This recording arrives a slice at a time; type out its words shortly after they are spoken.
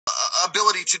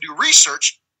ability to do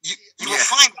research, you will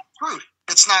find the truth.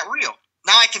 It's not real.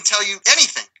 Now I can tell you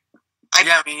anything.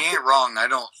 I mean, you ain't wrong. I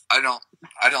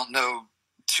don't know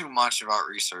too much about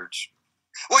research.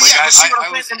 Well, like, yeah, but see what I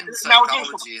I'm was saying? in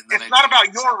psychology, and then it's not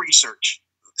about your research.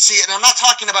 See, and I'm not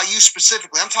talking about you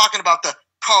specifically. I'm talking about the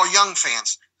Carl Jung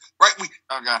fans, right? We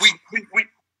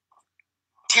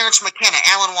Terrence McKenna,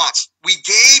 Alan Watts. We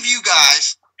gave you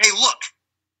guys, hey, look,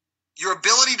 your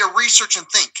ability to research and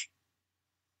think.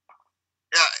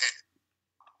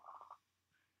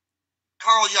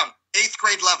 Carl Jung, 8th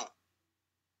grade level.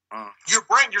 Your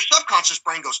brain, your subconscious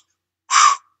brain goes,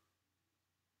 whew.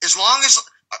 As long as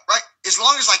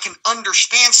I can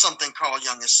understand something Carl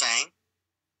Jung is saying,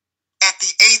 at the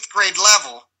 8th grade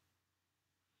level,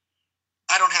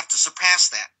 I don't have to surpass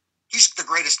that. He's the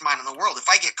greatest mind in the world. If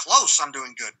I get close, I'm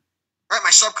doing good. Right? My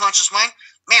subconscious mind,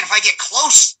 man, if I get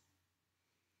close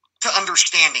to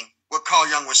understanding what Carl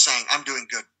Jung was saying, I'm doing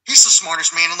good. He's the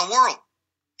smartest man in the world.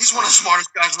 He's one of the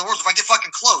smartest guys in the world. If I get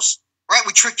fucking close, right?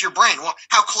 We tricked your brain. Well,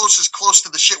 how close is close to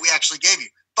the shit we actually gave you?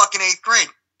 Fucking 8th grade.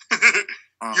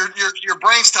 Your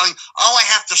brain's telling you, all I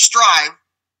have to strive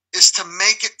is to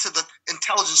make it to the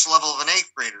intelligence level of an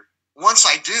 8th grader. Once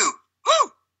I do,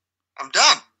 whoo, I'm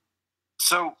done.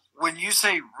 So when you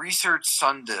say research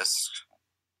sun disk,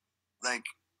 like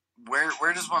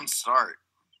where does one start?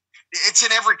 It's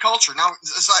in every culture. Now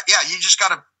it's like, yeah, you just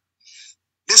gotta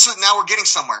now we're getting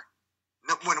somewhere.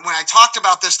 When I talked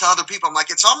about this to other people, I'm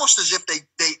like, it's almost as if they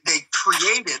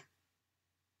created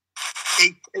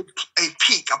a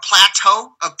peak, a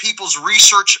plateau of people's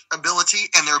research ability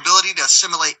and their ability to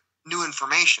assimilate new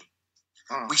information.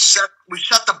 We set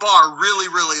the bar really,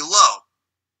 really low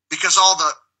because all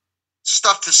the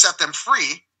stuff to set them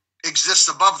free exists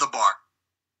above the bar.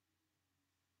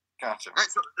 Gotcha. Right?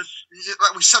 So,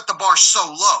 we set the bar so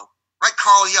low. Right?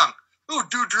 Carl Jung. Ooh,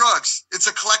 do drugs. It's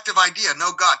a collective idea.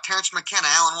 No God. Terrence McKenna,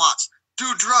 Alan Watts.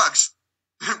 Do drugs.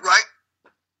 Right?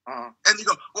 And you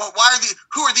go, well,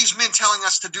 who are these men telling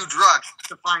us to do drugs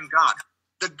to find God?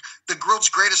 The world's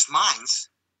greatest minds.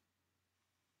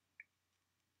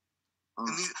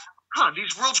 And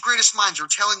these world's greatest minds are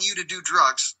telling you to do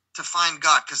drugs to find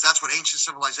God, because that's what ancient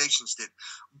civilizations did.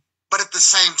 But at the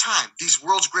same time, these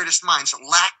world's greatest minds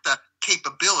lack the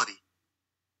capability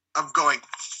of going,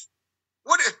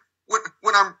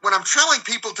 when I'm telling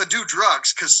people to do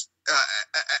drugs, because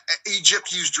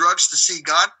Egypt used drugs to see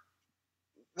God,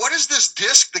 what is this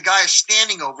disc the guy is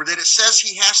standing over that it says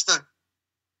he has to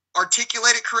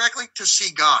articulate it correctly to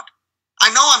see God? I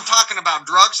know I'm talking about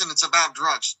drugs, and it's about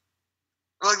drugs.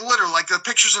 Like literally, like the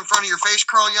pictures in front of your face,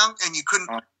 Carl Jung, and you couldn't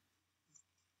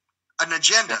an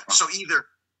agenda. So either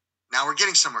now we're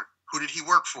getting somewhere. Who did he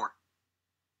work for?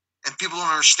 And people don't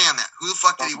understand that. Who the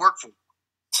fuck did he work for?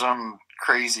 Some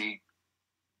crazy,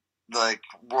 like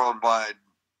worldwide,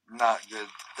 not good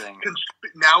thing.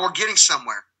 Now we're getting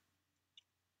somewhere.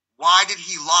 Why did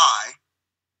he lie?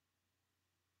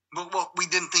 Well, we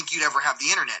didn't think you'd ever have the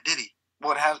internet, did he?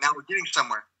 What happened? Now we're getting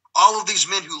somewhere. All of these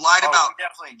men who lied about. He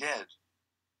definitely did.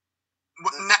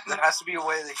 There has to be a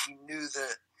way that he knew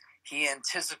that he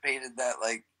anticipated that,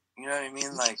 like, you know what I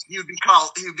mean? Like he would be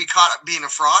caught being a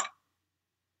fraud.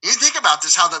 You think about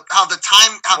this, how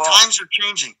times are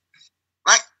changing,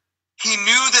 right? He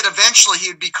knew that eventually he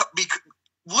would be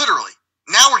literally.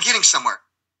 Now we're getting somewhere.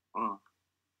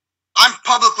 I'm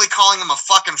publicly calling him a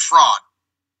fucking fraud.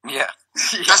 Yeah.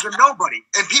 As a nobody.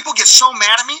 And people get so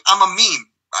mad at me, I'm a meme.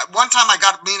 One time I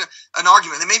got an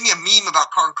argument. They made me a meme about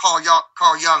Carl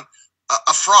Jung,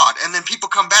 a fraud. And then people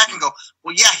come back and go,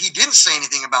 well, yeah, he didn't say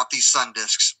anything about these sun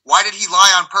discs. Why did he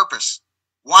lie on purpose?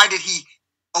 Why did he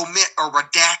omit or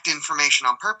redact information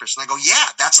on purpose? And I go, yeah,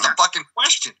 that's the fucking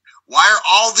question. Why are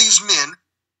all these men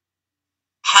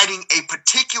hiding a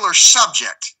particular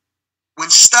subject when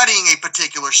studying a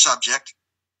particular subject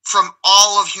from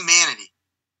all of humanity?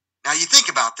 Now you think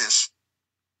about this.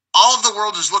 All of the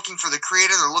world is looking for the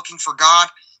creator. They're looking for God.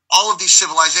 All of these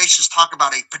civilizations talk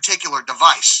about a particular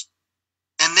device.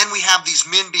 And then we have these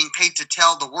men being paid to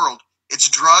tell the world it's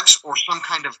drugs or some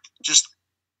kind of just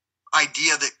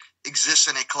idea that exists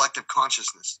in a collective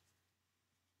consciousness.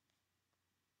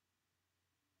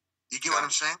 You get what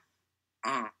I'm saying?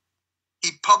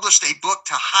 He published a book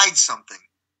to hide something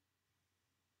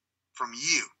from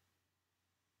you.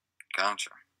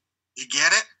 Gotcha. You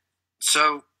get it?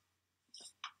 So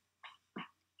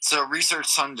research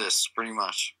sun discs pretty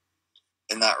much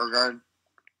in that regard.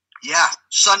 Yeah,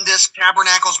 sun disk,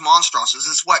 tabernacles, monstroses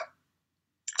is what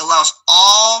allows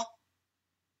all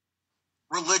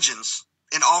religions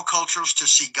in all cultures to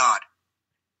see God.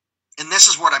 And this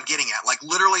is what I'm getting at. Like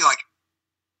literally, like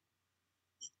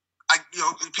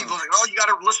people are like, oh, you got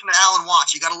to listen to Alan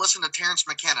Watts. You got to listen to Terrence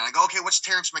McKenna. I go, okay, what's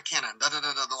Terrence McKenna? They're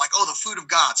like, oh, the food of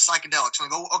God, psychedelics. And I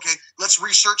go, okay, let's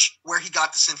research where he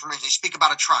got this information. They speak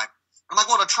about a tribe. I'm like,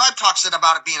 well, the tribe talks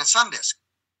about it being a sun disk.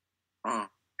 And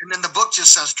then the book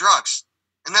just says drugs.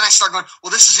 And then I start going,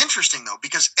 well, this is interesting, though,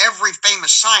 because every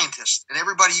famous scientist and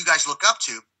everybody you guys look up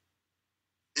to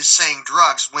is saying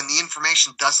drugs when the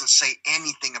information doesn't say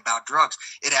anything about drugs.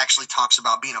 It actually talks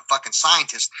about being a fucking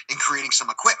scientist and creating some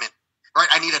equipment, right?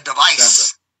 I need a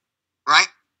device, right?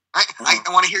 I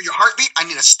want to hear your heartbeat. I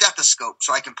need a stethoscope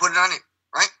so I can put it on it,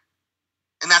 right?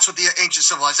 And that's what the ancient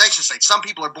civilizations say. Some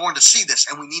people are born to see this,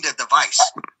 and we need a device.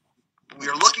 We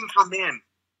are looking for men,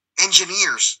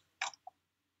 engineers.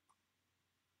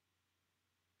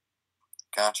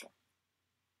 Gotcha.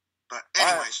 But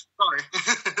anyways, sorry.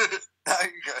 No,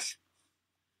 you're good.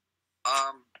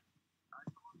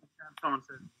 Someone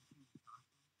said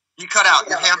you cut out.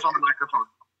 Your hands on the microphone.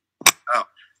 Oh.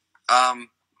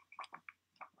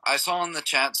 I saw in the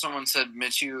chat someone said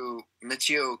Michio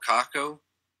Kaku.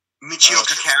 Michio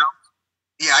Cacao.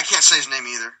 Yeah, I can't say his name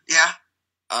either. Yeah.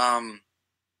 I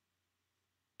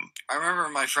remember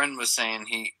my friend was saying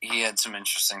he had some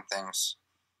interesting things.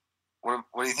 What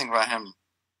do you think about him?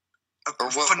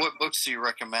 Or what books do you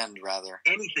recommend, rather?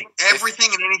 Anything. Everything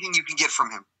and anything you can get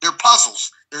from him. There are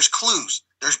puzzles. There's clues.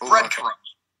 There's breadcrumbs.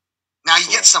 Okay. Now you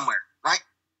get somewhere, right?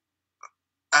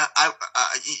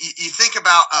 You think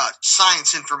about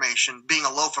science information being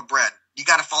a loaf of bread. You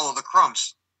got to follow the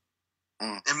crumbs.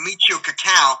 And Michio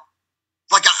Cacao,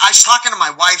 like I was talking to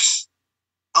my wife's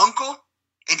uncle,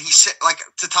 and he said, like,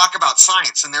 to talk about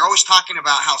science, and they're always talking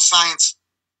about how science,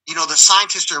 the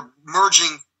scientists are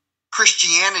merging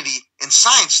Christianity and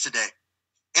science today.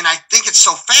 And I think it's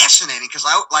so fascinating because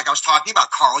I was talking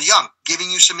about Carl Jung, giving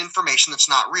you some information that's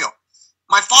not real.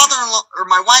 My father-in-law, or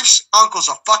my wife's uncle's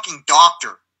a fucking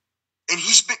doctor, and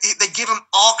they give him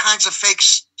all kinds of fake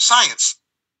science.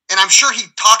 And I'm sure he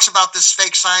talks about this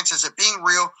fake science as it being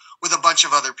real with a bunch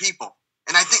of other people.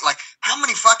 And I think, like, how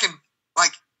many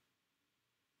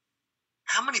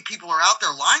people are out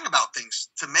there lying about things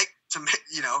to make.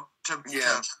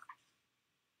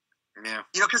 Yeah.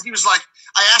 Because he was like,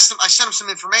 I sent him some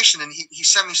information, and he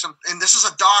sent me some, and this is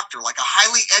a doctor, like a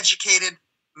highly educated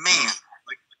man,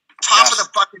 like top of the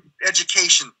fucking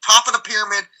education, top of the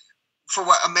pyramid for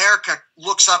what America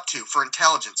looks up to for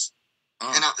intelligence.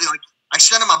 And I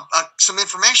sent him some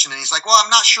information, and he's like, well, I'm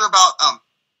not sure about,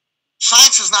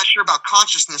 science is not sure about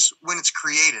consciousness when it's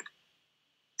created.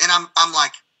 And I'm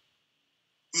like,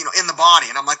 in the body.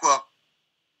 And I'm like, well,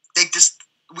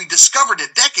 we discovered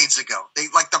it decades ago.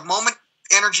 The moment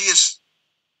energy is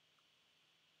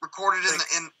recorded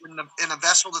in a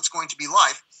vessel that's going to be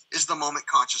life is the moment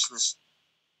consciousness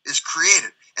is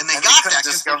created. And they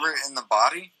discover it in the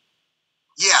body?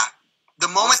 Yeah. The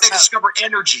moment they discover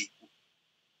energy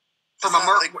from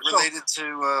related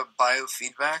to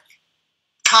biofeedback?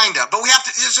 Kinda, but we have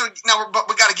to. But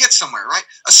we got to get somewhere, right?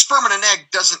 A sperm and an egg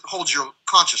doesn't hold your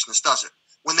consciousness, does it?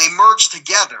 When they merge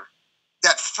together,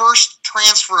 that first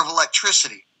transfer of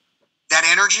electricity, that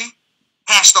energy,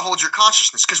 has to hold your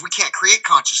consciousness because we can't create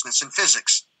consciousness in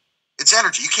physics. It's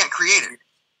energy; you can't create it.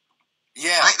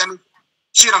 Yeah, right. I mean,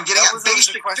 see what I'm getting at?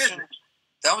 Basic question.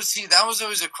 Physics. That was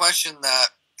always a question that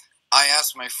I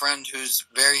asked my friend who's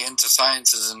very into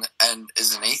sciences and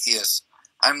is an atheist.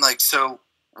 I'm like, so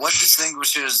what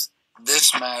distinguishes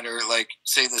this matter, like,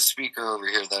 say, the speaker over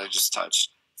here that I just touched,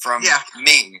 from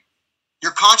me?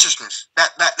 Your consciousness,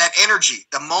 that energy,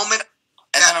 the moment.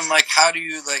 And then I'm like, how do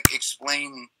you, like,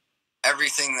 explain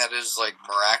everything that is, like,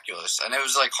 miraculous? And it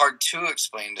was, like, hard to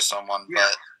explain to someone,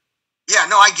 but... Yeah,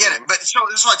 no, I get it. But so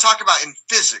this is what I talk about in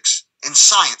physics, in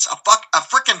science. A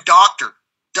freaking doctor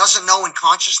doesn't know when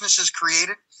consciousness is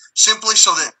created simply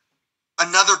so that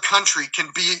another country can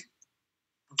be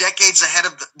decades ahead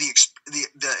of the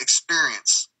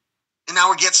experience. And now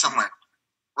we get somewhere,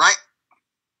 right?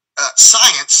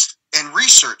 Science and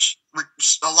research,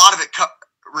 a lot of it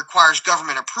requires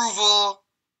government approval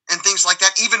and things like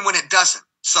that, even when it doesn't.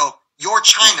 So you're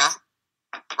China,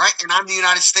 right? And I'm the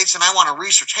United States, and I want to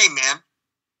research. Hey, man,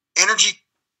 energy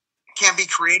can be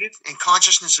created, and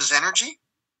consciousness is energy.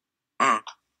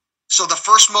 So the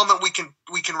first moment we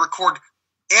can record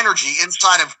energy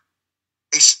inside of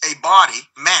a body,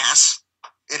 mass,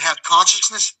 it has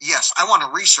consciousness. Yes, I want to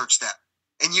research that.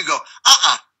 And you go,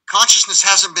 consciousness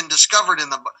hasn't been discovered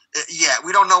yet.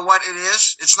 We don't know what it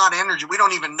is. It's not energy. We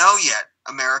don't even know yet,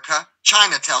 America.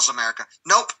 China tells America,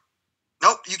 nope,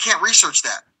 you can't research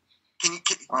that.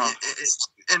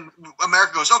 And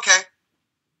America goes, okay.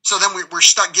 So then we're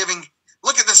stuck giving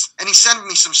look at this. And he sent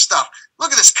me some stuff.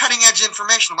 Look at this cutting edge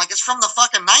information. I'm like, it's from the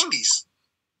fucking 90s.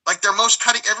 Like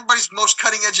everybody's most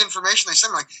cutting edge information they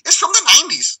send me, like, it's from the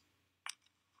 90s.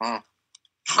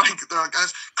 Like,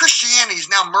 Christianity is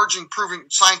now proving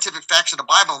scientific facts of the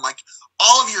Bible. I'm like,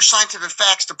 all of your scientific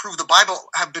facts to prove the Bible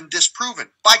have been disproven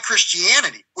by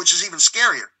Christianity, which is even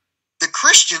scarier. The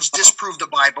Christians disproved the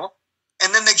Bible,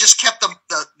 and then they just kept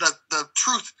the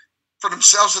truth for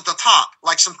themselves at the top.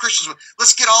 Like some Christians would,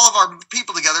 let's get all of our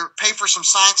people together, pay for some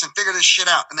science, and figure this shit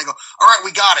out. And they go, all right,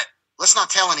 we got it. Let's not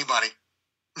tell anybody.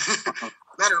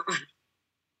 Better.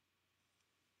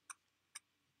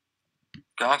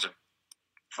 Gotcha.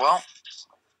 Well,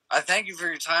 I thank you for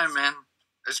your time, man.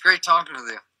 It's great talking with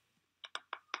you.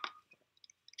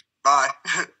 Bye.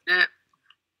 Yeah.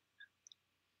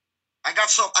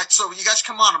 So you guys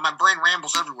come on, and my brain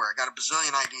rambles everywhere. I got a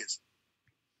bazillion ideas.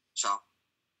 So,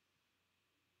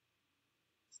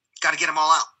 got to get them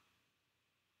all out.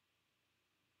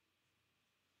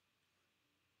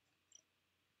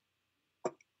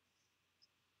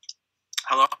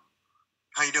 Hello.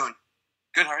 How you doing?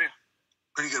 Good. How are you?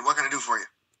 Pretty good. What can I do for you?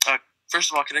 First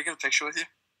of all, can I get a picture with you?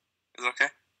 Is it okay?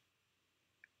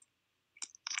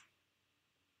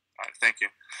 All right. Thank you.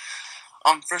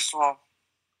 First of all,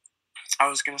 I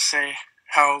was gonna say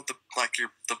how the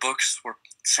books were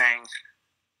saying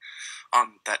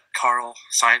that Carl,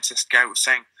 scientist guy, was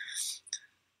saying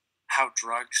how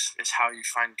drugs is how you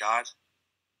find God.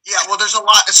 Yeah, well, there's a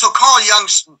lot. So Carl Jung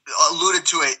alluded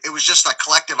to it. It was just a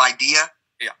collective idea.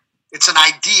 Yeah. It's an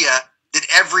idea that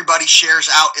everybody shares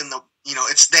out in the,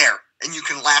 it's there. And you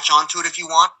can latch onto it if you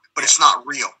want, but it's not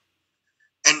real.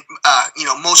 And,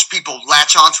 most people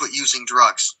latch onto it using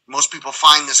drugs. Most people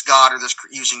find this God or this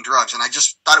using drugs. And I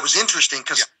just thought it was interesting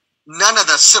because none of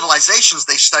the civilizations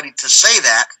they studied to say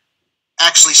that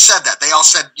actually said that. They all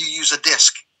said you use a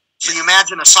disc. So you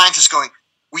imagine a scientist going,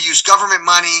 we use government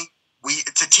money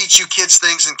to teach you kids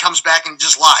things, and comes back and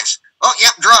just lies. Oh, yeah,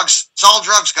 drugs. It's all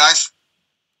drugs, guys.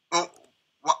 Well,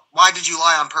 why did you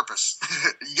lie on purpose?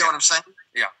 You get what I'm saying?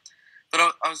 Yeah.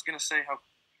 But I was going to say how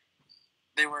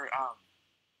they were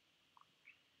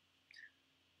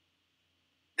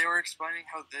explaining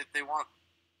how they want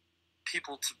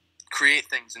people to create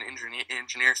things and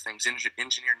engineer things,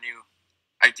 engineer new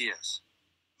ideas.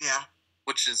 Yeah.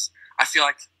 Which is, I feel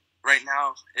like right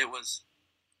now it was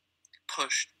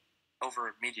pushed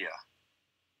over media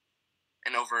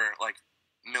and over like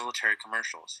military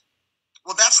commercials.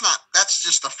 Well, that's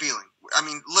just a feeling. I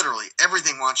mean, literally,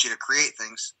 everything wants you to create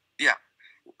things. Yeah.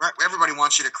 Right? Everybody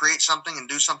wants you to create something and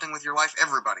do something with your life.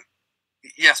 Everybody.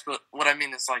 Yes, but what I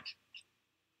mean is like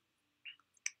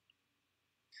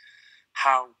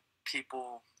how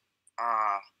people,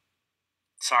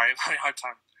 sorry, I'm having a hard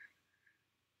time.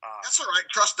 That's all right.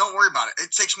 Don't worry about it.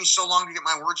 It takes me so long to get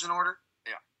my words in order.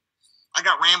 Yeah. I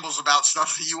got rambles about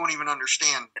stuff that you won't even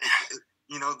understand.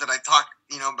 That I talk,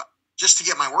 about, just to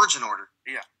get my words in order.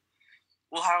 Yeah.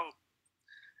 Well, how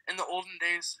in the olden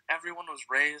days, everyone was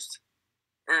raised,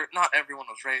 or not everyone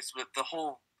was raised, but the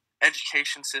whole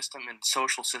education system and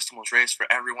social system was raised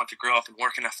for everyone to grow up and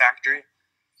work in a factory.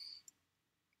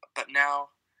 But now,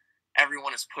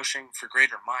 everyone is pushing for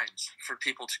greater minds, for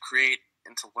people to create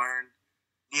and to learn.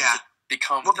 Yeah. To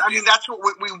become. Well, that's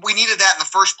what we needed that in the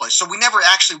first place. So we never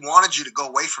actually wanted you to go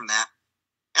away from that.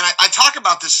 And I talk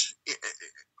about this,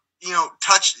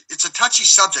 it's a touchy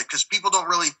subject because people don't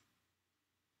really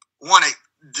want to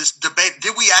debate.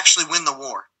 Did we actually win the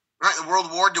war? Right? The World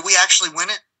War, did we actually win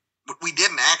it? We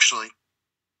didn't actually.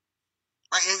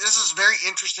 Right? And this is very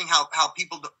interesting how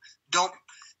people don't,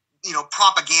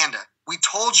 propaganda. We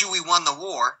told you we won the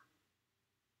war,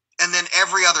 and then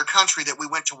every other country that we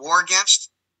went to war against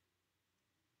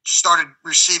started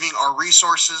receiving our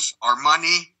resources, our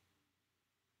money.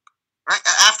 Right?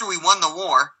 After we won the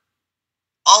war,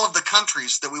 all of the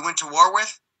countries that we went to war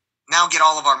with now get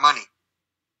all of our money.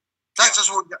 That's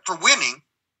just what, for winning.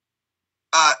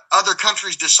 Other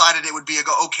countries decided it would be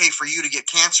okay for you to get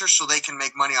cancer so they can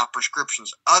make money off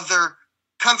prescriptions. Other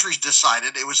countries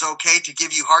decided it was okay to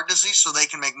give you heart disease so they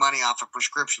can make money off of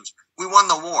prescriptions. We won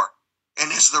the war.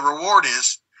 And the reward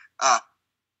is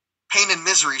pain and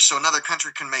misery so another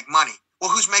country can make money.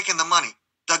 Well, who's making the money?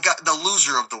 The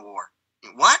loser of the war.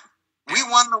 What? We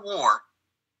won the war.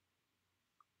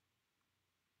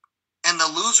 And the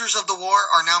losers of the war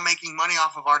are now making money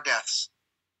off of our deaths.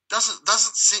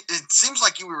 It seems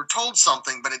like you were told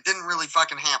something, but it didn't really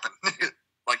fucking happen.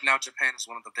 Like now Japan is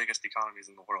one of the biggest economies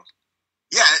in the world.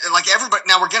 Yeah, like everybody,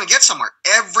 now we're going to get somewhere.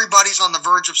 Everybody's on the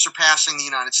verge of surpassing the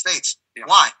United States. Yeah.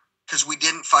 Why? Because we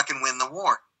didn't fucking win the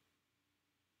war.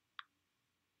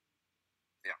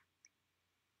 Yeah.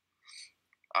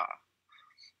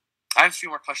 I have a few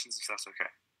more questions if that's okay.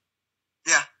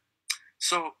 Yeah.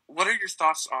 So, what are your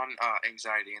thoughts on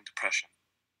anxiety and depression?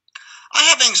 I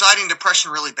have anxiety and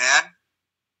depression really bad.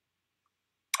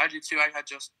 I do too. I had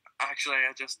just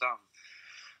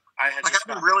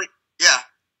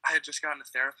gotten a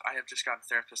therapist. I have just gotten a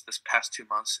therapist this past 2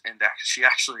 months, and she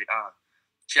actually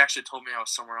told me I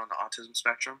was somewhere on the autism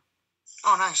spectrum.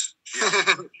 Oh, nice.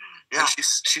 Yeah. Yeah. And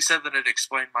she said that it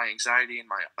explained my anxiety and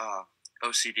my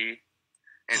OCD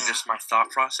and just my thought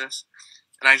process.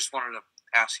 And I just wanted to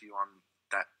ask you on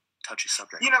that touchy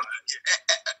subject.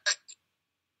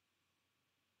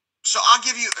 So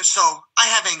I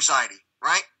have anxiety,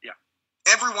 right? Yeah.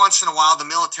 Every once in a while, the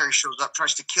military shows up,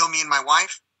 tries to kill me and my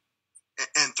wife,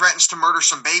 and threatens to murder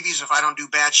some babies if I don't do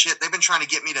bad shit. They've been trying to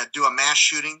get me to do a mass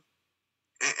shooting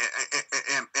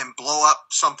and blow up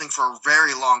something for a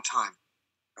very long time.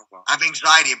 Oh, wow. I have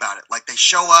anxiety about it. Like, they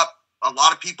show up, a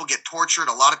lot of people get tortured,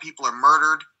 a lot of people are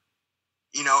murdered,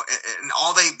 and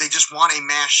all they just want a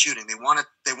mass shooting. They want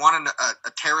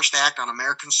a terrorist act on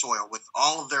American soil with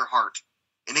all of their heart.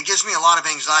 And it gives me a lot of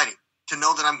anxiety to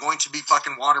know that I'm going to be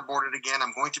fucking waterboarded again.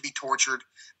 I'm going to be tortured.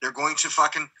 They're going to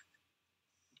fucking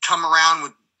come around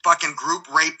with fucking group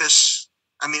rapists.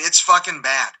 I mean, it's fucking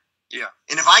bad. Yeah.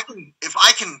 And if I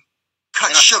can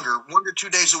cut sugar 1 to 2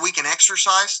 days a week and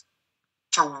exercise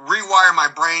to rewire my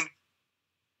brain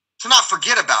to not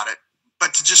forget about it,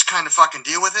 but to just kind of fucking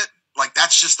deal with it, like,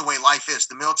 that's just the way life is.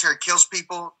 The military kills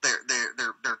people.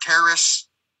 They're terrorists.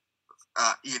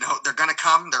 They're going to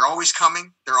come. They're always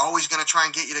coming. They're always going to try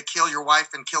and get you to kill your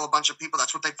wife and kill a bunch of people.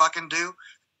 That's what they fucking do.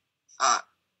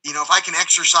 If I can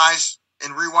exercise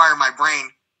and rewire my brain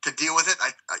to deal with it,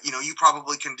 you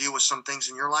probably can deal with some things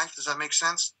in your life. Does that make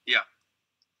sense? Yeah.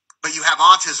 But you have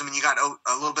autism and you got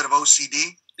a little bit of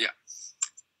OCD. Yeah.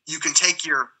 You can take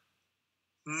your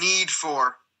need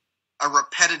for a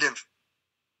repetitive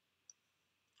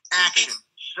action,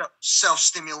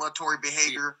 self-stimulatory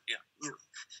behavior,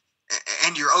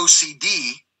 and your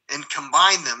OCD, and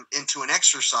combine them into an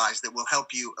exercise that will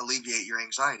help you alleviate your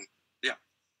anxiety. Yeah.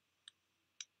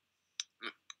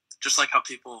 Just like how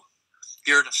people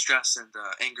get rid of stress and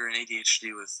anger and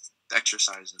ADHD with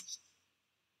exercises.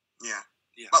 Yeah.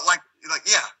 Yeah. But I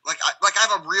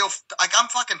have a real, I'm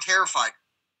fucking terrified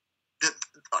that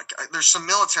there's some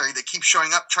military that keeps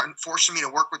showing up, forcing me to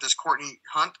work with this Courtney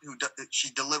Hunt, she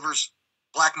delivers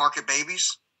black market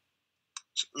babies.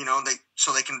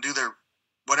 So they can do their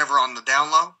whatever on the down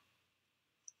low.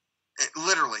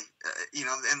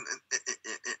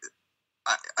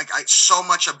 I so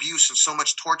much abuse and so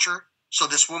much torture. So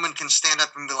this woman can stand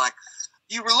up and be like,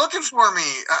 "You were looking for me.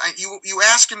 You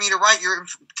asking me to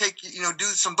do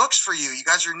some books for you. You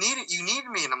guys you need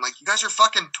me." And I'm like, "You guys are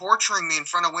fucking torturing me in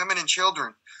front of women and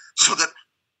children, so that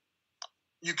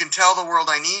you can tell the world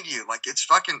I need you." Like, it's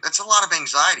a lot of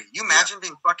anxiety. You imagine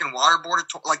being fucking waterboarded?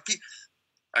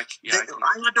 I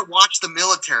had to watch the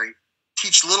military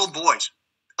teach little boys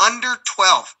under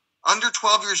 12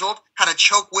 years old how to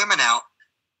choke women out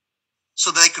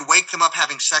so they could wake them up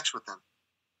having sex with them.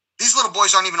 These little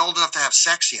boys aren't even old enough to have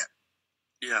sex yet.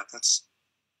 Yeah,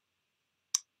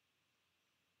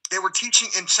 They were teaching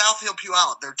in South Hill,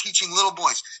 Puyallup. They're teaching little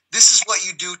boys. This is what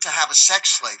you do to have a sex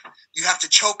slave. You have to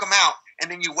choke them out, and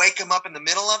then you wake them up in the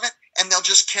middle of it, and they'll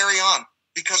just carry on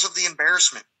because of the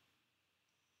embarrassment.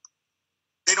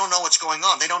 They don't know what's going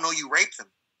on. They don't know you raped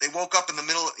them. They woke up in the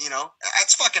middle,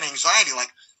 that's fucking anxiety.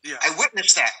 Like, yeah. I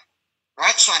witnessed that,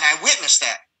 right? So, and I witnessed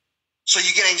that. So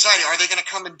you get anxiety. Are they going to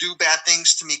come and do bad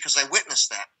things to me because I witnessed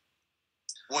that?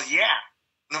 Well, yeah.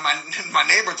 No, my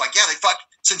neighbor's like, yeah,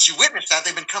 since you witnessed that,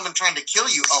 they've been coming trying to kill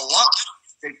you a lot.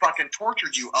 They fucking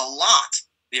tortured you a lot.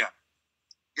 Yeah.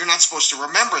 You're not supposed to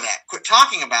remember that. Quit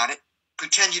talking about it.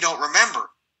 Pretend you don't remember.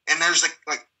 And there's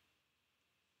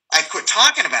I quit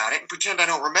talking about it and pretend I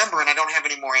don't remember and I don't have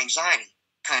any more anxiety.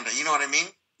 Kind of, you know what I mean?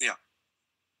 Yeah.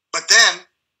 But then,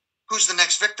 who's the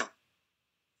next victim?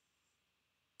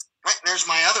 Right? There's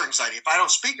my other anxiety. If I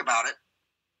don't speak about it,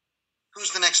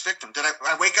 who's the next victim? Did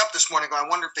I wake up this morning and go, I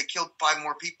wonder if they killed 5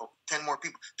 more people, 10 more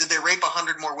people. Did they rape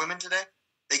 100 more women today?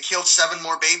 They killed 7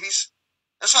 more babies?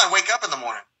 That's why I wake up in the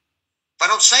morning. If I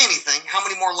don't say anything, how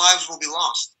many more lives will be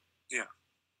lost? Yeah.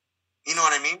 You know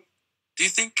what I mean? Do you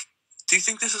think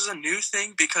this is a new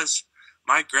thing? Because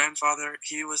my grandfather,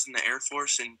 he was in the Air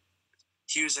Force, and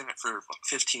he was in it for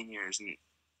 15 years. And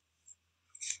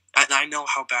I know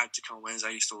how bad Tacoma is. I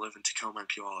used to live in Tacoma and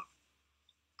Puyallup.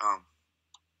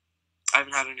 I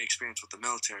haven't had any experience with the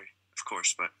military, of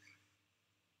course, but...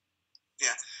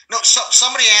 Yeah. No,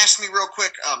 somebody asked me real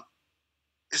quick,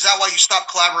 is that why you stopped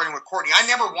collaborating with Courtney? I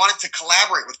never wanted to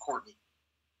collaborate with Courtney.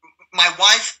 My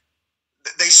wife,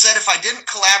 they said if I didn't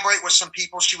collaborate with some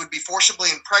people, she would be forcibly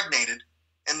impregnated,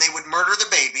 and they would murder the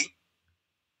baby.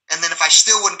 And then if I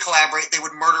still wouldn't collaborate, they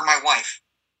would murder my wife.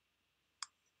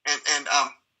 And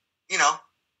you know,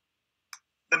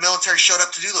 the military showed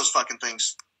up to do those fucking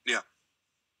things. Yeah.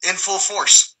 In full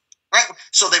force. Right?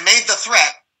 So they made the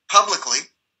threat publicly,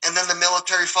 and then the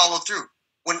military followed through.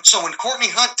 When Courtney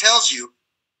Hunt tells you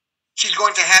she's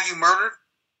going to have you murdered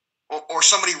or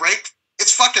somebody raped,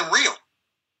 it's fucking real.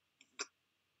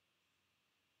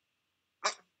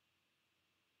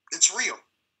 It's real.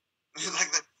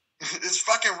 It's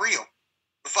fucking real.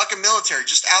 The fucking military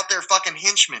just out there fucking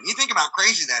henchmen. You think about how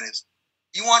crazy that is.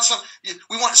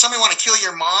 Somebody want to kill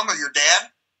your mom or your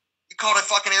dad? You call the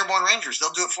fucking airborne rangers.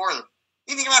 They'll do it for them.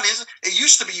 You think about it, it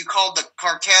used to be you called the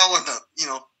cartel or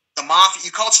the mafia.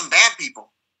 You called some bad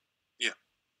people. Yeah.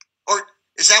 Or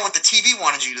is that what the TV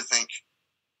wanted you to think?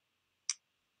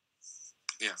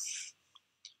 Yeah.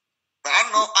 But I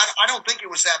don't know. I don't think it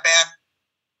was that bad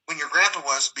when your grandpa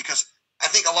was, because I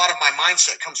think a lot of my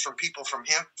mindset comes from people from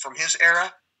his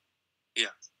era.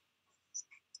 Yeah.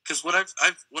 Because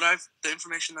the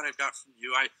information that I've got from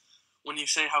you, when you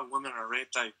say how women are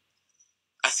raped, I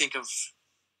think of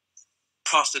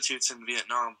prostitutes in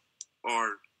Vietnam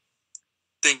or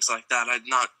things like that.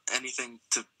 Not anything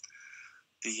to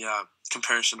the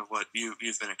comparison of what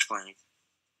you've been explaining.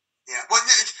 Yeah. Well,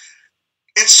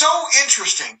 it's so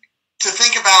interesting to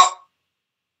think about.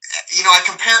 I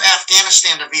compare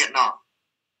Afghanistan to Vietnam.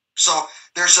 So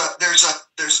there's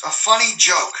a funny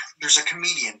joke. There's a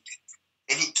comedian,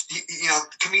 and he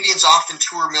comedians often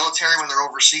tour military when they're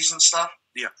overseas and stuff.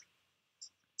 Yeah.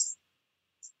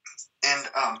 And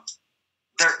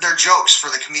they're jokes for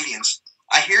the comedians.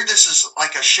 I hear this is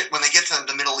like a shit when they get to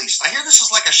the Middle East. I hear this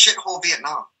is like a shithole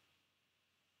Vietnam,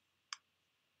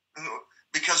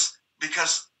 because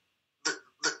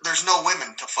there's no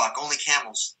women to fuck, only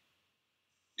camels.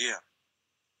 Yeah.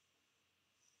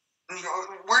 And you go,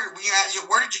 where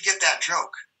did you get that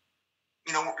joke?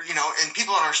 And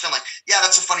people don't understand. Like, yeah,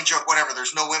 that's a funny joke. Whatever.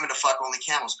 There's no women to fuck, only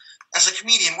camels. As a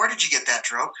comedian, where did you get that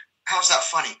joke? How's that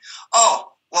funny?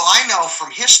 Oh, well, I know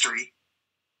from history.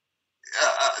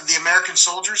 The American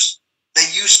soldiers, they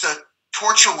used to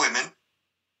torture women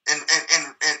and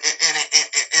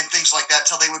things like that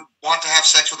till they would want to have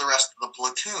sex with the rest of the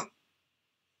platoon.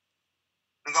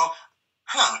 And go,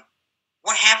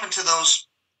 what happened to those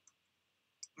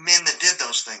men that did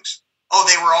those things? Oh,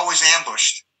 they were always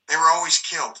ambushed. They were always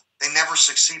killed. They never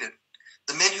succeeded.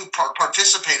 The men who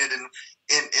participated in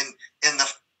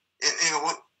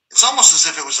it's almost as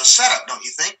if it was a setup, don't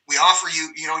you think? We offer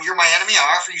you, you're my enemy.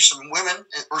 I offer you some women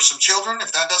or some children.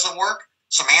 If that doesn't work,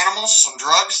 some animals, some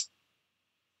drugs,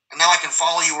 and now I can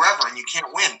follow you wherever, and you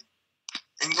can't win.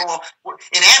 And you go, well,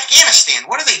 in Afghanistan,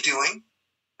 what are they doing?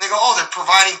 They go, oh, they're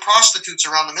providing prostitutes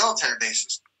around the military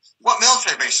bases. What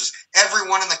military bases?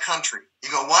 Everyone in the country.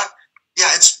 You go, what?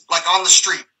 Yeah, it's like on the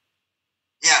street.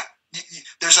 Yeah,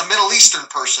 there's a Middle Eastern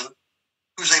person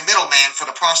who's a middleman for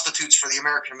the prostitutes for the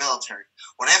American military.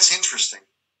 Well, that's interesting,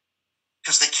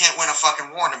 because they can't win a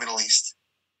fucking war in the Middle East.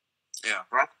 Yeah.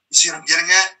 Right? You see what I'm getting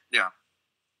at? Yeah.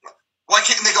 Why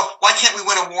can't we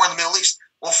win a war in the Middle East?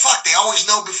 Well, fuck, they always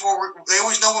know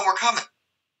when we're coming.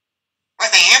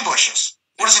 Right? They ambush us.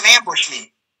 What does an ambush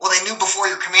mean? Well, they knew before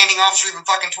your commanding officer even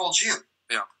fucking told you.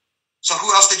 Yeah. So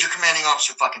who else did your commanding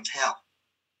officer fucking tell?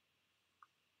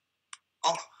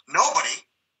 Oh, nobody.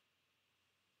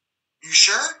 You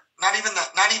sure? Not even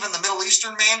the Middle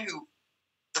Eastern man who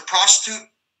the prostitute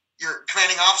your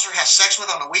commanding officer has sex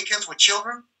with on the weekends with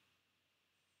children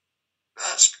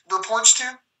reports to?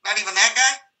 Not even that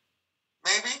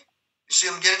guy? Maybe? You see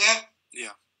what I'm getting at?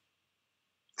 Yeah.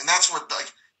 And that's where,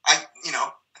 I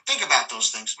think about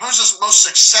those things. Who's the most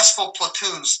successful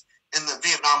platoons in the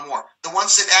Vietnam War? The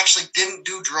ones that actually didn't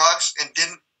do drugs and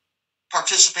didn't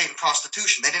participate in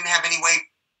prostitution. They didn't have any way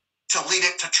to lead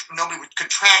it to, nobody could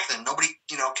track them. Nobody,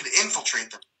 could infiltrate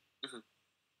them. Mm-hmm.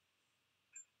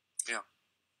 Yeah.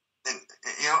 And,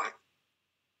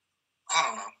 I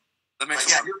don't know. That makes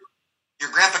sense. Yeah,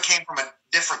 your grandpa came from a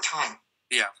different time.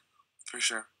 Yeah, for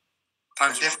sure.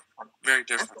 Times were very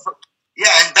different. Yeah,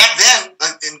 and back then,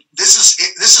 and this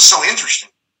is so interesting.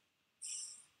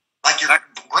 Like your back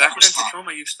when grandpa's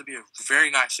Tacoma used to be a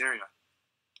very nice area.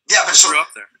 Yeah, but I grew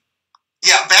up there.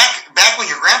 Yeah, back when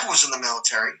your grandpa was in the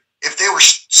military, if they were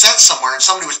sent somewhere and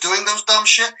somebody was doing those dumb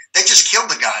shit, they just killed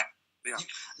the guy. Yeah.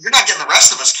 You're not getting the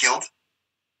rest of us killed.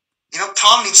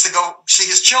 Tom needs to go see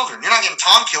his children. You're not getting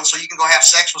Tom killed so you can go have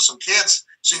sex with some kids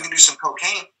so you can do some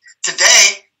cocaine.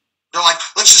 Today, they're like,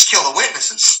 let's just kill the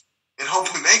witnesses and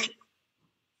hope we make it.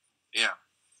 Yeah.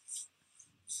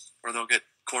 Or they'll get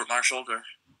court-martialed or...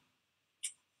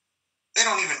 They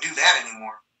don't even do that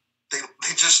anymore. They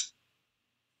just,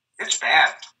 it's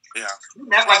bad. Yeah.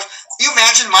 Like, you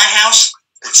imagine my house,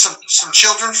 some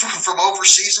children from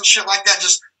overseas and shit like that,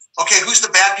 just, okay, who's the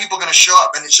bad people going to show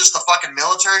up? And it's just the fucking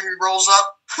military who rolls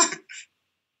up. And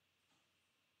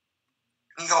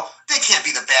you go, they can't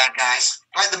be the bad guys.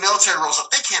 Right? The military rolls up,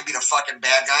 they can't be the fucking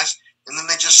bad guys. And then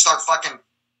they just start fucking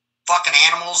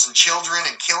animals and children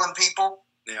and killing people.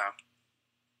 Yeah.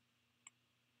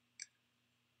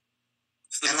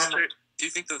 So the military, do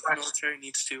you think the military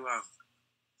needs to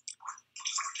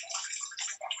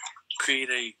create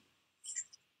a,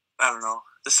 I don't know,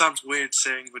 this sounds weird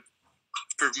saying, but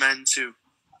for men to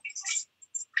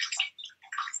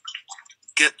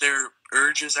get their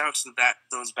urges out so that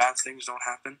those bad things don't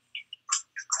happen?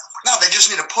 No, they just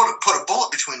need to put a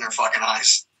bullet between their fucking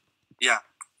eyes. Yeah.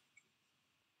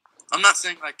 I'm not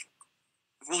saying like,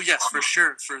 well, yes, for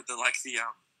sure, for the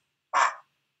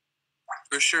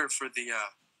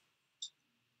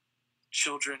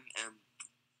children and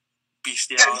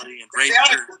bestiality and rape. They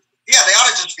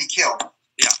ought to just be killed.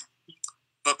 Yeah.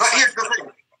 But here's the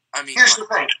thing. I mean, here's the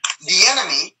thing. The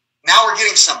enemy, now we're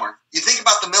getting somewhere. You think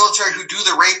about the military who do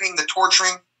the raping, the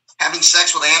torturing, having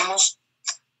sex with animals.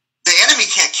 The enemy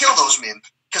can't kill those men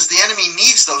because the enemy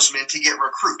needs those men to get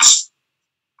recruits.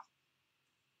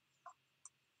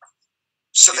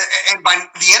 So, and by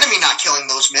the enemy not killing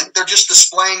those men, they're just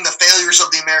displaying the failures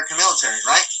of the American military,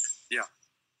 right? Yeah.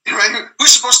 Right?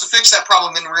 Who's supposed to fix that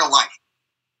problem in real life?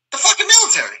 The fucking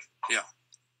military. Yeah.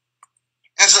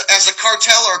 As a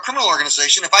cartel or a criminal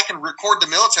organization, if I can record the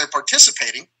military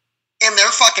participating in their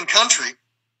fucking country,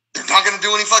 they're not going to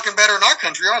do any fucking better in our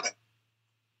country, are they?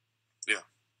 Yeah.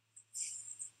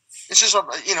 It's just,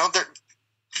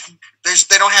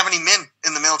 they don't have any men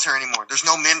in the military anymore. There's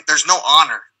no men. There's no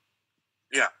honor.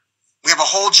 Yeah. We have a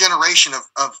whole generation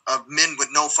of men with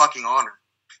no fucking honor.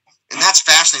 And that's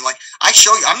fascinating. Like, I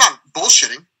show you, I'm not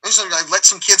bullshitting. I let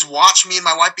some kids watch me and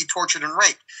my wife be tortured and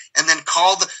raped. And then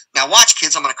now watch,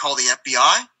 kids, I'm going to call the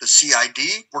FBI, the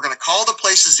CID. We're going to call the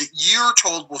places that you're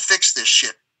told will fix this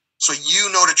shit. So you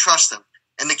know to trust them.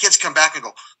 And the kids come back and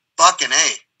go, fucking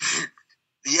A.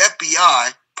 The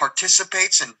FBI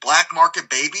participates in black market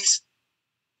babies.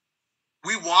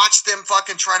 We watch them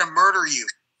fucking try to murder you.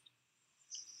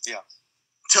 Yeah.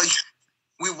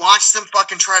 We watch them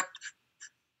fucking try to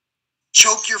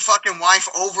choke your fucking wife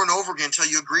over and over again until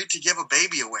you agreed to give a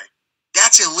baby away.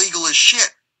 That's illegal as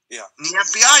shit. Yeah. And the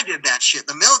FBI did that shit.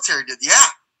 The military did.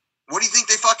 Yeah. What do you think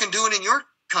they fucking doing in your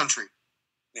country?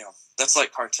 Yeah. That's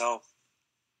like cartel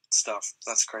stuff.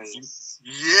 That's crazy.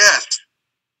 Yes.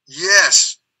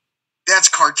 That's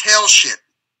cartel shit.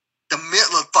 The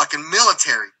fucking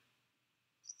military.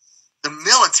 The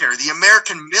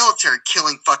American military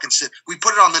killing fucking shit. We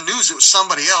put it on the news. It was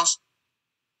somebody else.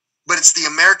 But it's the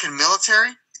American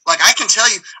military. Like, I can tell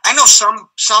you, I know some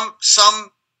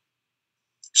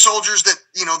soldiers that,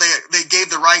 they gave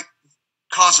the right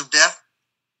cause of death.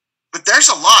 But there's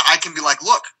a lot I can be like,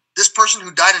 look, this person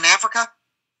who died in Africa,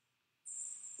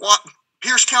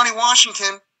 Pierce County,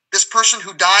 Washington. This person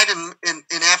who died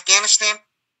in Afghanistan,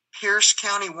 Pierce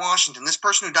County, Washington. This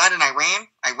person who died in Iran,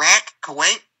 Iraq,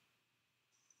 Kuwait,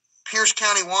 Pierce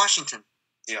County, Washington.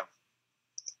 Yeah.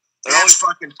 That's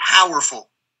fucking powerful.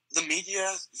 The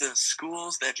media, the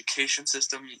schools, the education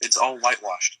system, it's all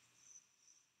whitewashed.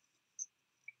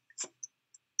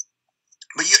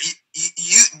 But you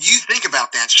think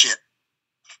about that shit.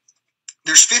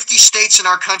 There's 50 states in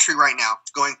our country right now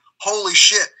going, holy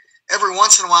shit. Every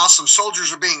once in a while, some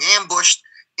soldiers are being ambushed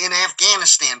in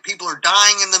Afghanistan. People are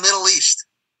dying in the Middle East.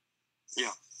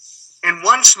 Yeah. In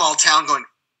one small town going,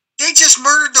 they just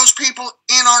murdered those people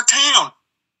in our town.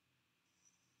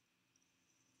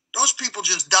 Those people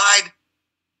just died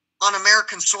on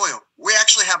American soil. We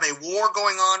actually have a war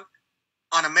going on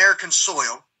American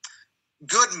soil.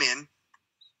 Good men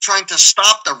trying to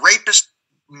stop the rapist,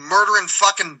 murdering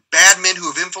fucking bad men who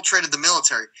have infiltrated the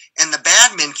military. And the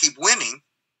bad men keep winning.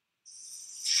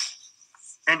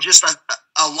 And just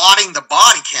allotting the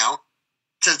body count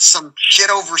to some shit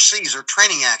overseas or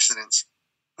training accidents.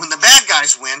 When the bad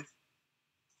guys win,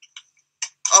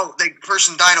 the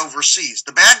person died overseas.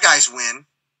 The bad guys win.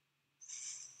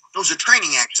 Those are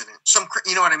training accidents.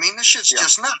 You know what I mean? This shit's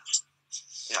just nuts.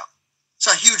 Yeah. It's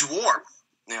a huge war.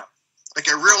 Yeah. Like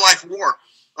a real life war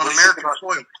on American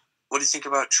soil. What do you think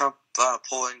about Trump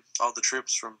pulling all the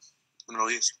troops from the Middle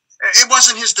East? It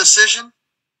wasn't his decision.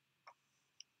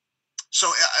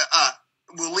 So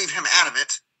we'll leave him out of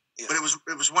it. Yeah. But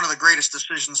it was one of the greatest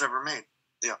decisions ever made.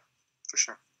 Yeah, for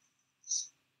sure.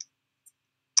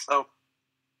 Oh,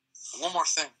 one more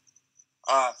thing.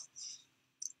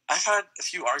 I've had a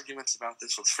few arguments about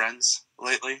this with friends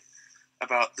lately,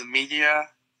 about the media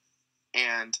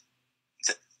and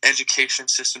the education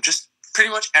system, just pretty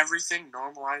much everything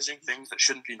normalizing things that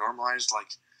shouldn't be normalized. Like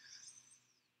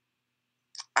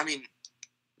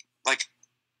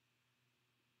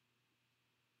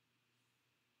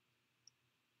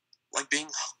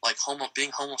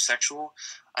being homosexual.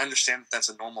 I understand that's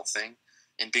a normal thing,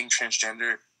 and being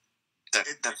transgender.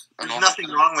 There's nothing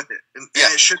wrong with it, and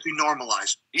it should be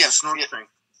normalized. Yes, it's a normal thing.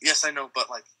 Yes, I know, but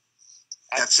like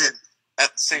that's it.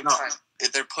 At the same time,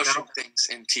 they're pushing things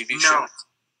in TV shows.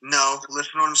 No,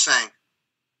 listen to what I'm saying.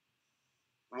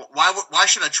 Why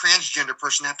should a transgender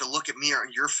person have to look at me or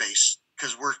your face?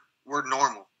 Because we're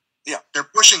normal. Yeah, they're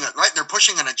pushing it, right? They're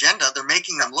pushing an agenda. They're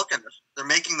making them look at us. They're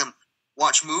making them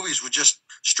watch movies with just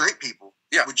straight people.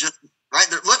 Yeah, with just right.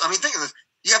 I mean, think of this.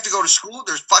 You have to go to school.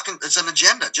 It's an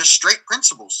agenda. Just straight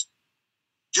principals.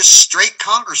 Just straight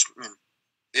congressmen.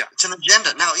 Yeah, it's an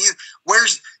agenda. Now,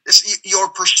 where's your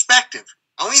perspective?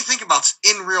 I want you to think about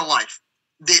in real life.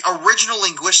 The original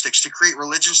linguistics to create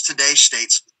religions today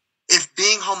states, if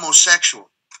being homosexual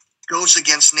goes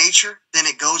against nature, then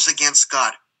it goes against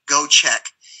God. Go check.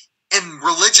 And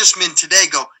religious men today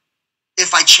go,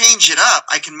 if I change it up,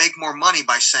 I can make more money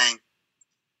by saying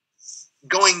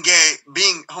going gay,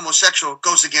 being homosexual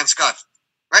goes against God.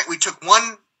 Right? We took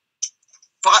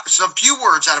some few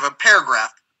words out of a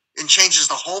paragraph and changes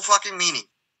the whole fucking meaning.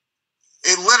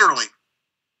 It literally,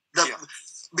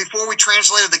 before we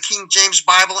translated the King James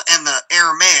Bible and the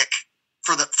Aramaic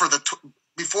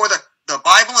before the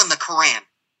Bible and the Quran,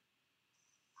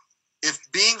 if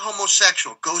being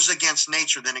homosexual goes against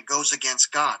nature, then it goes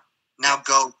against God. Now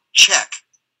go check.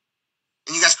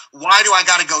 And you guys, why do I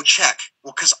got to go check?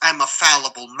 Well, because I'm a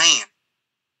fallible man.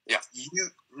 Yeah.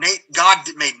 God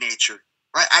made nature.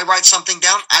 Right? I write something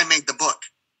down, I made the book.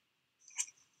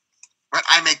 Right?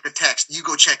 I make the text. You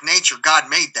go check nature, God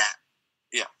made that.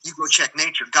 Yeah. You go check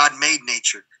nature, God made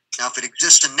nature. Now, if it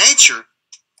exists in nature,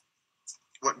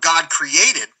 what God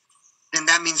created, then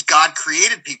that means God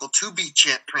created people to be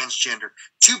transgender,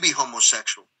 to be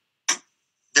homosexual.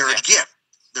 They're a gift.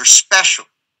 They're special.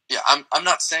 Yeah, I'm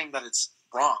not saying that it's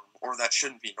wrong or that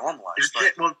shouldn't be normalized.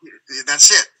 But... Well, that's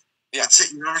it. Yeah. That's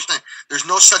it. You understand? There's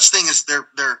no such thing as they're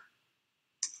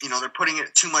putting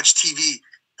it too much TV.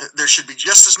 There should be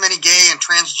just as many gay and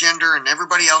transgender and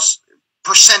everybody else,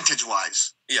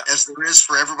 percentage-wise, as there is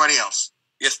for everybody else.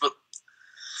 Yes, but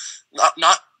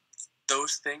not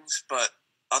those things, but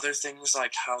other things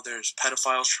like how there's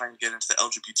pedophiles trying to get into the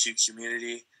LGBT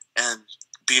community and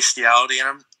bestiality,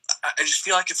 and I just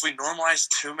feel like if we normalize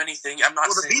too many things,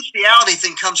 the bestiality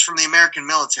thing comes from the American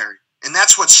military, and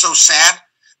that's what's so sad.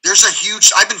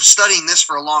 I've been studying this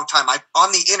for a long time.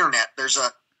 On the internet, there's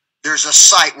a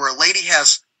site where a lady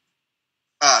has,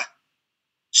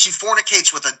 she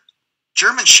fornicates with a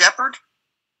German Shepherd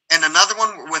and another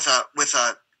one with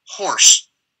a horse,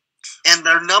 and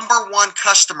their number one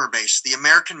customer base, the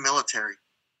American military.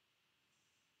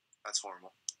 That's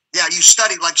horrible. Yeah, you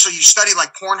study like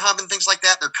Pornhub and things like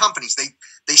that. They're companies.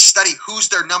 They study who's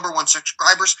their number one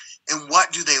subscribers and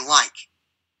what do they like.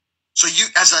 So you,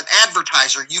 as an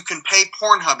advertiser, you can pay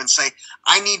Pornhub and say,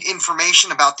 I need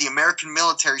information about the American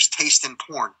military's taste in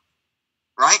porn.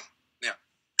 Right? Yeah.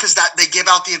 Because they give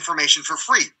out the information for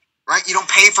free. Right? You don't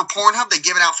pay for Pornhub, they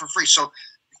give it out for free. So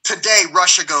today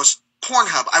Russia goes,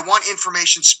 Pornhub, I want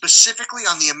information specifically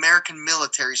on the American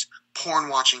military's porn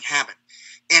watching habit.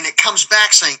 And it comes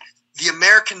back saying the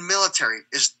American military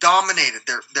is dominated.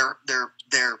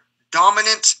 Their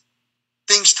dominant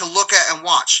things to look at and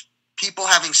watch. People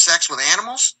having sex with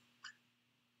animals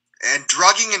and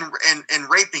drugging and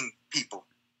raping people.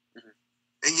 Mm-hmm.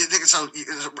 And you think so?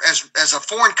 As a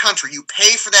foreign country, you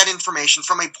pay for that information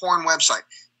from a porn website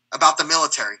about the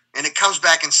military, and it comes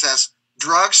back and says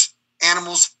drugs,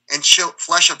 animals, and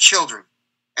flesh of children.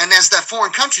 And as that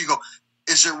foreign country, you go,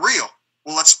 is it real?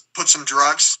 Well, let's put some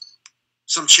drugs,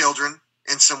 some children,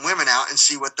 and some women out and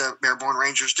see what the Airborne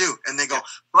Rangers do. And they go,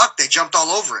 fuck, they jumped all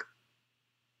over it.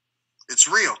 It's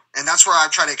real. And that's where I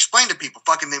try to explain to people,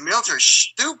 fucking the military is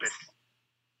stupid.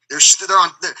 Their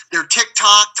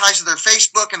TikTok ties to their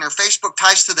Facebook, and their Facebook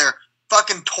ties to their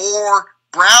fucking Tor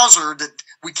browser that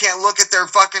we can't look at their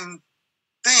fucking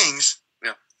things.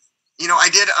 Yeah. You know, I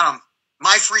did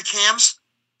My Free Cams,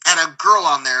 had a girl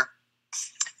on there.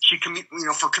 She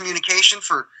for communication,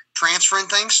 for transferring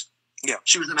things. Yeah.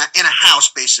 She was in a house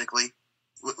basically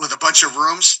with a bunch of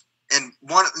rooms, and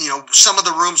some of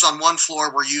the rooms on one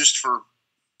floor were used for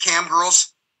cam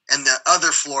girls, and the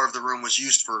other floor of the room was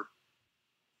used for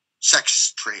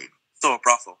sex trade. So a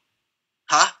brothel.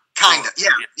 Huh? Kinda.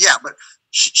 Yeah. But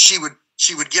she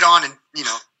would get on and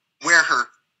wear her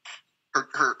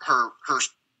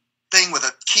thing with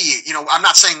a key. You know, I'm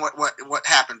not saying what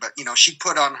happened, but you know, she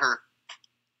put on her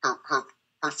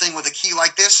thing with a key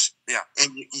like this. Yeah.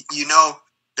 And you know,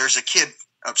 there's a kid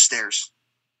upstairs.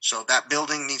 So that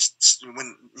building needs,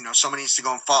 when you know, somebody needs to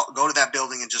go and go to that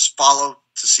building and just follow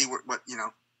to see what you know.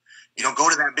 You don't go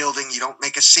to that building. You don't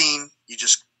make a scene.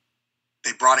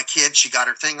 They brought a kid. She got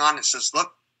her thing on. It says,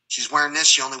 look, she's wearing this.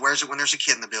 She only wears it when there's a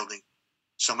kid in the building.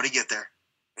 Somebody get there.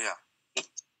 Yeah.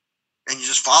 And you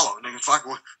just follow. And fuck,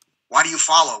 why do you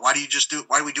follow? Why do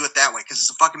we do it that way? Because it's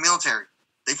the fucking military.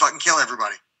 They fucking kill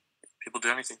everybody. People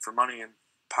do anything for money and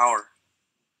power.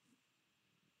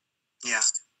 Yeah.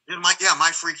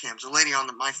 My free cams. The lady on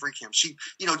my free cam. She,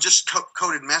 you know, just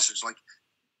coded message like,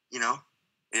 you know.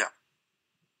 Yeah.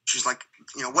 She's like,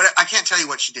 you know, what? I can't tell you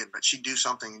what she did, but she'd do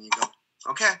something, and you go,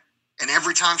 okay. And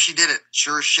every time she did it,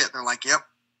 sure as shit, they're like, yep.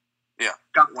 Yeah.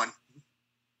 Got one.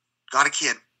 Got a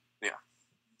kid. Yeah.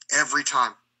 Every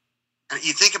time. And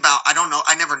you think about, I don't know,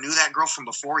 I never knew that girl from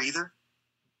before either.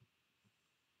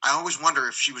 I always wonder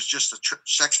if she was just a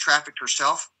sex trafficked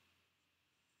herself.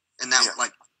 And that,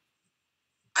 like,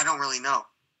 I don't really know.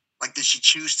 Like, did she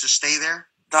choose to stay there?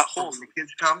 That whole when the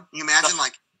kids come? Can you imagine,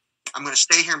 like, I'm going to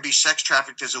stay here and be sex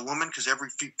trafficked as a woman because every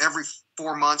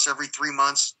 4 months, every 3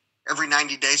 months, every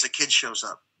 90 days, a kid shows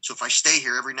up. So if I stay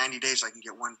here every 90 days, I can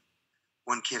get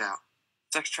one kid out.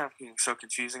 Sex trafficking is so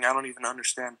confusing. I don't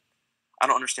understand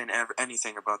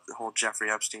anything about the whole Jeffrey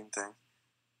Epstein thing.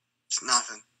 It's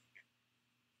nothing.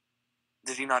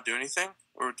 Did he not do anything?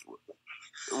 Or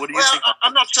what do you well, think?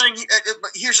 I'm not saying,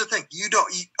 but here's the thing.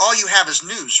 All you have is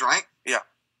news, right? Yeah.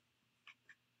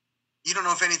 You don't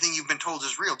know if anything you've been told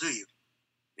is real, do you?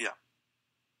 Yeah.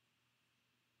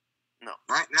 No.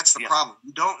 Right? That's the problem.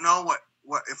 You don't know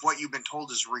if what you've been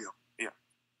told is real. Yeah.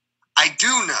 I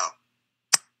do know.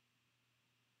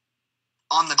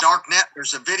 On the dark net,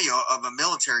 there's a video of a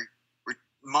military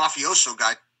mafioso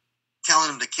guy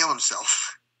telling him to kill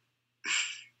himself.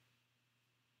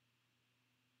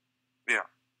 Yeah.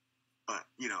 But,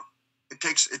 you know, it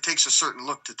takes a certain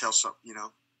look to tell something, you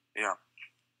know. Yeah.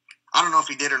 I don't know if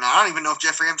he did or not. I don't even know if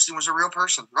Jeffrey Epstein was a real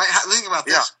person. Right? Think about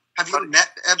this. Yeah. Have you ever met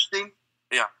Epstein?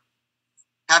 Yeah.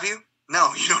 Have you?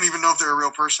 No, you don't even know if they're a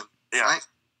real person. Yeah. Right?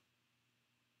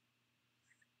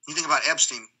 You think about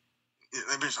Epstein.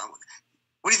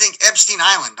 What do you think, Epstein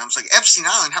Island? I was like, Epstein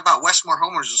Island? How about Westmore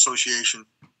Homeowners Association?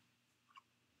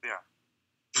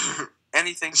 Yeah.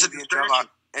 Anything can be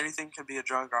anything can be a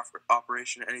drug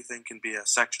operation. Anything can be a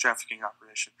sex trafficking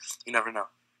operation. You never know.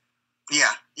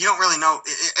 Yeah, you don't really know.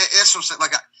 It's what I'm saying.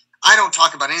 Like, I don't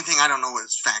talk about anything I don't know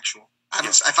is factual.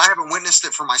 If I haven't witnessed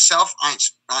it for myself, I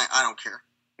don't care.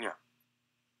 Yeah.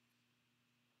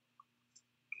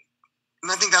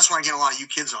 And I think that's why I get a lot of you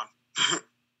kids on.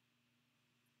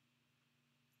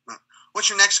 What's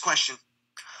your next question?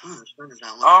 Ooh, this thing is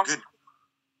not looking good.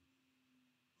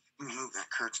 Let me move that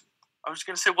curtain. I was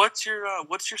going to say, what's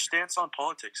your stance on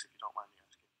politics, if you don't mind me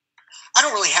asking? I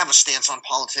don't really have a stance on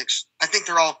politics. I think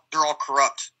they're all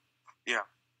corrupt. Yeah.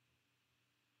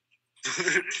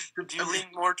 Do you lean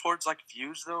more towards like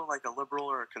views though, like a liberal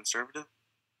or a conservative?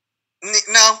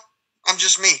 No, I'm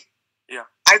just me. Yeah.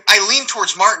 I lean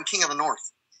towards Martin, King of the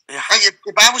North. Yeah.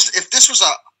 If this was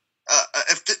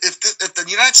if the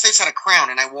United States had a crown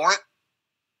and I wore it,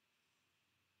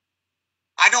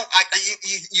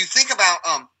 you think about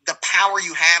the power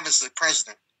you have as the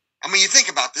president. I mean, you think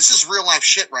about this is real life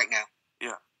shit right now.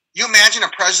 Yeah. You imagine a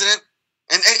president,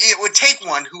 and it would take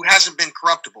one who hasn't been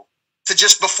corruptible to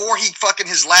just before he fucking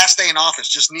his last day in office,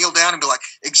 just kneel down and be like,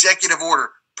 executive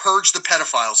order, purge the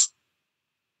pedophiles.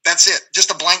 That's it. Just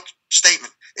a blank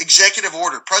statement. Executive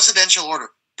order, presidential order,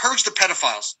 purge the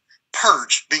pedophiles.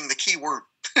 Purge being the key word.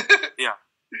 Yeah.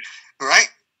 Right?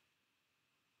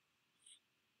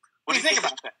 What do you think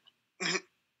about that?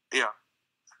 Yeah.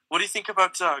 What do you think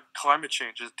about climate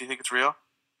change? Do you think it's real?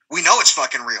 We know it's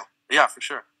fucking real. Yeah, for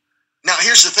sure. Now,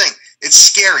 here's the thing. It's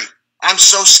scary. I'm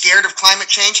so scared of climate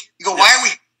change. You go, why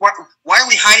are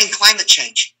we hiding climate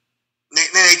change?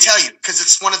 They tell you, because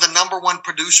it's one of the number one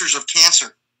producers of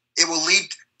cancer. It will lead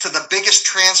to the biggest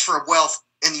transfer of wealth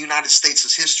in the United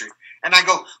States' history. And I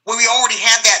go, well, we already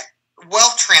had that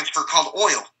wealth transfer called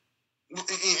oil.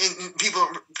 People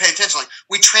pay attention. Like,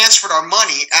 we transferred our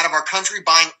money out of our country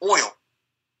buying oil.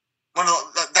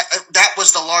 That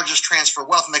was the largest transfer of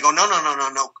wealth. And they go, no.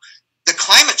 The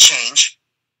climate change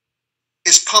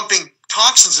is pumping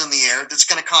toxins in the air that's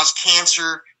going to cause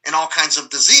cancer and all kinds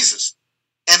of diseases.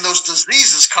 And those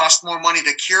diseases cost more money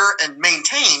to cure and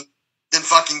maintain than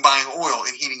fucking buying oil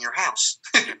and heating your house.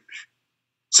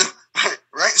 So,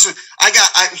 right? So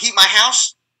I heat my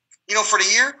house, for the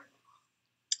year,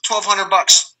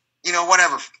 $1,200,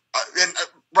 whatever, and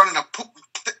running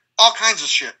all kinds of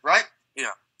shit, right?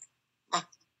 Yeah.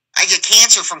 I get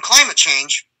cancer from climate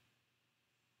change.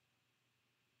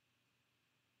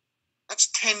 That's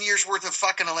 10 years worth of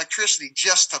fucking electricity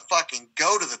just to fucking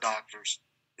go to the doctors.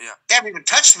 Yeah. They haven't even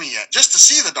touched me yet, just to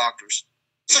see the doctors.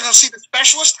 So go see the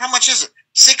specialist? How much is it?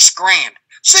 $6,000.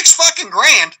 $6 fucking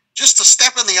grand just to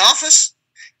step in the office?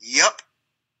 Yep.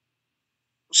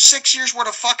 6 years worth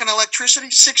of fucking electricity,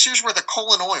 6 years worth of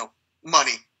coal and oil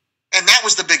money. And that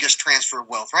was the biggest transfer of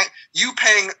wealth, right? You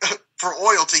paying for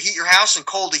oil to heat your house and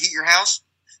coal to heat your house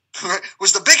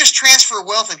was the biggest transfer of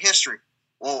wealth in history.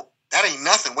 Well, that ain't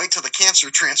nothing. Wait till the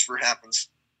cancer transfer happens.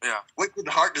 Yeah. Wait till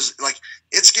the heart does,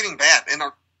 it's getting bad. And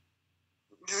how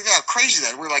crazy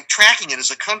that we're tracking it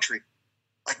as a country.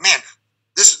 Man,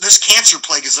 this cancer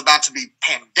plague is about to be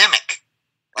pandemic.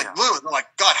 Literally,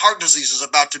 God, heart disease is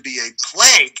about to be a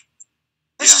plague.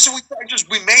 We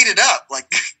made it up.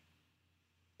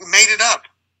 We made it up.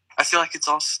 I feel like it's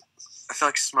also. I feel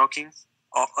like smoking.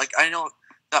 I know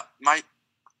that might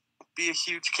be a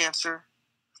huge cancer.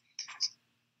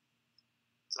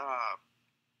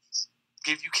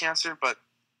 Give you cancer, but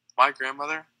my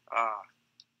grandmother,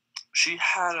 she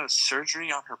had a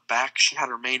surgery on her back. She had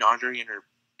her main artery in her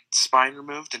spine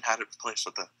removed and had it replaced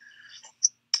with the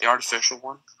artificial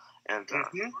one. And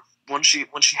when she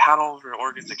had all of her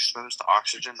organs exposed to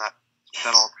oxygen, that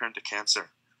all turned to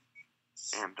cancer.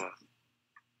 And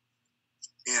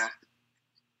yeah,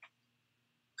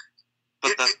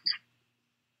 but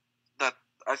that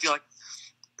I feel like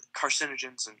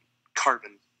carcinogens and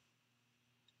carbon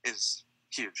is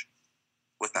huge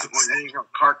with that. Well, there you go.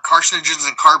 Carcinogens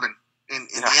and carbon in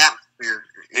the atmosphere.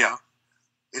 Yeah.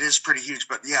 It is pretty huge,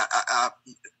 but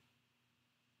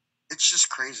it's just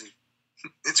crazy.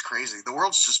 It's crazy. The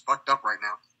world's just fucked up right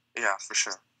now. Yeah, for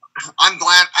sure. I'm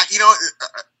glad.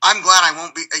 I'm glad I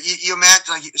won't be. You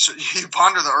imagine, you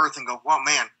ponder the earth and go, "Well,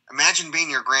 man, imagine being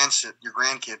your grandkid."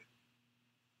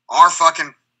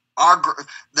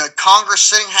 The Congress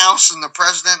sitting house and the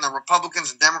president and the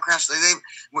Republicans and Democrats.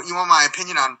 What you want my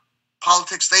opinion on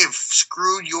politics? They have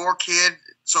screwed your kids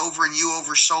over and you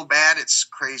over so bad, it's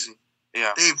crazy.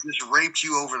 Yeah, they've just raped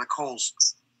you over the coals.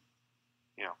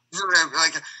 Yeah,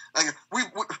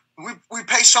 we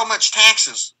pay so much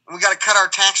taxes. We got to cut our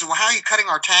taxes. Well, how are you cutting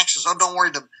our taxes? Oh, don't worry.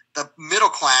 The middle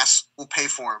class will pay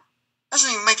for them.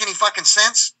 Doesn't even make any fucking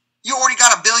sense. You already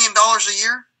got $1 billion a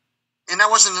year, and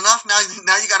that wasn't enough. Now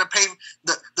you got to pay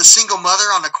the single mother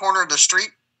on the corner of the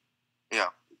street. Yeah,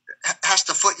 has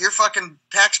to foot your fucking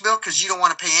tax bill because you don't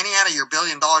want to pay any out of your $1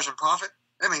 billion in profit.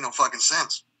 That makes no fucking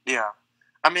sense. Yeah,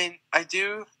 I mean, I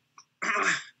do.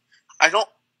 I don't.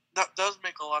 That does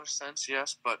make a lot of sense,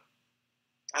 yes, but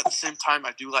at the same time,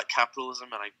 I do like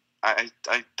capitalism, and I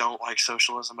don't like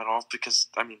socialism at all because,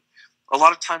 I mean, a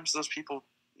lot of times those people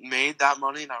made that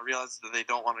money, and I realize that they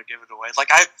don't want to give it away.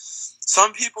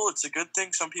 Some people, it's a good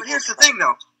thing. Some people. But here's the thing,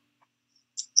 though.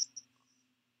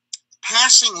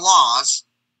 Passing laws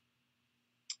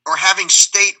or having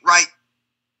state right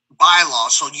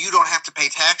bylaws so you don't have to pay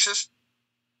taxes,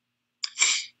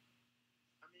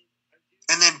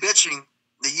 and then bitching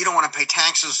that you don't want to pay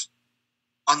taxes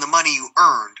on the money you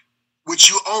earned, which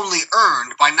you only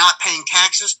earned by not paying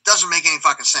taxes, doesn't make any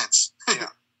fucking sense.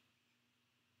 Yeah.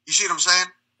 You see what I'm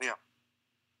saying? Yeah.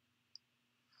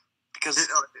 Because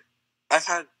I've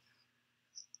had...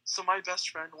 So my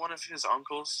best friend, one of his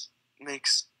uncles,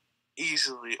 makes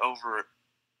easily over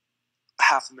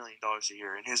 $500,000 a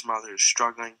year, and his mother is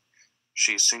struggling.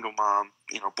 She's a single mom,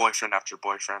 boyfriend after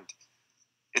boyfriend.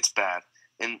 It's bad.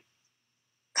 And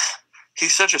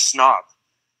he's such a snob.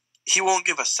 He won't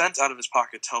give a cent out of his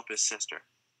pocket to help his sister.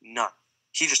 None.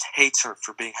 He just hates her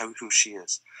for being who she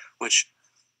is. Which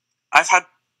I've had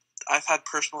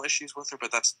personal issues with her,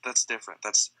 but that's different.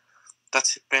 That's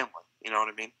family. You know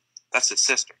what I mean? That's his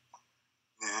sister.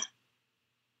 Yeah.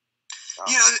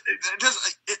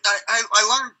 I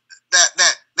learned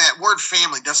that word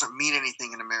family doesn't mean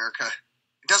anything in America.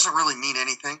 It doesn't really mean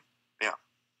anything. Yeah.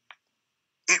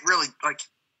 It really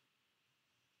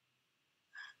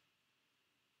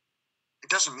it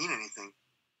doesn't mean anything.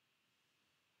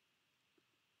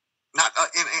 Not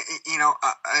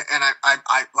and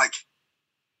I like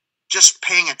just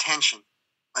paying attention.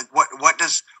 Like what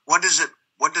does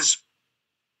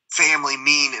family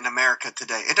mean in America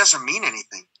today? It doesn't mean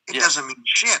anything. It doesn't mean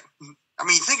shit. I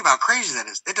mean, think about how crazy that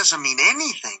is. It doesn't mean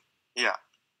anything. Yeah,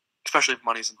 especially if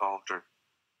money's involved.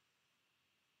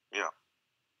 Yeah,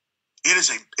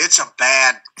 it's a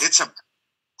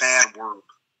bad world.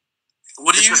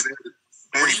 What do you?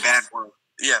 Very bad world.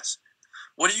 Yes.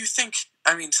 What do you think?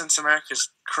 I mean, since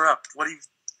America's corrupt, what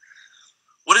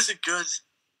what is a good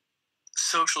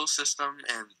social system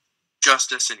and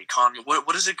justice and economy?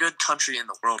 What is a good country in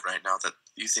the world right now that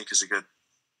you think is a good?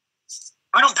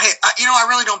 I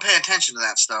really don't pay attention to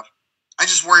that stuff. I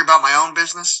just worry about my own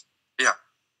business. Yeah.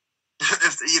 And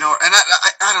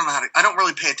I don't know I don't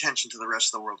really pay attention to the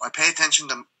rest of the world. I pay attention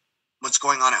to what's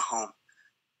going on at home.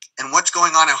 And what's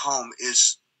going on at home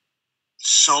is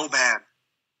so bad.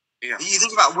 Yeah. You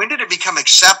think about, when did it become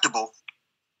acceptable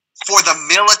for the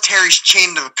military's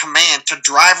chain of command to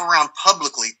drive around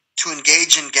publicly to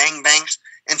engage in gangbangs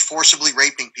and forcibly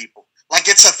raping people? Like,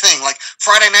 it's a thing. Like,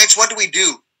 Friday nights, what do we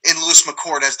do in Lewis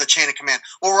McCord as the chain of command?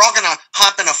 Well, we're all going to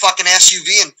hop in a fucking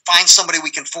SUV and find somebody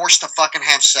we can force to fucking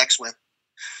have sex with.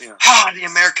 Yeah. Ah, the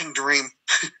American dream.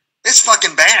 It's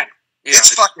fucking bad. Yeah,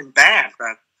 it's fucking bad.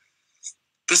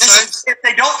 Besides, if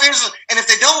they don't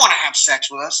want to have sex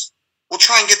with us, we'll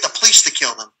try and get the police to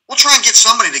kill them. We'll try and get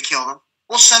somebody to kill them.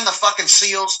 We'll send the fucking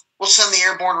SEALs. We'll send the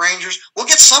airborne rangers. We'll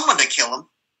get someone to kill them.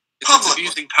 it's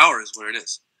abusing power is what it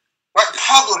is. Right,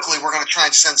 publicly, we're going to try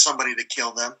and send somebody to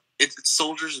kill them. It's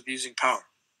soldiers abusing power.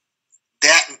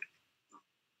 That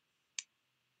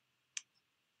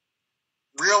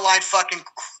real life fucking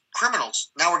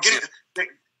criminals. Now we're getting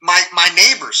my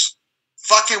neighbors,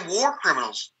 fucking war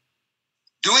criminals,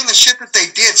 doing the shit that they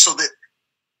did so that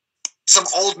some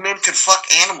old men could fuck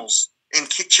animals and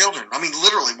kick children. I mean,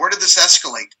 literally, where did this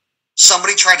escalate?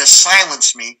 Somebody tried to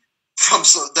silence me from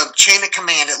the chain of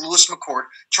command at Lewis McCord,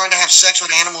 trying to have sex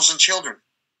with animals and children.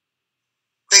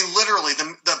 They literally,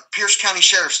 the Pierce County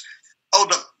sheriffs,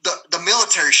 the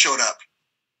military showed up.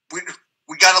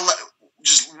 We gotta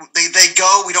they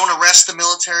go. We don't arrest the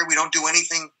military. We don't do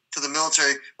anything to the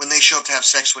military when they show up to have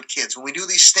sex with kids. When we do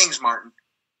these things, Martin,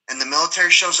 and the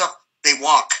military shows up, they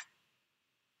walk.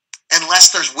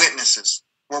 Unless there's witnesses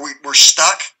where we're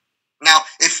stuck. Now,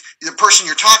 if the person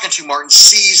you're talking to, Martin,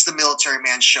 sees the military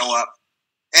man show up,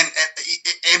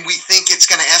 and we think it's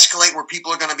going to escalate where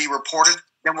people are going to be reported,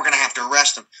 then we're going to have to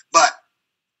arrest them. But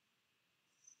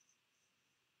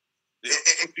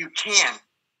if you can,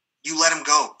 you let them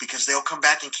go, because they'll come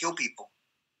back and kill people.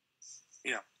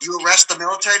 Yeah. You arrest the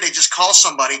military, they just call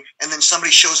somebody, and then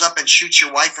somebody shows up and shoots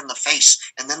your wife in the face,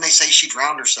 and then they say she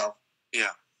drowned herself. Yeah.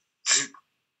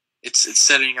 It's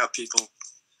setting up people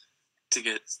to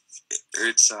get, or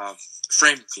it's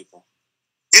framing people.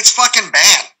 It's fucking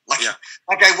bad. Like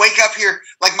I wake up here,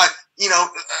 like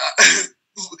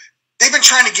they've been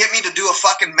trying to get me to do a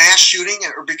fucking mass shooting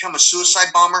or become a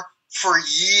suicide bomber for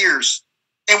years.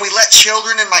 And we let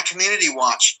children in my community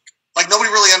watch. Like, nobody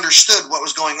really understood what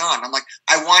was going on. I'm like,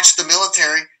 I watched the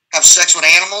military have sex with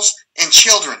animals and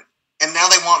children, and now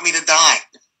they want me to die.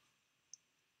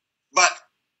 But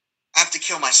I have to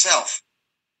kill myself.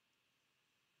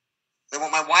 They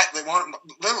want my wife. They want,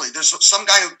 literally, there's some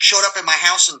guy who showed up in my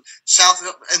house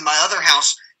in my other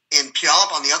house in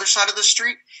Puyallup on the other side of the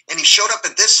street, and he showed up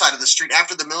at this side of the street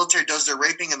after the military does their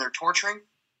raping and their torturing.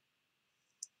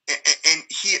 And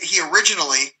he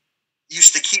originally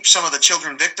used to keep some of the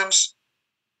children victims.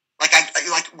 Like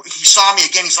he saw me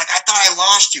again. He's like, I thought I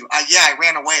lost you. I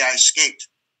ran away. I escaped.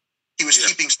 He was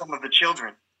keeping some of the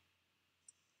children,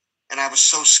 and I was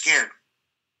so scared.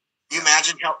 You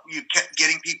imagine you kept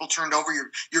getting people turned over.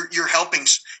 You're helping,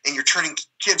 and you're turning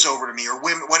kids over to me or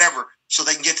women, whatever, so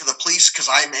they can get to the police because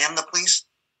I am the police.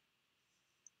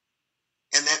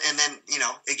 And then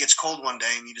it gets cold one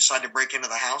day, and you decide to break into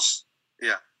the house.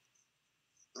 Yeah.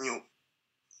 And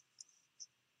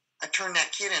I turned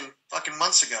that kid in fucking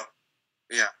months ago.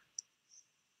 Yeah.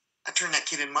 I turned that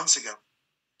kid in months ago.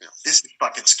 Yeah. This is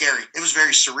fucking scary. It was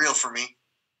very surreal for me.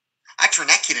 I turned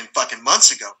that kid in fucking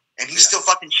months ago, and he's still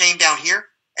fucking chained down here,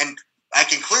 and I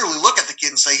can clearly look at the kid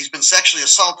and say he's been sexually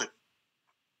assaulted.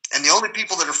 And the only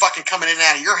people that are fucking coming in and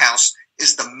out of your house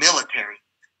is the military.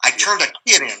 I turned a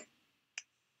kid in,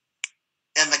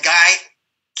 and the guy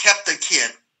kept the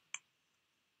kid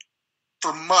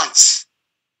for months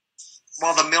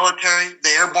while the military, the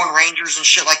airborne rangers and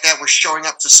shit like that were showing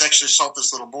up to sexually assault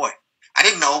this little boy. I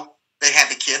didn't know they had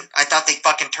the kid. I thought they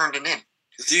fucking turned it in.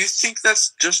 Do you think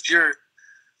that's just your...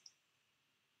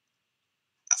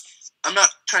 I'm not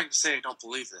trying to say I don't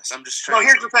believe this. I'm just trying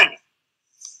here's the thing.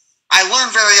 I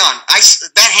learned very on.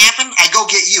 That happened, I go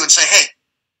get you and say, hey,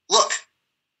 look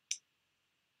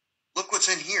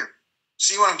what's in here.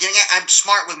 See what I'm getting at? I'm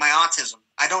smart with my autism.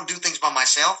 I don't do things by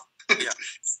myself. Yeah.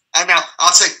 And now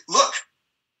I'll say, look,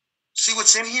 see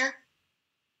what's in here?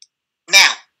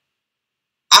 Now,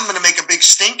 I'm going to make a big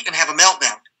stink and have a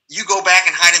meltdown. You go back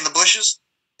and hide in the bushes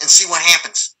and see what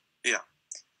happens. Yeah.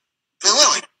 But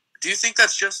Lily, do you think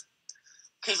that's just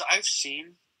because I've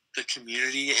seen the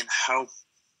community and how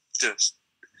just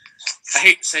I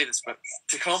hate to say this, but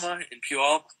Tacoma and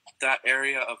Puyallup, that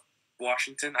area of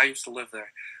Washington, I used to live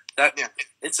there. I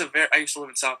used to live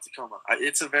in South Tacoma.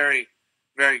 It's a very,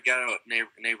 very ghetto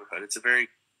neighborhood.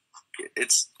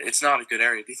 It's not a good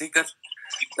area. Do you think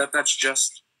that's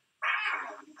just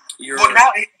your? Well,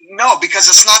 no, because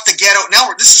it's not the ghetto.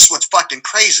 Now, this is what's fucking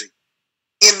crazy.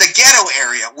 In the ghetto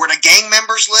area, where the gang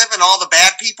members live and all the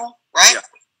bad people, right? Yeah.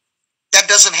 That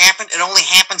doesn't happen. It only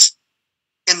happens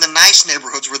in the nice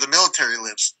neighborhoods where the military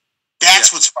lives.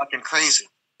 That's what's fucking crazy.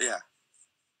 Yeah.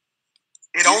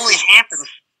 It only happens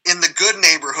in the good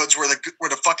neighborhoods where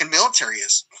the fucking military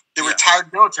is. The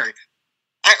retired military.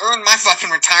 I earned my fucking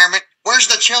retirement. Where's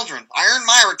the children? I earned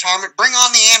my retirement. Bring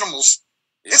on the animals.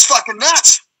 Yeah. It's fucking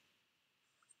nuts.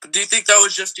 But do you think that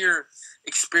was just your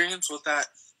experience with that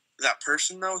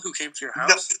person, though, who came to your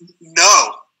house?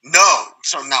 No.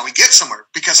 So now we get somewhere.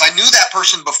 Because I knew that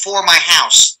person before my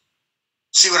house.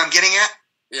 See what I'm getting at?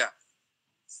 Yeah.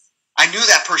 I knew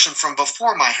that person from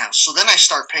before my house. So then I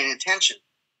start paying attention.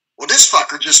 Well, this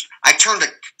fucker I turned a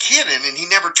kid in, and he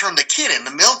never turned the kid in.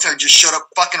 The military just showed up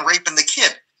fucking raping the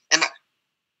kid. And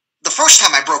the first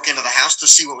time I broke into the house to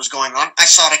see what was going on, I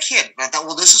saw the kid. And I thought,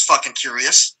 well, this is fucking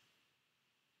curious.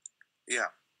 Yeah.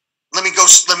 Let me go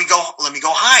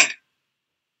hide.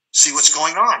 See what's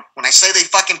going on. When I say they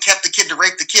fucking kept the kid to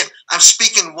rape the kid, I'm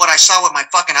speaking what I saw with my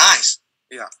fucking eyes.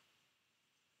 Yeah.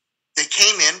 They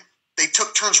came in, they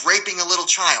took turns raping a little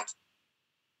child.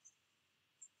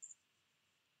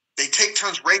 They take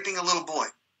turns raping a little boy.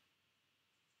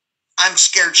 I'm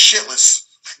scared shitless.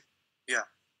 Yeah.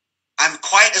 I'm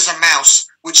quiet as a mouse,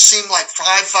 which seemed like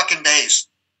 5 fucking days.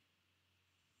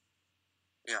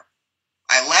 Yeah.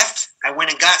 I left, I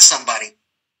went and got somebody.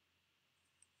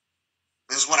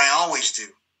 This is what I always do.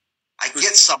 I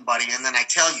get somebody and then I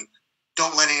tell you,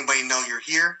 don't let anybody know you're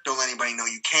here. Don't let anybody know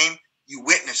you came. You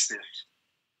witnessed this.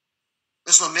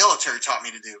 This is what the military taught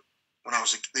me to do. When I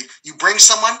was you bring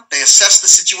someone, they assess the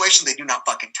situation, they do not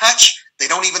fucking touch, they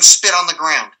don't even spit on the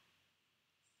ground.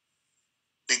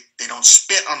 They don't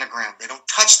spit on the ground, they don't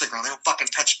touch the ground, they don't fucking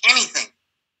touch anything.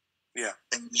 Yeah.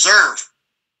 They observe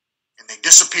and they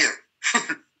disappear.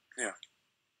 Yeah.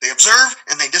 They observe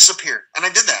and they disappear. And I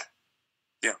did that.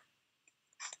 Yeah.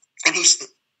 And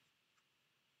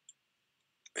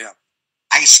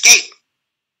I escaped.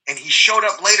 And he showed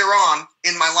up later on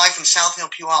in my life in South Hill,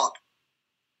 Puyallup.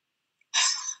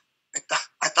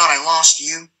 I thought I lost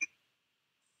you.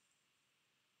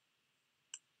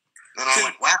 And I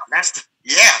went, wow,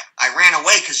 I ran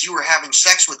away because you were having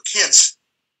sex with kids.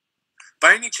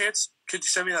 By any chance, could you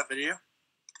send me that video?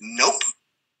 Nope.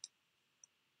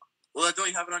 Well, don't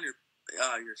you have it on your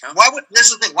account?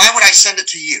 This is the thing. Why would I send it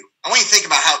to you? I want you to think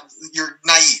about how you're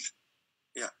naive.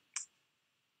 Yeah.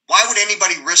 Why would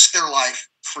anybody risk their life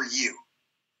for you?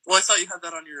 Well, I thought you had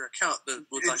that on your account.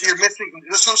 You're missing.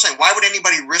 That's what I'm saying. Why would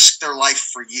anybody risk their life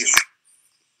for you?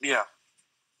 Yeah.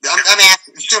 I'm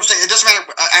asking. You know what I'm saying? It doesn't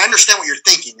matter. I understand what you're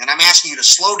thinking, and I'm asking you to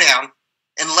slow down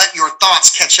and let your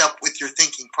thoughts catch up with your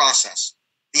thinking process.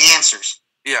 The answers.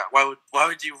 Yeah. Why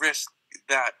would you risk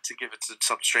that to give it to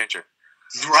some stranger?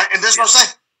 Right. And this is what I'm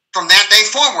saying. From that day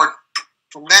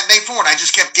forward, I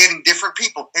just kept getting different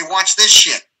people. Hey, watch this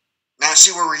shit. Now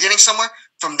see where we're getting somewhere?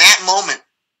 From that moment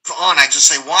on, I just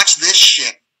say, watch this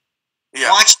shit.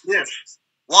 Yeah. Watch this.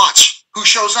 Watch. Who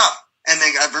shows up? And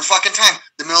they every fucking time,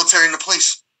 the military and the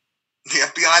police. The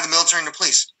FBI, the military, and the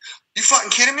police. You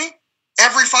fucking kidding me?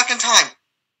 Every fucking time.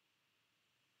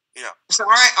 Yeah. So all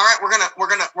right, we're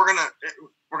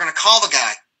gonna call the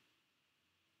guy.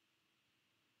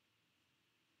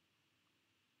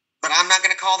 But I'm not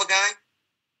gonna call the guy.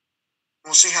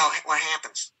 We'll see what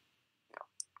happens.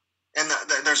 And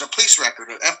there's a police record,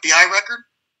 an FBI record.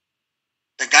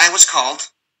 The guy was called,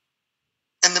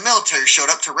 and the military showed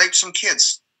up to rape some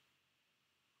kids.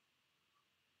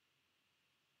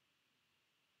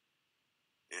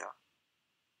 Yeah.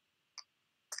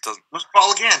 Let's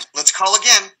call again.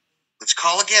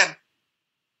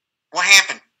 What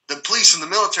happened? The police and the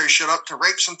military showed up to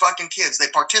rape some fucking kids. They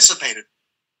participated.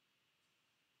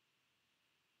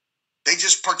 They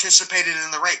just participated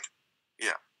in the rape.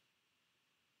 Yeah.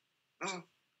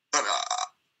 But I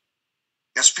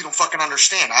guess people don't fucking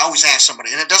understand. I always ask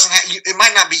somebody, and it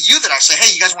might not be you that I say,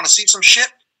 hey, you guys want to see some shit?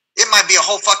 It might be a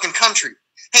whole fucking country.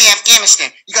 Hey,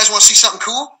 Afghanistan, you guys want to see something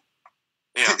cool?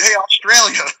 Yeah. Hey,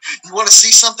 Australia, you want to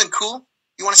see something cool?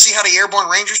 You want to see how the airborne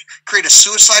rangers create a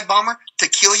suicide bomber to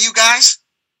kill you guys?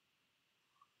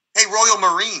 Hey, Royal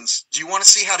Marines, do you want to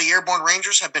see how the airborne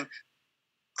rangers have been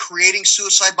creating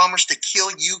suicide bombers to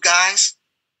kill you guys?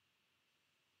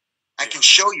 I can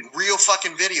show you real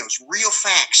fucking videos, real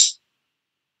facts.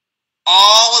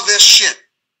 All of this shit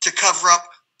to cover up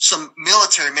some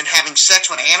military men having sex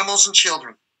with animals and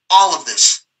children. All of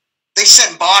this. They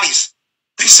sent bodies.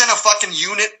 They sent a fucking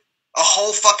unit, a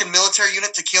whole fucking military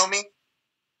unit to kill me.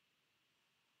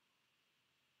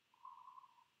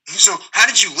 So, how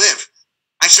did you live?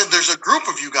 I said, there's a group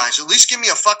of you guys. At least give me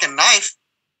a fucking knife.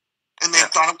 And they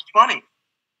thought it was funny.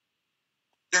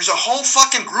 There's a whole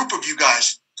fucking group of you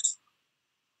guys.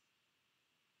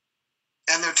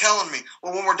 And they're telling me,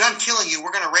 well, when we're done killing you,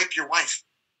 we're going to rape your wife.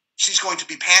 She's going to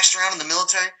be passed around in the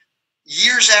military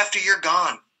years after you're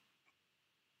gone.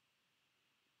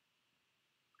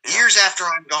 Yeah. Years after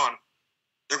I'm gone.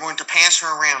 They're going to pass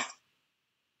her around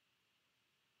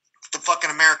the fucking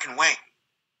American way.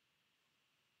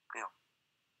 Yeah.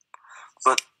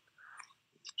 But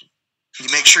you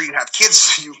make sure you have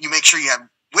kids. You make sure you have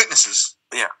witnesses.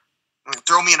 Yeah.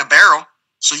 Throw me in a barrel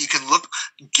so you can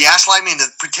gaslight me into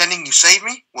pretending you saved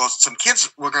me. Well, some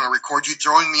kids were going to record you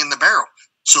throwing me in the barrel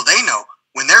so they know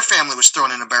when their family was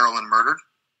thrown in a barrel and murdered.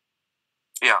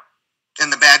 Yeah.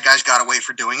 And the bad guys got away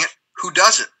for doing it. Who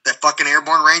does it? The fucking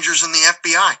airborne rangers and the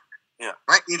FBI. Yeah.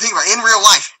 Right? You think about it, in real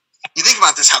life. You think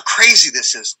about this, how crazy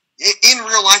this is. In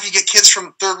real life, you get kids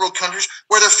from third world countries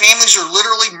where their families are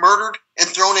literally murdered and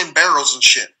thrown in barrels and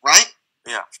shit, right?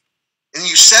 Yeah. And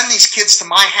you send these kids to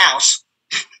my house,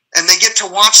 and they get to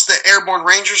watch the airborne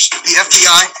rangers, the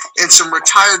FBI, and some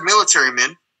retired military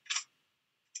men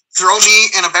throw me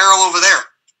in a barrel over there.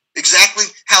 Exactly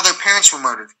how their parents were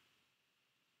murdered.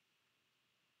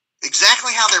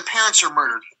 Exactly how their parents are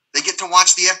murdered. They get to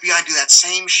watch the FBI do that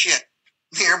same shit.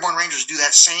 The airborne rangers do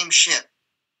that same shit.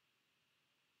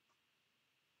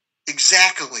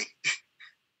 Exactly.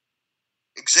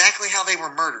 Exactly how they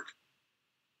were murdered.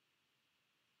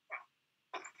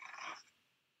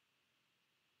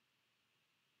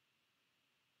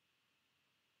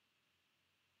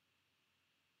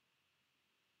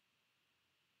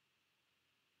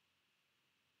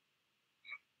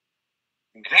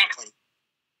 Exactly.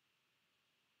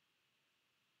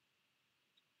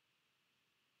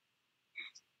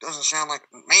 Doesn't sound like,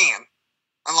 man,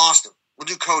 I lost him. We'll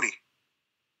do Cody.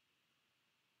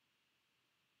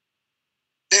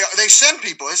 They send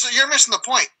people. You're missing the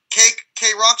point.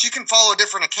 K-Rocks, you can follow a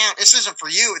different account. This isn't for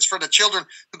you. It's for the children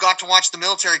who got to watch the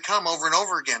military come over and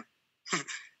over again.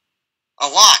 A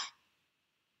lot.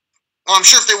 Well, I'm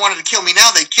sure if they wanted to kill me now,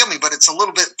 they'd kill me, but it's a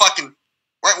little bit fucking,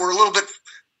 right? We're a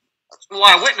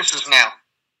lot of witnesses now.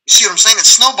 You see what I'm saying? It's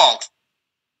snowballed.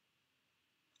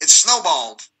 It's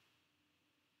snowballed.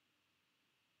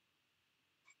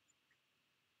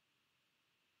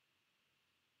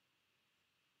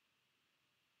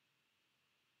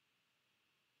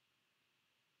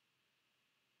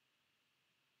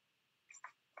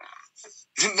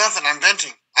 Nothing. I'm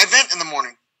venting. I vent in the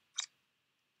morning.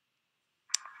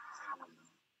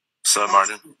 What's up,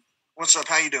 Martin? What's up?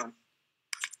 How you doing?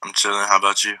 I'm chilling. How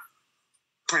about you?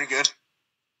 Pretty good.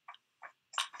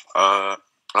 I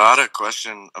had a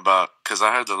question about, because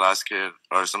I heard the last kid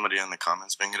or somebody in the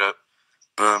comments bring it up,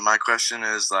 but my question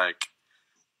is, like,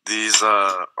 these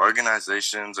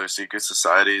organizations or secret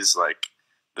societies, like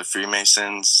the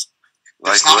Freemasons,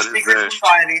 like, it's not what a is secret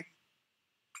society.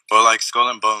 Or like Skull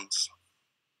and Bones.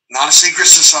 Not a secret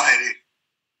society.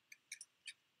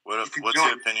 What's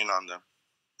your opinion on them?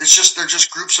 They're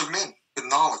just groups of men with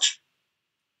knowledge.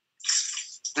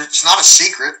 It's not a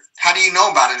secret. How do you know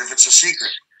about it if it's a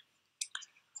secret?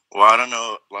 Well, I don't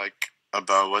know, like,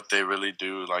 about what they really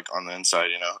do, like, on the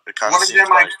inside, you know? It kind of seems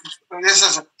like... This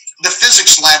is the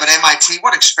physics lab at MIT.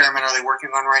 What experiment are they working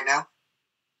on right now?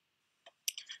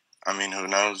 I mean, who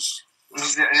knows?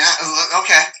 Yeah,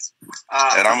 okay.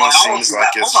 It almost seems like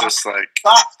it's just like...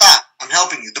 Stop. I'm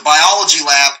helping you. The biology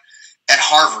lab at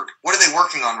Harvard. What are they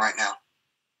working on right now?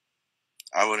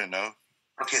 I wouldn't know.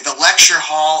 Okay, the lecture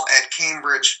hall at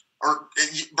Cambridge or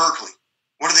Berkeley.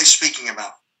 What are they speaking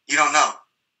about? You don't know.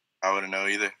 I wouldn't know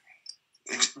either.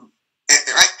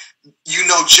 Right? You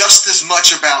know just as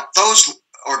much about those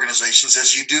organizations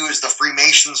as you do as the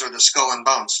Freemasons or the Skull and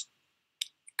Bones.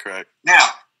 Correct. Now,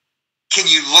 can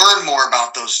you learn more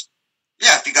about those?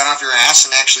 Yeah, if you got off your ass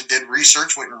and actually did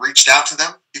research, went and reached out to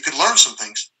them, you could learn some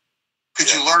things.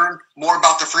 Could you learn more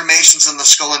about the Freemasons and the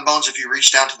Skull and Bones if you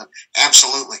reached out to them?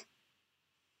 Absolutely.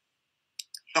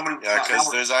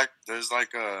 Because there's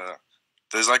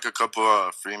like a couple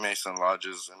of Freemason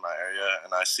lodges in my area,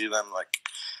 and I see them like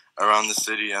around the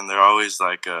city, and they're always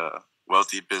like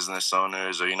wealthy business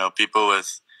owners or, you know, people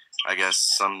with, I guess,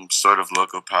 some sort of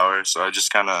local power. So I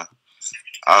just kind of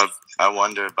I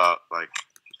wonder about like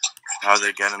how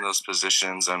they get in those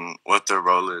positions and what their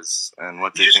role is and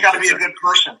what they think. You just got to be a good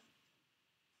person.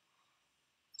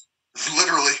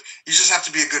 Literally, you just have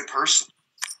to be a good person.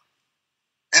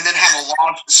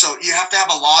 lodge. So you have to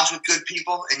have a lodge with good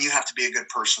people, and you have to be a good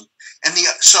person. And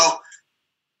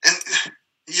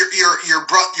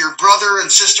your brother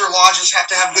and sister lodges have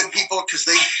to have good people because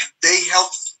they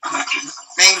help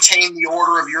maintain the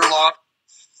order of your lodge.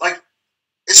 Like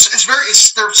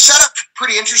they're set up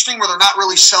pretty interesting where they're not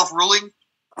really self-ruling.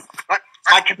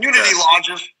 My community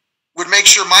lodges would make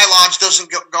sure my lodge doesn't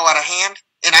go out of hand,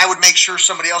 and I would make sure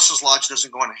somebody else's lodge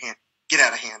doesn't get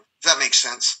out of hand. If that makes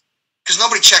sense, because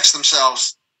nobody checks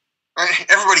themselves, right?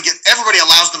 Everybody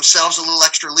allows themselves a little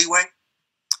extra leeway.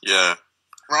 Yeah.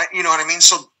 Right, you know what I mean.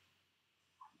 So,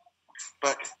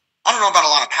 but I don't know about a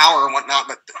lot of power and whatnot.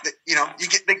 But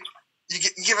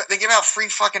they give out free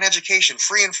fucking education,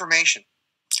 free information.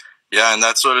 Yeah, and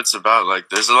that's what it's about. Like,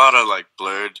 there's a lot of like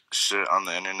blurred shit on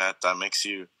the internet that makes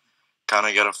you kind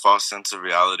of get a false sense of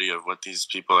reality of what these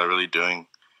people are really doing.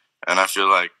 And I feel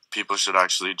like people should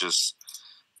actually just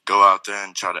go out there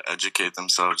and try to educate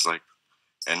themselves, like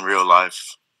in real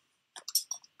life.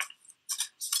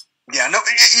 Yeah, no,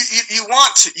 you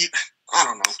want to. I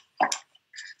don't know.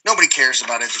 Nobody cares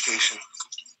about education.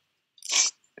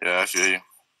 Yeah, I feel you.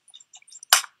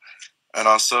 And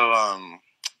also,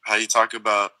 how you talk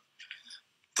about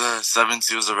the 7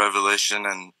 seals of Revelation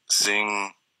and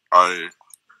seeing our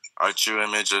true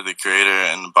image of the Creator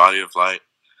and the body of light.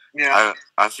 Yeah.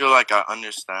 I feel like I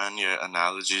understand your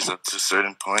analogies up to a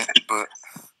certain point, but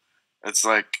it's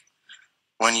like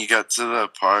when you get to the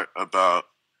part about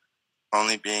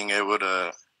only being able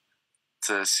to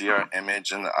see our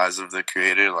image in the eyes of the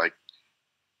Creator, like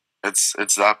it's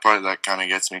that part that kind of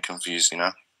gets me confused, you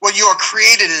know? Well, you are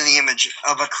created in the image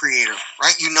of a Creator,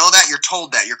 right? You know that. You're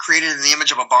told that. You're created in the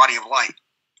image of a body of light.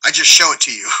 I just show it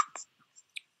to you.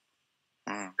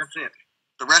 That's it.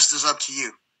 The rest is up to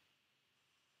you.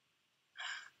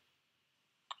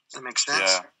 Does that make sense?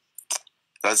 Yeah.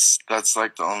 That's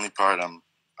like the only part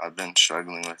I've been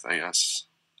struggling with, I guess.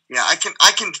 Yeah, I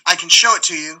can show it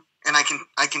to you, and I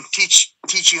can teach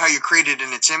you how you're created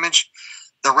in its image.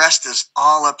 The rest is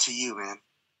all up to you, man.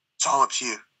 It's all up to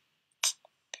you.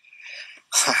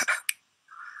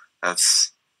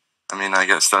 I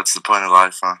guess that's the point of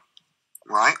life, huh?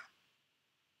 Right?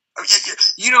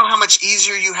 You know how much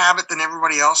easier you have it than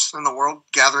everybody else in the world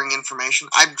gathering information?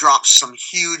 I've dropped some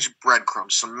huge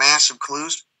breadcrumbs, some massive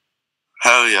clues.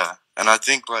 Hell yeah. And I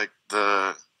think like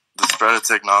the spread of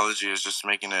technology is just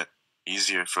making it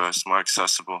easier for us, more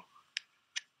accessible.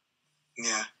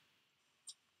 Yeah.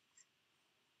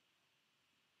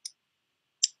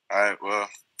 All right, well,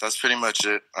 that's pretty much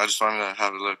it. I just wanted to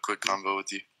have a little quick convo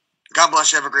with you. God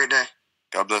bless you. Have a great day.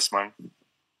 God bless, Martin.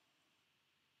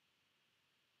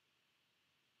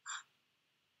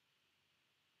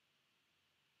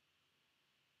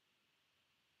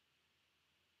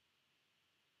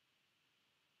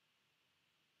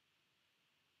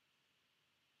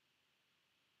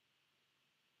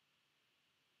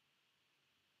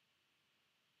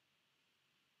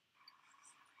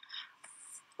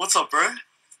 What's up, bro?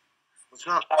 What's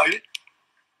up? How are you?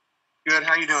 Good.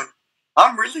 How you doing?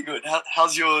 I'm really good.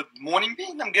 How's your morning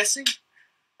been, I'm guessing?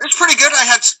 It's pretty good. I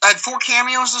had 4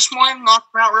 cameos this morning,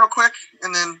 knocked them out real quick,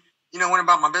 and then, went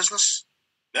about my business.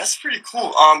 That's pretty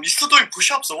cool. You still doing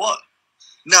push-ups or what?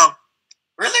 No.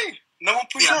 Really? No more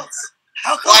push-ups?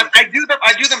 Yeah. How come? Well, I do them.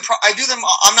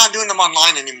 I'm not doing them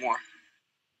online anymore.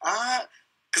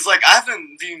 Because, I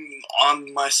haven't been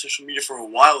on my social media for a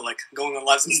while, going on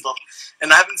lives and stuff,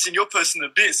 and I haven't seen your post in a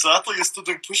bit, so I thought you were still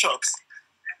doing push-ups.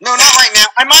 No, not right now.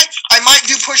 I might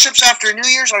do push-ups after New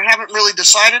Year's. I haven't really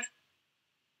decided.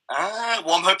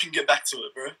 Well, I'm hoping you get back to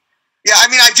it, bro. Yeah,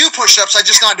 I do push-ups. I'm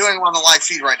just not doing them on the live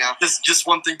feed right now. Just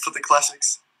one thing for the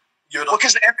classics. Well,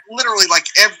 because literally,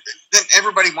 then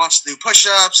everybody wants to do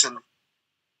push-ups and.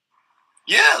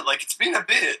 Yeah, it's been a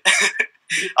bit.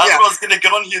 I thought I was gonna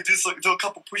get on here and do a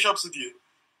couple push-ups with you.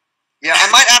 Yeah, I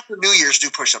might after New Year's do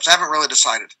push-ups. I haven't really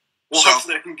decided. Well,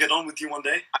 hopefully I can get on with you one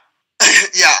day.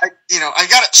 Yeah, I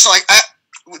got it. So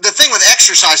the thing with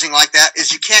exercising like that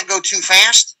is you can't go too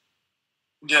fast.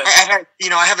 Yeah. I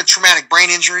have a traumatic brain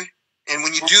injury, and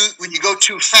when you go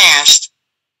too fast,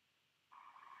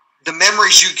 the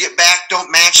memories you get back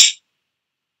don't match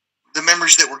the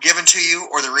memories that were given to you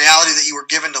or the reality that you were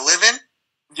given to live in.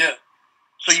 Yeah.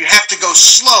 So you have to go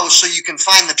slow so you can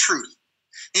find the truth.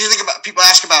 You think about people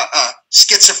ask about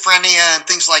schizophrenia and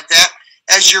things like that.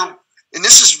 And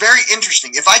this is very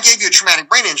interesting. If I gave you a traumatic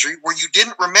brain injury where you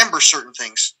didn't remember certain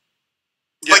things,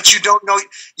 but you don't know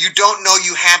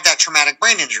you have that traumatic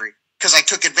brain injury because I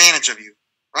took advantage of you,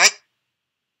 right?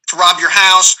 To rob your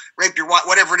house, rape your wife,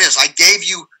 whatever it is. I gave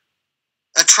you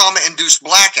a trauma-induced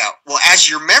blackout. Well, as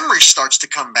your memory starts to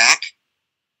come back,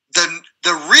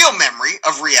 the real memory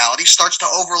of reality starts to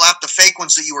overlap the fake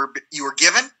ones that you were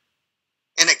given,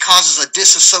 and it causes a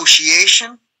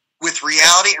disassociation with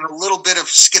reality and a little bit of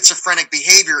schizophrenic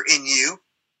behavior in you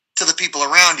to the people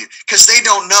around you, because they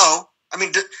don't know. I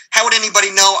mean, how would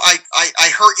anybody know I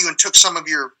hurt you and took some of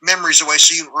your memories away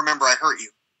so you remember I hurt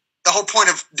you? The whole point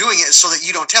of doing it is so that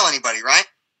you don't tell anybody, right?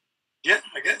 Yeah,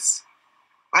 I guess.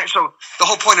 Right. So the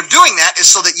whole point of doing that is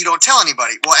so that you don't tell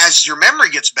anybody. Well, as your memory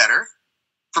gets better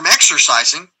from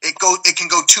exercising, it can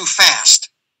go too fast.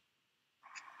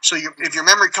 So if your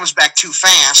memory comes back too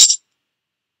fast,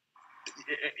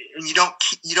 and you don't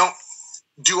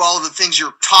do all of the things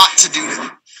you're taught to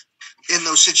do in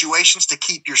those situations to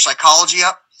keep your psychology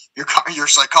up, your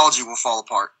psychology will fall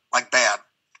apart like bad.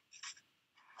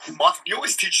 Martin, you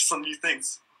always teach us some new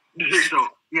things. So,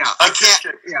 yeah, I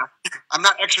can't. Yeah, I'm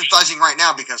not exercising right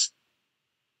now because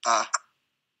I'm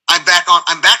back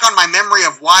on my memory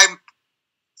of why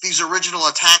these original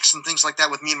attacks and things like that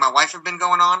with me and my wife have been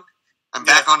going on. I'm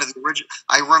back onto the original.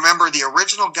 I remember the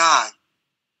original guy,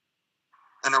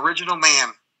 an original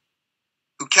man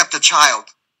who kept a child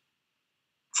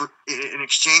in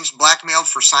exchange, blackmailed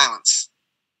for silence.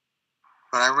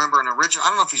 But I remember an original. I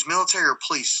don't know if he's military or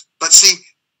police. But see,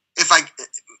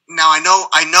 I know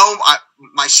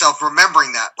myself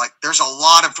remembering that. Like, there's a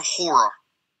lot of horror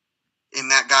in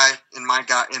that guy, in mine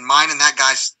and that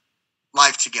guy's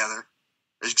life together.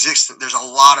 There's a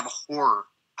lot of horror.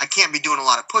 I can't be doing a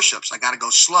lot of push-ups. I got to go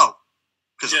slow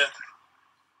because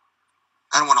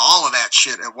I don't want all of that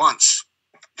shit at once.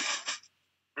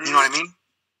 You know what I mean?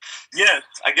 Yeah,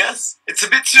 I guess. It's a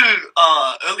bit too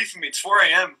early for me. It's 4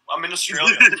 a.m. I'm in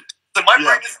Australia. So my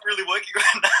brain isn't really working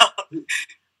right now.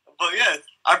 But yeah,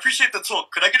 I appreciate the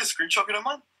talk. Could I get a screenshot if you don't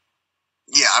mind?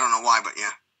 Yeah, I don't know why, but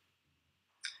yeah.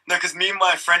 No, because me and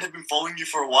my friend have been following you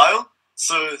for a while.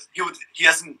 So he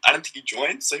hasn't, I don't think he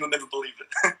joined, so he'll never believe it.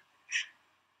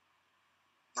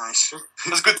 Nice. It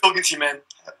was good talking to you, man.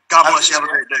 God bless you. Have a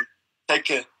great day. Take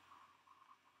care.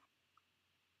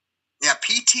 Yeah,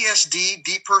 PTSD,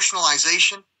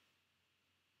 depersonalization,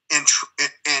 and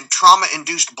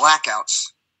trauma-induced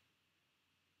blackouts.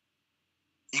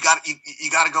 You got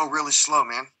to go really slow,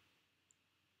 man.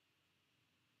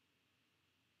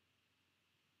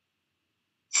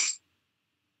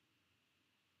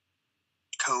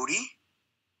 Cody?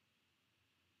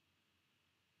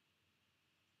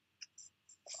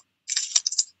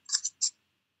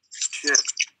 Shit.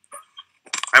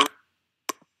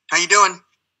 How you doing?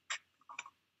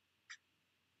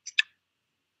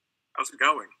 How's it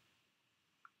going?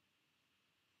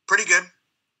 Pretty good.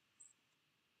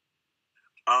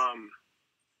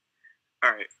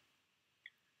 Alright.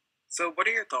 So what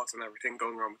are your thoughts on everything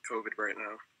going on with COVID right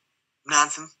now?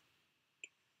 Nothing.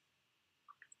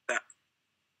 That.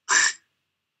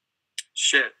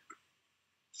 Shit.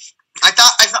 I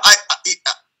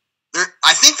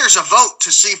think there's a vote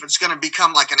to see if it's going to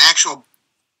become like an actual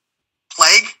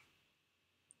plague,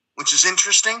 which is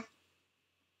interesting.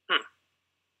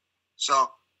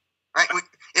 So, right,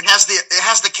 it has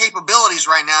the capabilities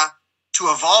right now to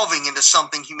evolving into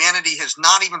something humanity has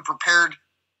not even prepared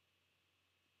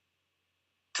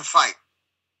to fight.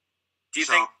 Do you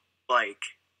think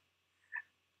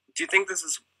this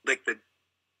is like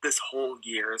this whole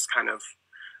year is kind of,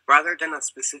 rather than a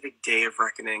specific day of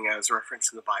reckoning as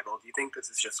referenced in the Bible, do you think this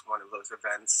is just one of those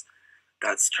events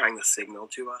that's trying to signal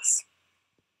to us?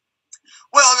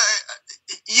 Well,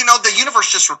 the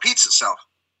universe just repeats itself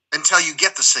until you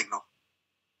get the signal.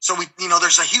 So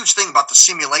there's a huge thing about the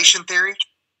simulation theory,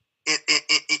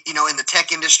 in the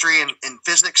tech industry and in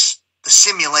physics, the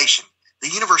simulation. The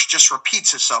universe just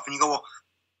repeats itself, and you go, well,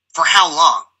 for how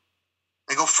long?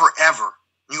 They go, forever.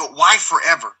 You go, why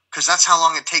forever? Because that's how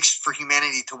long it takes for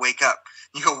humanity to wake up.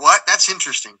 You go, what? That's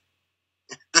interesting.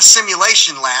 The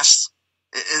simulation lasts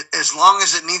as long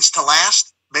as it needs to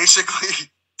last,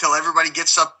 basically, till everybody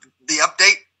gets up the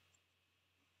update.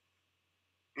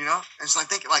 It's like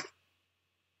thinking like,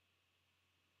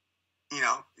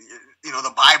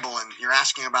 the Bible, and you're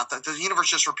asking about that. The universe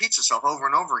just repeats itself over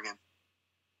and over again.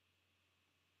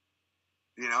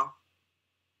 You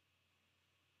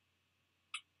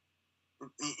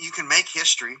can make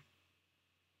history.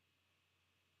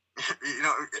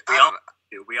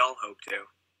 We all hope to.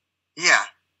 Yeah.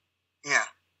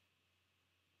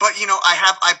 But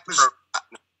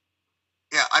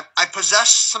I possess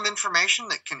some information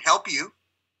that can help you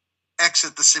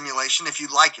exit the simulation if you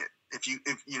like it. If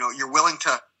you're willing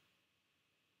to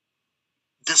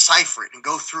decipher it and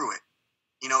go through it.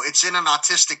 It's in an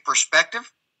autistic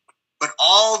perspective, but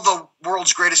all the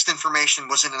world's greatest information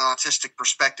was in an autistic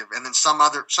perspective, and then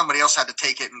somebody else had to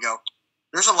take it and go,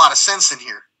 there's a lot of sense in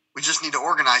here. We just need to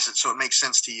organize it so it makes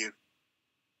sense to you.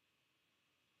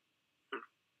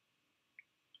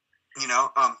 You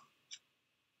know,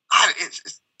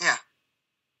 yeah.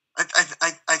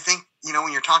 I think, you know,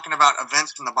 when you're talking about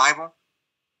events in the Bible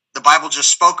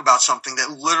just spoke about something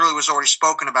that literally was already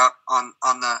spoken about on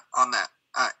that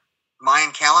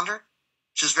Mayan calendar,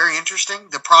 which is very interesting.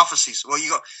 The prophecies. Well,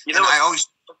 I always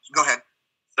go ahead.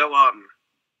 So,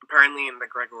 apparently in the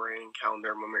Gregorian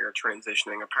calendar, when we were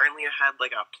transitioning, apparently it had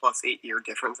like a +8 year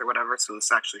difference or whatever. So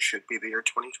this actually should be the year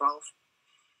 2012.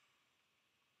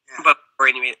 Yeah. But we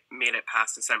already made it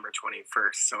past December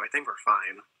 21st, so I think we're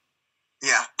fine.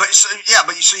 Yeah, but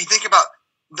so you think about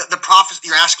the prophecy.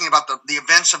 You're asking about the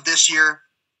events of this year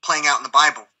playing out in the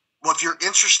Bible. Well, if you're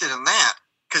interested in that,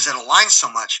 because it aligns so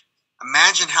much,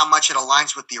 imagine how much it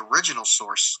aligns with the original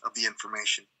source of the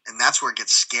information, and that's where it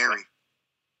gets scary.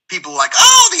 People are like,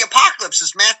 oh, the apocalypse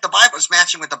the Bible is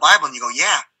matching with the Bible, and you go,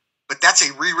 yeah, but that's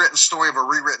a rewritten story of a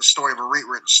rewritten story of a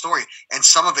rewritten story, and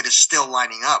some of it is still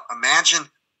lining up. Imagine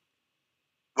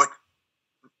what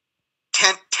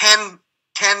 10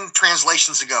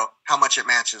 translations ago, how much it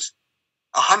matches.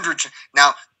 100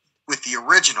 now with the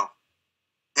original,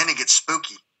 then it gets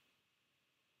spooky.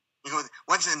 You go,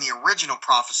 what's in the original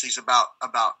prophecies about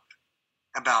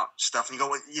stuff, and you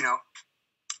go, you know,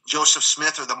 Joseph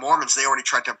Smith or the Mormons, they already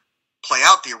tried to play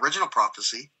out the original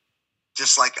prophecy,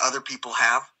 just like other people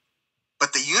have,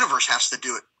 but the universe has to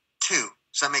do it too.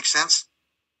 Does that make sense?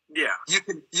 Yeah. You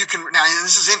can now.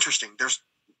 This is interesting. There's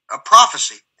a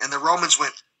prophecy, and the Romans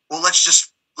went, well, let's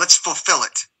fulfill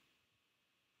it.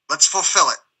 Let's fulfill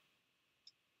it.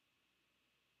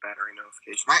 Battery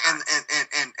notification. Right,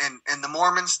 and the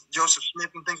Mormons, Joseph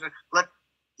Smith and things like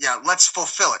let's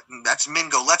fulfill it. And that's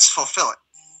Mingo, let's fulfill it.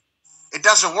 It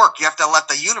doesn't work. You have to let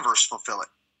the universe fulfill it.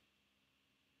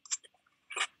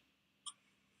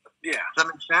 Yeah. Does that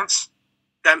make sense?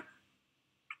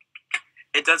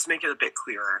 It does make it a bit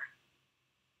clearer.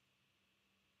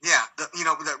 Yeah,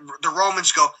 the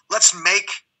Romans go, let's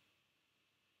make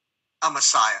a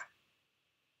Messiah.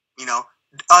 You know,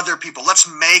 other people, let's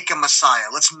make a Messiah.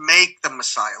 Let's make the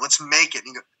Messiah. Let's make it. And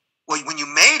you go, well, when you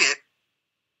made it,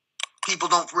 people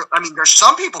don't. There's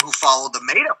some people who follow the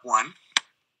made-up one,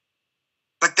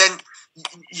 but then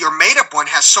your made-up one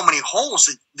has so many holes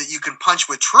that you can punch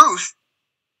with truth.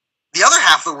 The other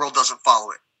half of the world doesn't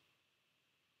follow it,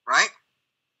 right?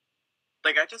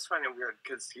 Like, I just find it weird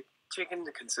because you take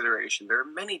into consideration there are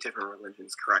many different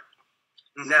religions, correct?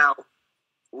 Mm-hmm. Now,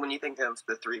 when you think of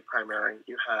the three primary,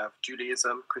 you have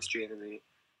Judaism, Christianity,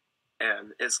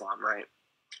 and Islam, right?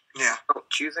 Yeah. So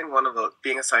choosing one of those,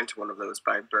 being assigned to one of those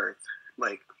by birth,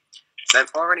 like,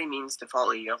 that already means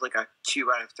defaultly you have like a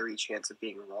 2 out of 3 chance of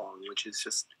being wrong, which is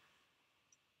just...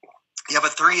 You have a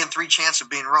 3 in 3 chance of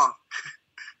being wrong.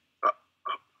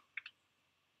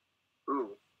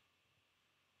 Ooh.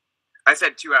 I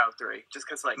said 2 out of 3, just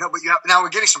because, like... No, but now we're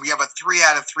getting some. You have a 3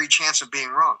 out of 3 chance of being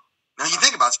wrong. Now you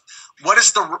think about it. What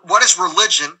is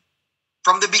religion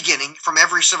from the beginning, from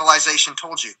every civilization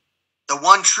told you? The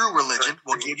one true religion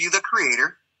will give you the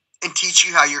creator and teach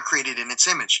you how you're created in its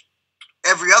image.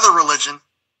 Every other religion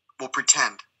will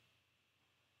pretend.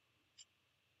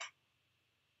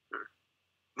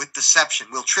 With deception,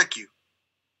 will trick you.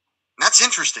 And that's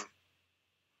interesting.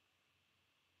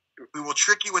 We will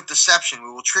trick you with deception.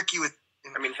 We will trick you with...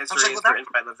 history is written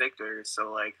by the victors,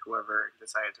 so, like, whoever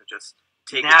decided to just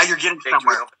take now you're getting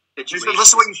somewhere. Listen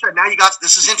to what you said. Now you got...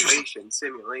 This is interesting.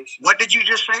 Simulation. What did you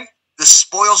just say? The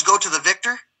spoils go to the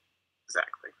victor?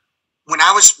 Exactly. When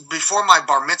I was, before my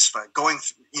bar mitzvah,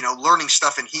 learning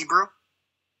stuff in Hebrew,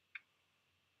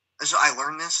 I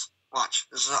learned this. Watch.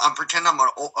 I'm pretending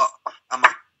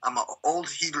I'm an old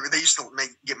Hebrew. They used to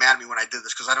get mad at me when I did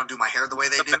this because I don't do my hair the way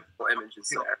they do. Images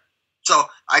there. So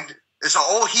this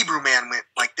old Hebrew man went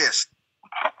like this.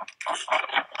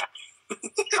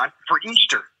 For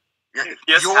Easter.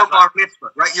 Yes, your bar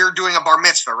mitzvah, right? You're doing a bar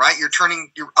mitzvah, right? You're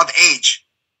of age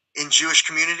in Jewish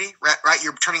community, right?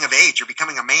 You're turning of age. You're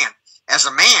becoming a man. As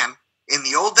a man, in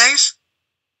the old days,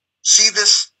 see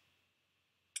this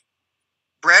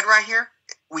bread right here?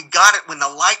 We got it when the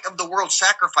light of the world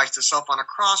sacrificed itself on a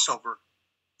crossover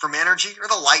from energy or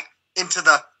the light into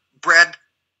the bread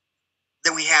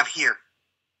that we have here.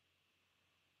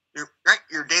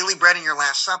 Your daily bread and your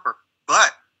Last Supper.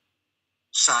 But,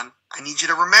 son, I need you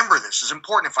to remember this. This is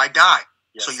important if I die.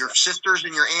 Yes, so your sisters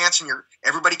and your aunts and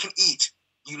everybody can eat.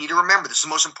 You need to remember this is the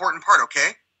most important part,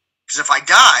 okay? Because if I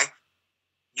die,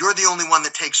 you're the only one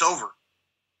that takes over.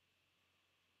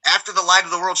 After the light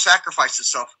of the world sacrificed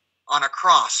itself on a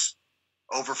cross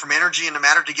over from energy into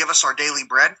matter to give us our daily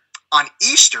bread, on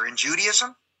Easter in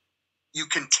Judaism, you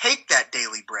can take that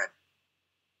daily bread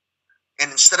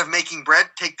And instead of making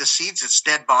bread, take the seeds, its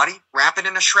dead body, wrap it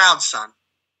in a shroud, son.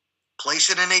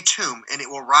 Place it in a tomb, and it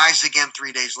will rise again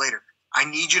 3 days later. I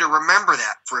need you to remember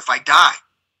that for if I die.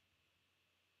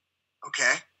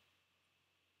 Okay?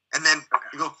 And then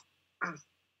you go,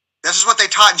 this is what they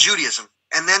taught in Judaism.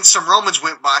 And then some Romans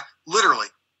went by, literally.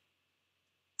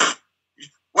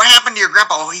 What happened to your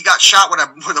grandpa? Oh, he got shot with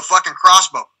a fucking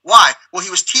crossbow. Why? Well, he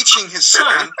was teaching his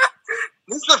son.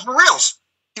 This is for reals.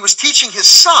 He was teaching his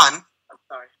son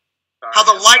how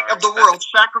the light of the world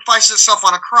sacrifices itself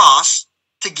on a cross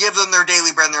to give them their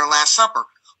daily bread and their last supper.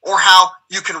 Or how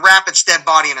you can wrap its dead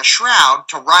body in a shroud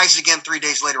to rise again 3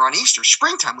 days later on Easter,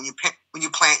 springtime, when you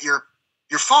plant your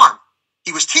farm.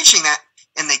 He was teaching that,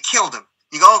 and they killed him.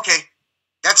 You go, okay,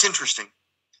 that's interesting.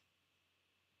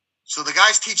 So the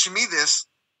guy's teaching me this,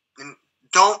 and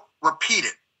don't repeat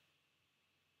it.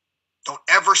 Don't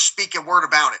ever speak a word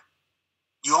about it.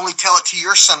 You only tell it to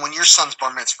your son when your son's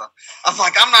bar mitzvah. I'm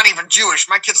like, I'm not even Jewish.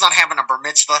 My kid's not having a bar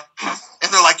mitzvah.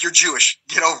 And they're like, you're Jewish.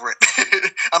 Get over it.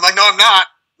 I'm like, no, I'm not.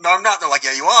 No, I'm not. They're like,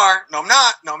 yeah, you are. No, I'm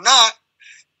not. No, I'm not.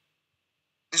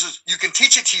 He says, you can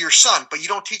teach it to your son, but you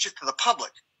don't teach it to the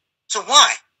public. So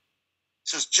why? He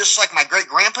says, just like my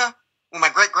great-grandpa, when my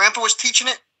great-grandpa was teaching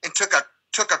it and took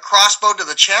a crossbow to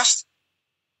the chest,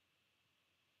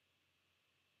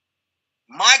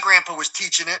 my grandpa was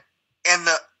teaching it, and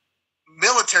the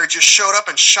military just showed up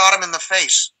and shot him in the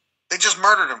face. They just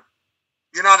murdered him.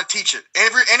 You're not to teach it.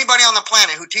 Anybody on the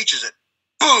planet who teaches it,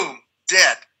 boom,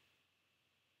 dead.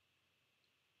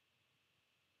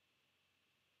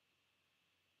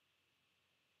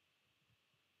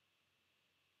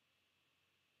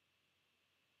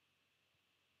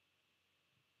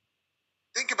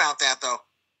 Think about that, though.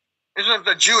 Isn't it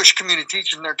the Jewish community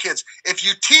teaching their kids? If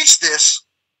you teach this,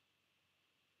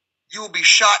 you will be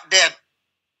shot dead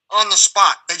on the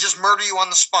spot. They just murder you on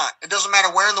the spot. It doesn't matter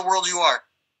where in the world you are.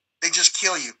 They just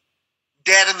kill you.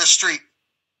 Dead in the street.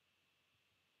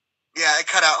 Yeah, it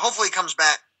cut out. Hopefully it comes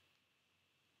back.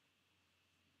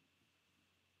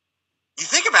 You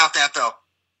think about that, though.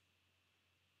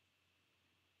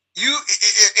 You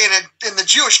in the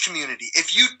Jewish community,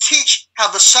 if you teach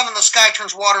how the sun in the sky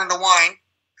turns water into wine,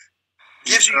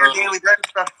 gives you your daily bread and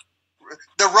stuff,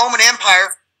 the Roman Empire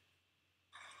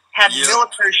had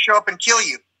military show up and kill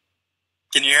you.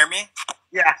 Can you hear me?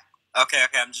 Yeah. Okay,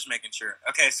 I'm just making sure.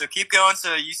 Okay, so keep going.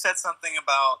 So you said something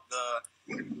about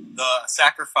the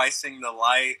sacrificing the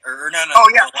light, or no. Oh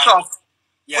yeah. So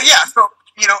So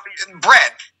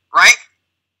bread, right?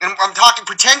 And I'm talking.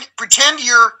 Pretend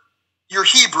you're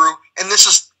Hebrew, and this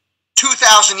is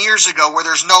 2,000 years ago, where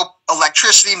there's no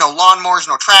electricity, no lawnmowers,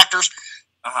 no tractors,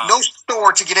 no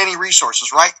store to get any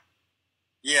resources, right?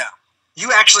 Yeah.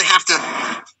 You actually have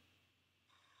to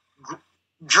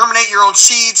germinate your own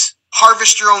seeds,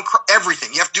 harvest your own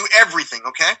everything. You have to do everything,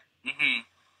 okay? Mm-hmm.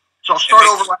 So I'll start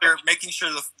over. Making sure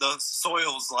the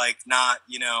soil's like not,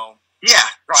 Yeah.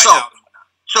 dried out.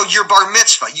 So your bar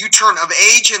mitzvah, you turn of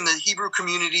age in the Hebrew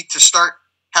community to start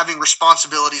having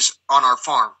responsibilities on our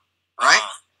farm, right?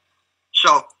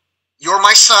 So you're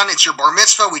my son. It's your bar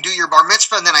mitzvah. We do your bar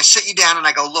mitzvah, and then I sit you down and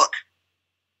I go, look,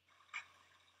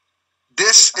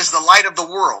 this is the light of the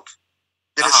world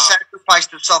that has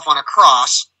sacrificed itself on a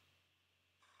cross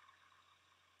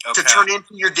to turn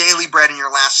into your daily bread and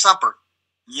your last supper.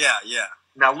 Yeah.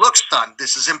 Now look, son,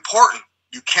 this is important.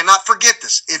 You cannot forget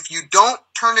this. If you don't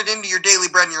turn it into your daily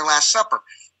bread and your last supper,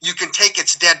 you can take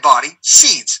its dead body,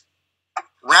 seeds,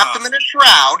 wrap them in a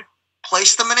shroud,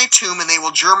 place them in a tomb, and they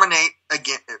will germinate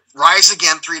again, rise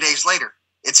again 3 days later.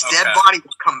 Its dead body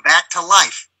will come back to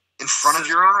life in front of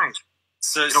your eyes.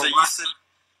 So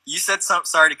you said something.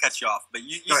 Sorry to cut you off, but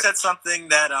you said something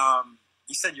that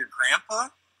you said your grandpa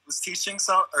was teaching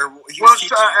So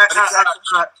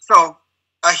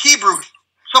a Hebrew,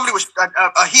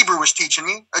 a Hebrew was teaching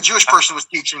me. A Jewish person was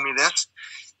teaching me this,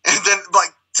 and then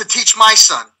to teach my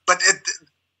son. But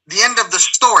the end of the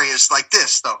story is like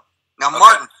this, though. Now,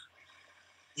 Martin,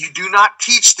 you do not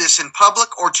teach this in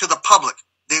public or to the public.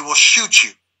 They will shoot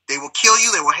you. They will kill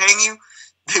you. They will hang you.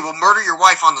 They will murder your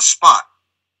wife on the spot.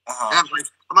 And I'm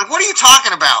like, what are you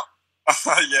talking about?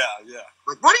 Yeah.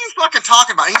 Like, what are you fucking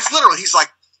talking about? He's like,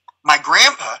 my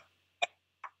grandpa,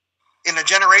 in a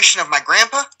generation of my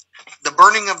grandpa, the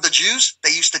burning of the Jews, they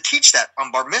used to teach that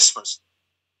on bar mitzvahs.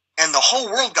 And the whole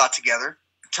world got together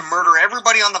to murder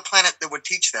everybody on the planet that would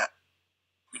teach that.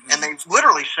 Mm-hmm. And they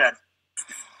literally said,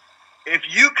 if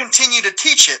you continue to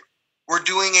teach it, we're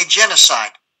doing a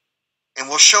genocide. And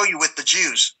we'll show you with the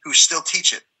Jews who still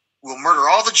teach it. We'll murder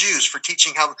all the Jews for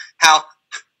teaching how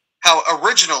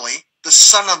originally the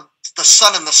sun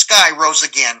in the sky rose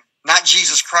again, not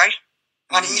Jesus Christ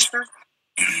on Easter.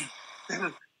 They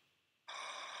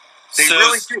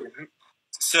really do.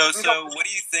 So what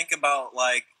do you think about,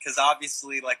 like, because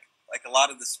obviously, like a lot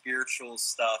of the spiritual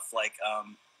stuff, like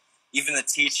even the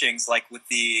teachings, like with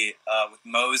with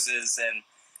Moses and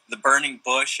the burning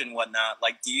bush and whatnot,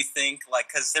 like, do you think, like,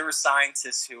 because there were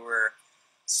scientists who were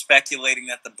speculating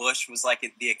that the bush was like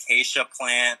the acacia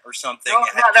plant or something? No,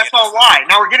 that's all lie.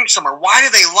 Now we're getting somewhere. Why do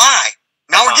they lie?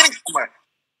 Now we're getting somewhere.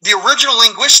 The original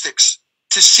linguistics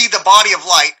to see the body of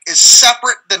light is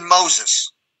separate than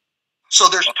Moses. So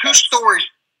there's two stories.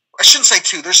 I shouldn't say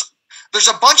two. There's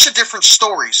a bunch of different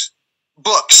stories,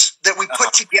 books that we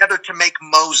put together to make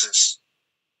Moses.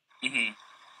 Mm-hmm.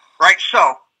 Right.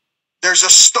 So there's a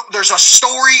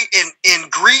story in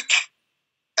Greek.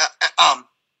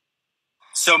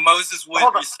 So Moses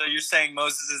would. So you're saying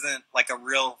Moses isn't like a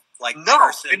real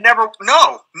person? It never.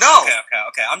 No.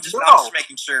 Okay. I'm just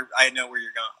making sure I know where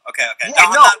you're going. Okay. Yeah,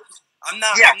 I'm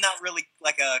not really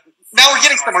like a. Now we're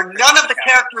getting somewhere. None of the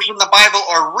characters in the Bible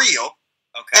are real.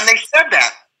 Okay. And they said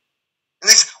that. And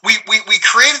they said, we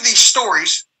created these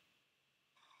stories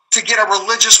to get a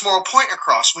religious moral point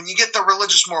across. When you get the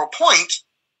religious moral point,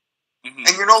 and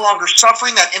you're no longer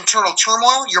suffering that internal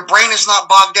turmoil, your brain is not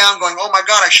bogged down going, oh my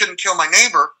God, I shouldn't kill my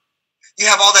neighbor. You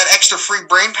have all that extra free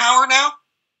brain power now.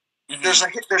 Mm-hmm. There's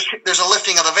a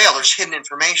lifting of the veil. There's hidden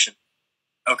information.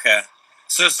 Okay.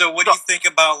 So what do you think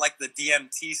about like the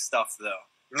DMT stuff though?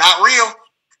 Not real.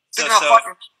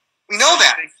 We know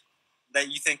that. That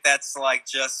you think that's like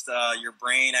just your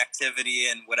brain activity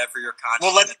and whatever your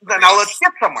Well, consciousness. let's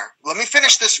get somewhere. Let me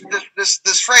finish this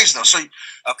phrase though. So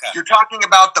okay, you're talking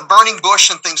about the burning bush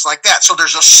and things like that. So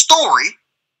there's a story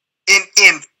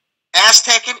in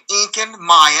Aztecan, Incan,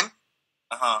 Mayan,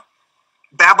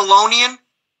 Babylonian,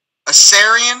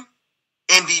 Assyrian,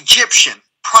 and Egyptian.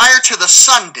 Prior to the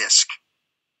sun disk,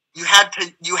 you had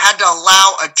to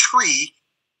allow a tree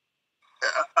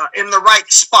in the right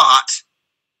spot.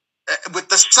 With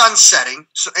the sun setting,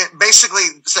 so it basically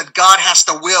said God has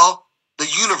to will the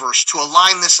universe to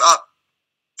align this up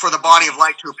for the body of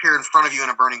light to appear in front of you in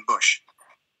a burning bush.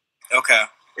 Okay.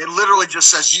 It literally just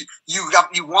says you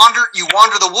wander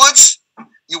the woods,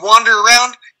 you wander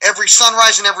around every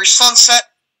sunrise and every sunset,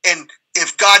 and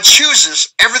if God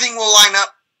chooses, everything will line up,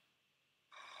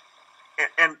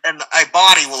 and a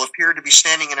body will appear to be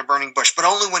standing in a burning bush, but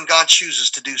only when God chooses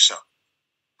to do so.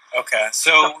 Okay.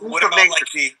 So what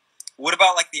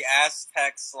about the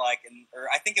Aztecs, or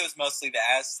I think it was mostly the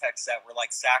Aztecs that were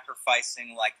like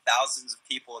sacrificing like thousands of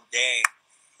people a day.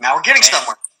 Now we're getting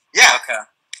somewhere. Yeah. Okay.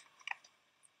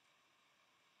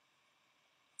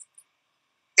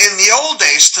 In the old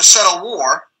days, to settle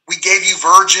war, we gave you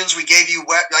virgins, we gave you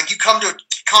you come to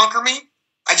conquer me,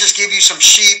 I just give you some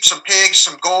sheep, some pigs,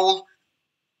 some gold,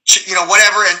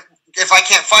 whatever, and if I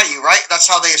can't fight you, right? That's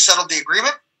how they settled the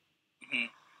agreement.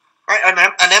 Right,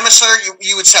 an emissary,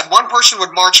 you would said one person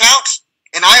would march out,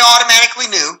 and I automatically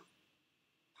knew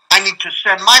I need to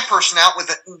send my person out with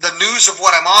the news of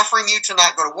what I'm offering you to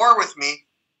not go to war with me,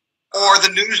 or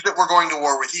the news that we're going to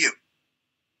war with you.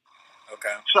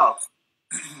 Okay. So,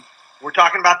 we're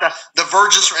talking about the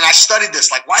virgins, and I studied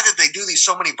this. Like, why did they do these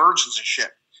so many virgins and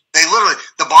shit? They literally,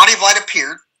 the body of light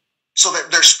appeared, so that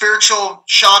their spiritual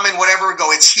shaman, whatever,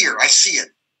 go, it's here, I see it.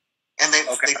 And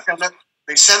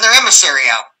they send their emissary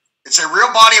out. It's a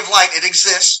real body of light. It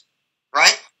exists,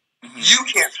 right? Mm-hmm. You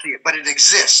can't see it, but it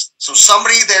exists. So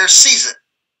somebody there sees it.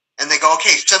 And they go,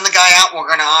 okay, send the guy out. We're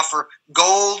going to offer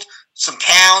gold, some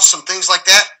cows, some things like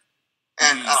that.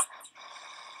 And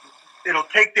it'll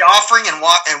take the offering and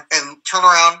walk and turn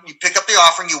around. You pick up the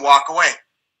offering, you walk away.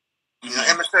 Mm-hmm. The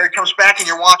emissary comes back and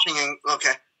you're watching and,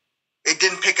 okay, it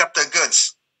didn't pick up the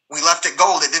goods. We left it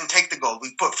gold. It didn't take the gold.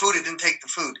 We put food. It didn't take the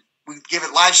food. We give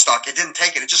it livestock. It didn't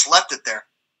take it. It just left it there.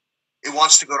 It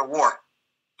wants to go to war.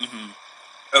 Mm-hmm.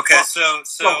 Okay, so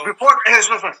before,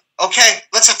 okay,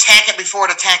 let's attack it before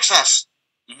it attacks us.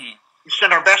 Mm-hmm. We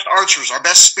send our best archers, our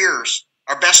best spearers,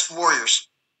 our best warriors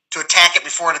to attack it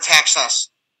before it attacks us.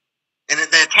 And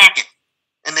they attack it.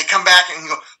 And they come back and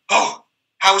go, oh,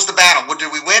 how was the battle? What,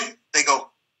 did we win? They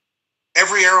go,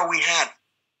 every arrow we had,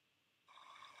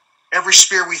 every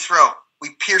spear we throw,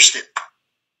 we pierced it,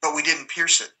 but we didn't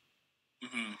pierce it.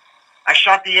 Mm-hmm. I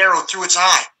shot the arrow through its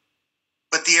eye,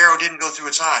 but the arrow didn't go through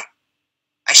its eye.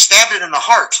 I stabbed it in the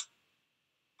heart,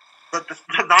 but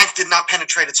the knife did not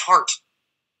penetrate its heart.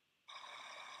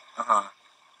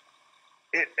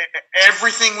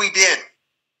 Everything we did,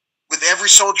 with every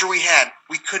soldier we had,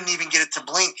 we couldn't even get it to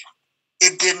blink.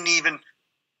 It didn't even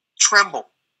tremble.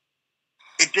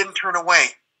 It didn't turn away.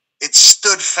 It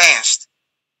stood fast.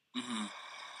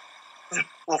 Mm-hmm.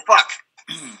 Well, fuck.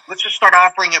 Let's just start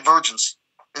offering it virgins.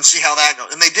 and see how that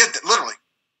goes. And they did, literally.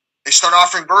 They start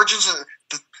offering virgins,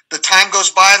 and the time goes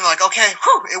by, and they're like, okay,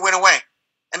 whew, it went away.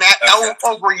 And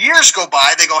over years go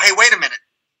by, they go, hey, wait a minute.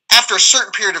 After a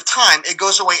certain period of time, it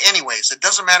goes away anyways. It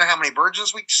doesn't matter how many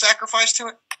virgins we sacrifice to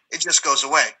it. It just goes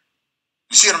away.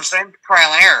 You see what I'm saying?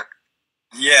 Trial and error.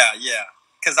 Yeah.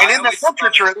 And in the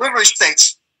literature, it literally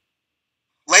states,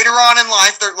 later on in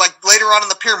life, they're like later on in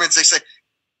the pyramids, they say,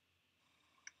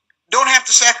 don't have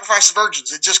to sacrifice the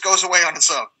virgins. It just goes away on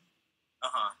its own.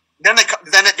 Then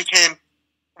it became,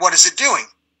 what is it doing?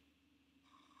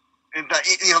 And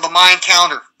the Mayan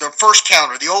calendar, the first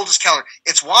calendar, the oldest calendar,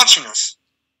 it's watching us.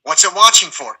 What's it watching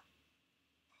for?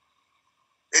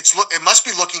 It must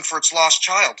be looking for its lost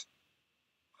child.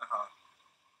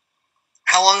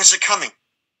 How long is it coming?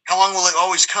 How long will it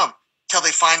always come? Till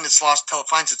they find its lost, till it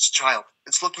finds its child.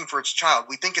 It's looking for its child.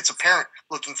 We think it's a parent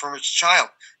looking for its child.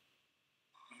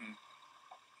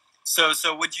 So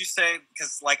would you say,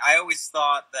 because like I always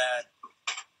thought that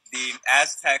the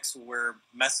Aztecs were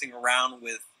messing around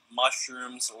with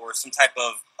mushrooms or some type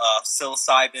of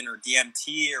psilocybin or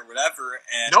DMT or whatever,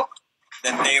 and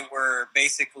that they were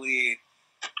basically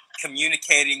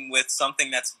communicating with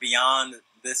something that's beyond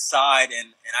this side, and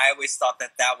I always thought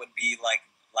that would be like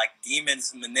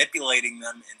demons manipulating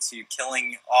them into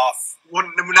killing off.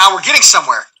 Well, now we're getting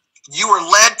somewhere. You were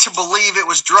led to believe it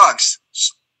was drugs.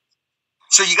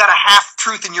 So you got a half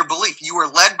truth in your belief. You were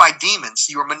led by demons.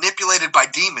 You were manipulated by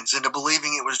demons into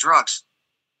believing it was drugs.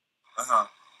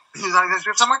 You know,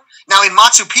 somewhere? Now in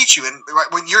Machu Picchu, and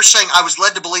when you're saying I was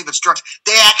led to believe it's drugs,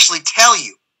 they actually tell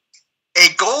you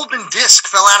a golden disc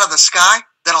fell out of the sky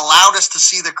that allowed us to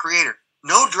see the Creator.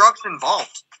 No drugs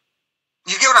involved.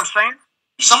 You get what I'm saying?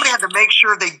 Somebody had to make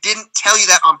sure they didn't tell you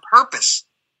that on purpose.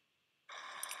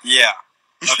 Yeah.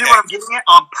 You see what I'm getting at?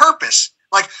 On purpose.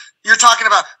 Like you're talking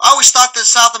about, I always thought that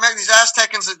South America, these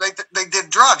Aztecans, they did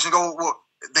drugs. And go, well,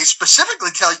 they specifically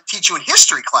teach you in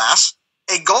history class,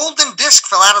 a golden disc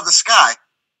fell out of the sky.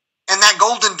 And that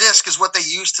golden disc is what they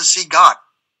used to see God.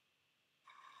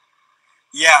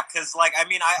 Yeah, because like, I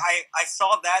mean, I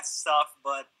saw that stuff,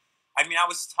 but I mean, I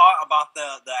was taught about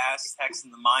the Aztecs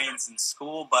and the Mayans in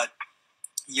school, but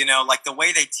you know, like the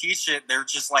way they teach it, they're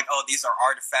just like, oh, these are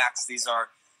artifacts. These are,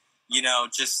 you know,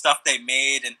 just stuff they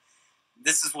made. And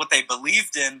this is what they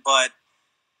believed in. But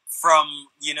from,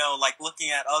 you know, like looking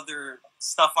at other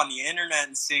stuff on the internet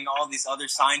and seeing all these other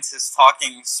scientists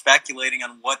talking, speculating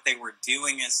on what they were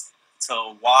doing as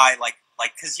to why, like,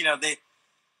 cause you know, they,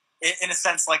 in a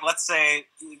sense, like, let's say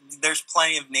there's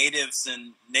plenty of natives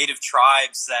and native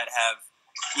tribes that have,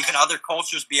 even other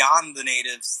cultures beyond the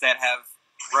natives that have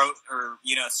wrote or,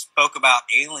 you know, spoke about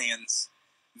aliens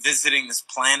visiting this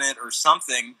planet or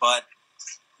something. But,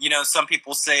 you know, some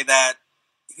people say that,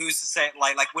 who's to say,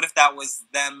 like what if that was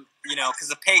them, you know, because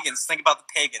the pagans, think about the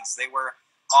pagans, they were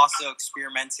also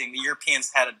experimenting. The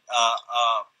Europeans had a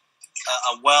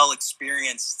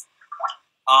well-experienced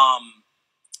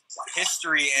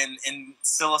history in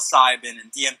psilocybin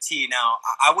and DMT. Now,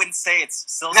 I wouldn't say it's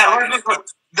psilocybin. Now,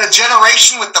 the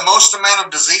generation with the most amount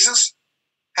of diseases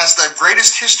has the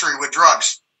greatest history with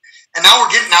drugs. And now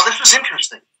this is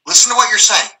interesting. Listen to what you're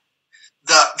saying.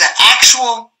 The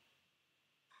actual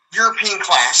European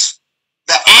class,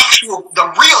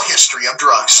 the real history of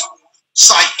drugs,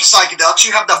 psychedelics,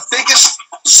 you have the biggest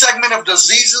segment of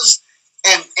diseases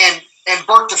and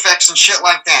birth defects and shit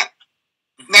like that.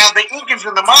 Now, the Incans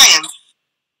and the Mayans,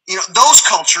 you know, those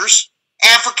cultures,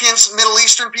 Africans, Middle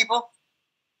Eastern people,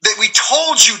 that we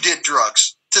told you did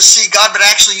drugs to see God, but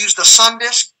actually used the sun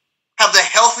disk, have the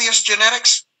healthiest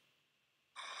genetics.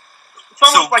 It's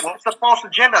almost like it's a false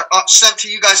agenda sent to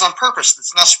you guys on purpose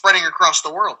that's not spreading across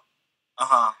the world.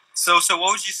 So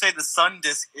what would you say the sun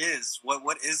disk is?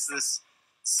 What is this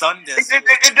sun disk?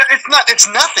 It's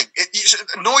nothing.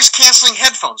 Noise canceling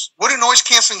headphones. What do noise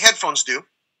canceling headphones do?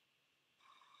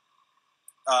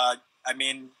 I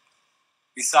mean,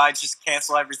 besides just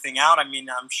cancel everything out, I mean,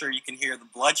 I'm sure you can hear the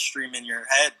bloodstream in your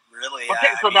head, really.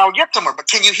 Okay, now we'll get somewhere. But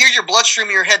can you hear your bloodstream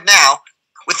in your head now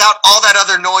without all that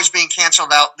other noise being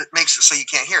canceled out that makes it so you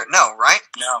can't hear it? No, right?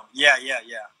 No. Yeah.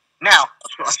 Now,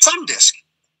 a sun disk.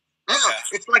 Okay.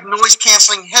 It's like noise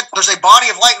canceling head. There's a body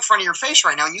of light in front of your face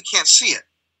right now, and you can't see it.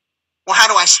 Well, how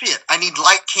do I see it? I need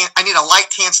light. I need a light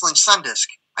canceling sun disk.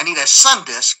 I need a sun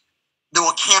disk that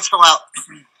will cancel out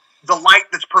the light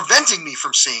that's preventing me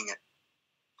from seeing it.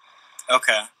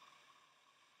 Okay.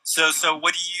 So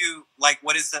what do you like?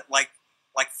 What is it like?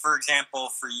 Like, for example,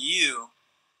 for you,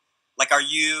 like,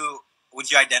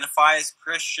 would you identify as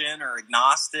Christian or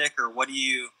agnostic, or what do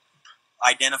you?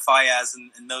 identify as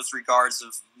in those regards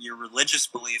of your religious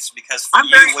beliefs? Because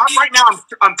right now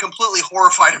I'm completely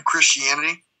horrified of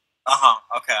Christianity.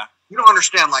 Okay. You don't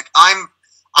understand. Like I'm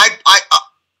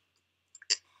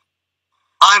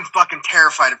fucking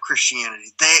terrified of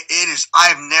Christianity.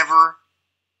 I've never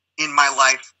in my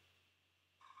life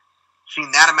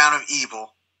seen that amount of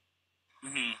evil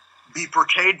be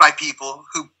portrayed by people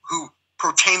who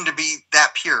proclaim to be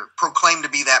that pure.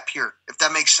 If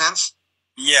that makes sense.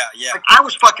 Yeah. Like, I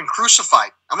was fucking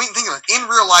crucified. I mean, think of it. In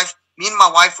real life, me and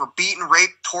my wife were beaten,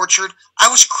 raped, tortured. I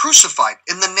was crucified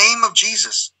in the name of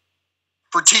Jesus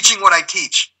for teaching what I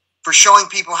teach, for showing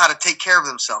people how to take care of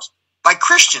themselves by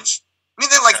Christians. I mean,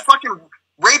 they're like fucking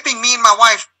raping me and my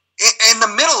wife in the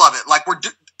middle of it. Like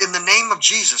in the name of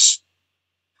Jesus.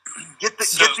 Get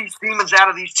these demons out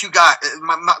of these two guys.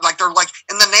 Like they're like,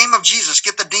 in the name of Jesus,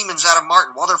 get the demons out of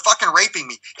Martin while they're fucking raping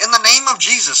me. In the name of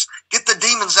Jesus, get the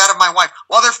demons out of my wife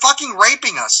while they're fucking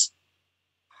raping us.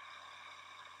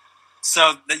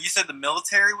 So you said the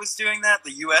military was doing that?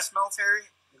 The U.S. military?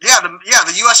 Yeah,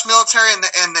 the U.S. military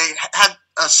and they had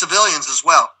civilians as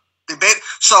well.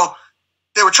 So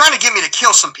they were trying to get me to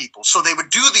kill some people. So they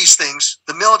would do these things.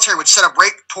 The military would set up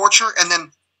rape, torture, and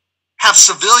then have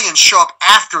civilians show up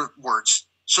afterwards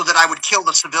so that I would kill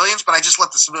the civilians, but I just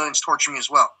let the civilians torture me as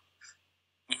well.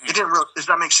 It didn't really, does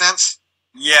that make sense?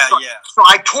 Yeah. So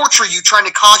I torture you, trying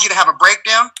to cause you to have a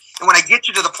breakdown, and when I get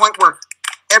you to the point where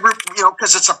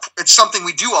because it's something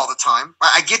we do all the time,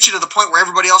 I get you to the point where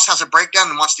everybody else has a breakdown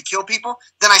and wants to kill people,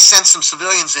 then I send some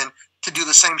civilians in to do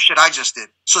the same shit I just did,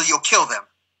 so you'll kill them.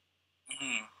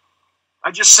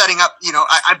 I'm just setting up,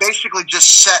 I basically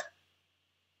just set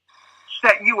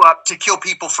you up to kill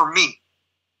people for me.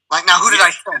 Like, now who did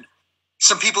I send?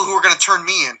 Some people who are going to turn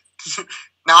me in.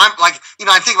 Now I'm like,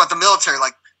 I think about the military,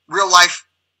 like real life,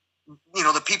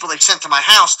 the people they sent to my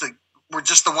house were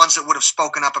just the ones that would have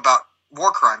spoken up about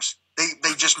war crimes.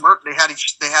 They just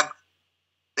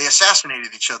they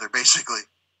assassinated each other basically.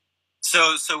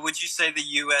 So would you say the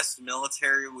U.S.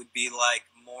 military would be like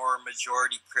more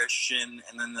majority Christian,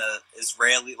 and then the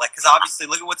Israeli, like, because obviously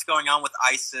look at what's going on with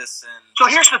ISIS and. So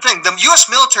here's the thing: the U.S.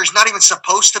 military is not even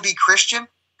supposed to be Christian.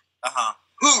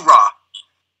 Hoorah!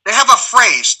 They have a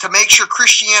phrase to make sure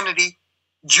Christianity,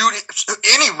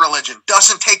 any religion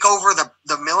doesn't take over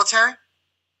the military.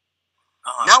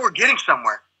 Now we're getting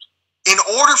somewhere. In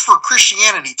order for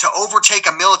Christianity to overtake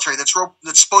a military that's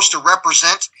supposed to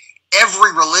represent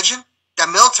every religion, that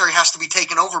military has to be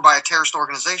taken over by a terrorist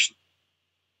organization.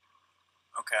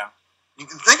 Okay. You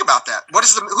can think about that. Who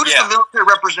does the military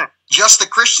represent? Just the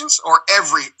Christians, or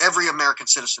every American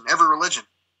citizen, every religion?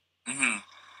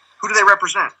 Who do they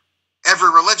represent?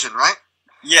 Every religion, right?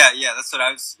 Yeah, that's what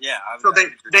I was. Yeah. So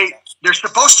they're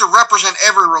supposed to represent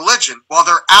every religion while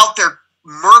they're out there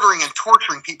murdering and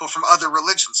torturing people from other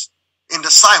religions into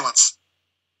silence.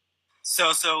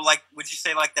 So like, would you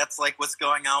say like that's like what's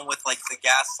going on with like the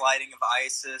gaslighting of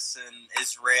ISIS and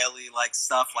Israeli like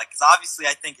stuff? Like, because obviously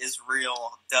I think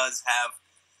Israel does have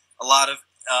a lot of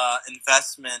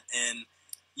investment in,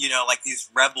 like these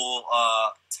rebel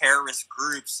terrorist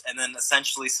groups, and then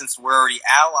essentially since we're already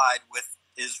allied with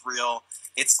Israel,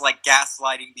 it's like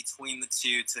gaslighting between the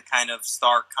two to kind of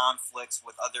start conflicts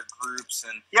with other groups.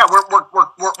 And yeah,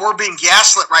 we're being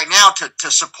gaslit right now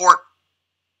to support.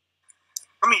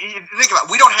 I mean, you think about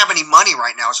it, we don't have any money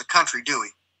right now as a country, do we?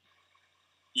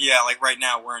 Yeah, like right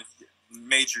now we're in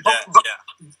major debt.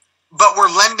 But we're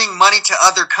lending money to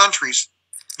other countries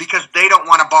because they don't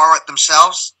want to borrow it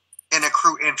themselves and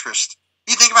accrue interest.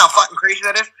 You think about how fucking crazy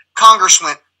that is? Congress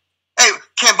went, hey,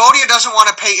 Cambodia doesn't want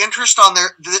to pay interest on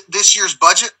this year's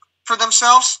budget for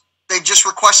themselves. They just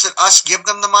requested us give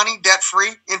them the money,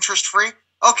 debt-free, interest-free.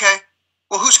 Okay,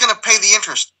 well, who's going to pay the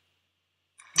interest?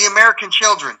 The American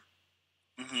children.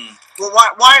 Well,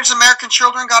 why has American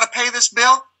children got to pay this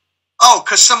bill? Oh,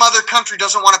 because some other country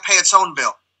doesn't want to pay its own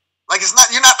bill. Like,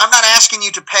 I'm not asking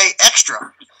you to pay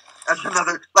extra. That's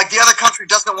another, like, the other country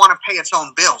doesn't want to pay its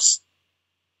own bills.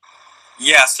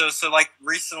 Yeah, so like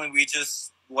recently we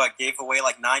just gave away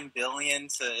like $9 billion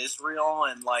to Israel,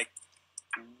 and like,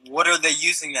 what are they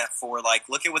using that for? Like,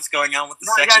 look at what's going on with the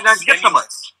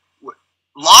stimulus.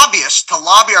 Lobbyists to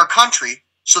lobby our country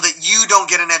so that you don't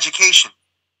get an education.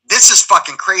 This is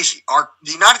fucking crazy.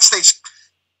 The United States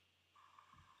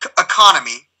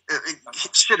economy,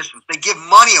 citizens, they give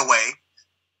money away.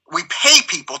 We pay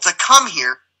people to come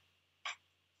here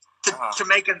to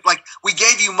make it, like, we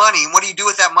gave you money, and what do you do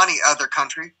with that money, other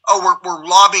country? Oh, we're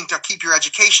lobbying to keep your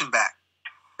education back.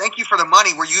 Thank you for the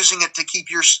money. We're using it to keep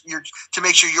to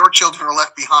make sure your children are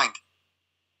left behind.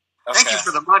 Okay. Thank you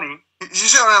for the money. You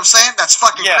see what I'm saying? That's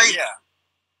fucking crazy. Yeah.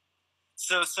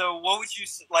 So what would you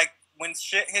like when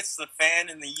shit hits the fan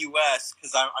in the U.S.?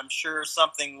 Because I'm sure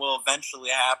something will eventually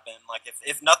happen. Like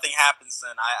if nothing happens,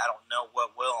 then I don't know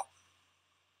what will.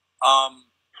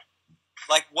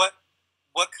 Like what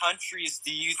countries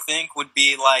do you think would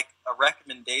be like a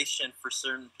recommendation for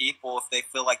certain people if they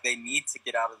feel like they need to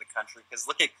get out of the country? Because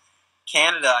look at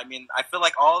Canada. I mean, I feel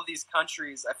like all of these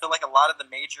countries. I feel like a lot of the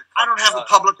major. I don't have a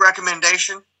public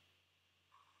recommendation.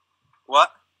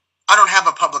 What? I don't have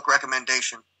a public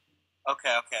recommendation.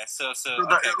 Okay. So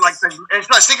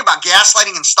let's think about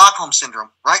gaslighting and Stockholm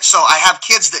syndrome, right? So I have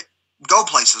kids that go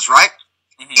places, right?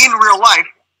 Mm-hmm. In real life,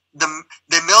 the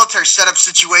military set up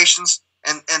situations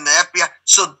and the FBI.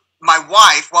 So my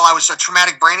wife, while I was a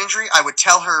traumatic brain injury, I would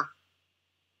tell her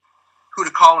who to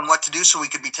call and what to do so we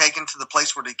could be taken to the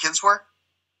place where the kids were.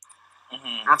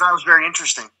 Mm-hmm. I thought it was very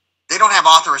interesting. They don't have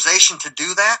authorization to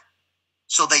do that,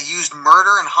 so they used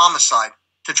murder and homicide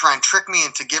to try and trick me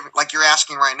into giving, like you're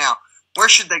asking right now, where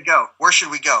should they go? Where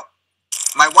should we go?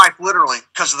 My wife, literally,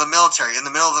 because of the military, in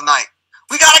the middle of the night,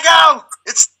 we gotta go.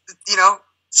 It's,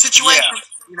 situation,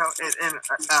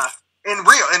 in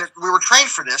real, and we were trained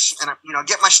for this, and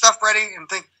get my stuff ready and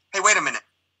think, hey, wait a minute.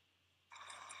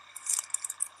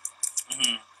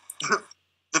 Mm-hmm.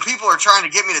 The people who are trying to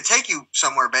get me to take you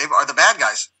somewhere, babe, are the bad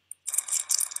guys.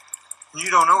 You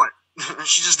don't know it.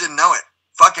 She just didn't know it.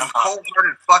 Fucking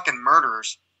cold-hearted fucking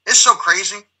murderers. It's so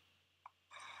crazy.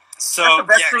 So that's the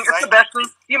best thing. That's the best thing.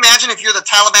 Can you imagine if you're the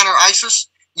Taliban or ISIS?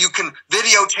 You can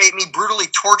videotape me brutally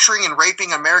torturing and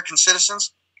raping American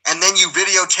citizens, and then you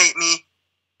videotape me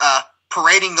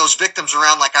parading those victims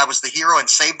around like I was the hero and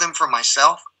saved them from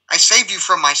myself. I saved you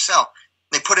from myself.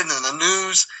 They put it in the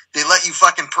news. They let you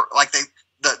fucking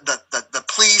the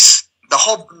police, the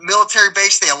whole military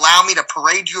base. They allow me to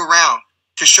parade you around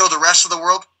to show the rest of the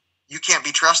world you can't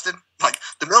be trusted. Like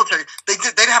the military,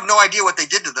 they'd have no idea what they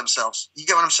did to themselves. You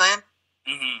get what I'm saying?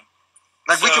 Mm-hmm.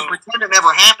 Like we can pretend it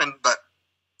never happened, but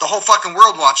the whole fucking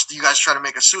world watched you guys try to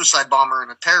make a suicide bomber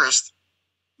and a terrorist.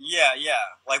 Yeah.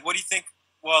 Like, what do you think?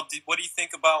 Well, what do you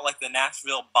think about like the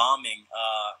Nashville bombing?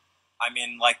 I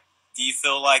mean, like, do you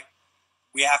feel like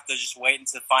we have to just wait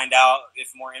until find out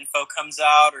if more info comes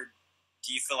out, or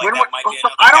do you feel like that might be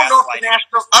another I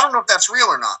don't know if that's real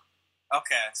or not.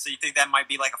 Okay, so you think that might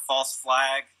be like a false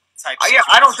flag type? Yeah,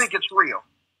 I don't think it's real.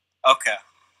 Okay.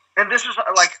 And this is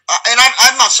like, and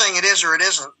I'm not saying it is or it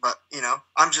isn't, but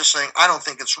I'm just saying I don't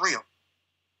think it's real.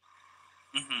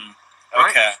 Mm-hmm.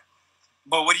 Okay. Right?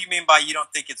 But what do you mean by you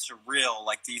don't think it's real?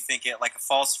 Like, do you think it like a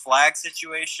false flag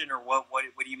situation, or what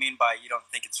do you mean by you don't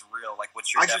think it's real? Like,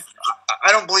 what's your definition?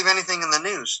 I don't believe anything in the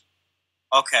news.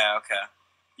 Okay.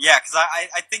 Yeah, because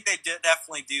I think they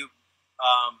definitely do.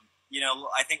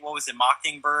 I think what was it,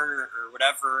 Mockingbird or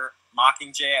whatever,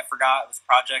 Mockingjay? I forgot. It was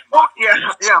Project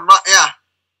Mockingjay. Yeah.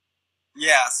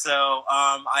 Yeah, so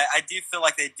I do feel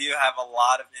like they do have a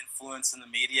lot of influence in the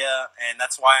media, and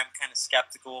that's why I'm kind of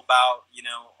skeptical about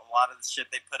a lot of the shit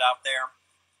they put out there.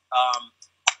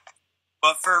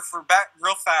 But for back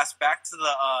real fast, back to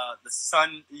the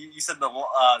sun. You said the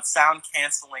sound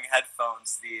canceling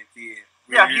headphones. If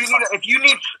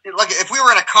we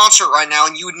were in a concert right now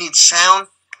and you would need sound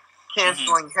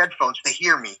canceling headphones to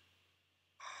hear me.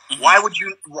 Mm-hmm. Why would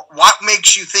you? What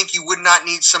makes you think you would not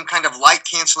need some kind of light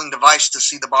canceling device to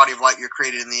see the body of light you're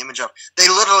created in the image of? They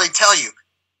literally tell you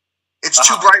it's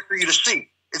too bright for you to see.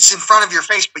 It's in front of your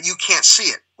face, but you can't see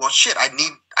it. Well, shit, I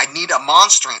need a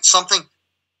monstrance, something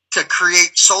to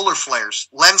create solar flares,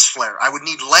 lens flare. I would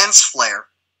need lens flare,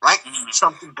 right? Mm-hmm.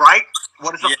 Something bright.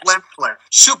 What is a lens flare?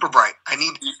 Super bright. I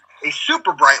need a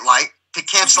super bright light to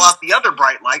cancel out the other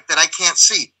bright light that I can't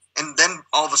see, and then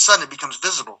all of a sudden it becomes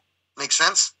visible. Make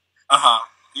sense?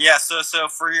 Yeah. So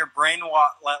for your brain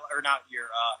or not your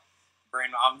brain.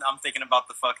 I'm thinking about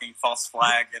the fucking false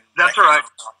flag and that's all right.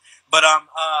 But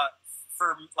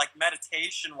for like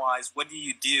meditation wise, what do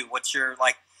you do? What's your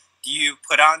like? Do you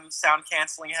put on sound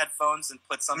canceling headphones and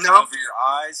put something over your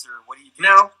eyes, or what do you do?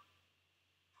 No.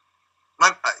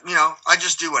 I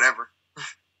just do whatever.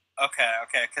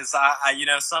 Okay, because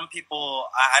some people,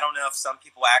 I don't know if some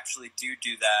people actually do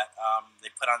that. They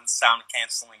put on sound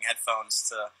canceling headphones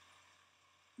to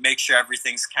make sure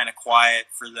everything's kind of quiet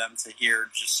for them to hear.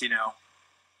 Just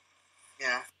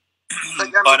Yeah.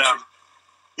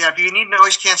 If you need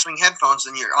noise canceling headphones,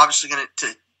 then you're obviously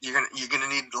you're gonna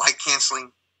need light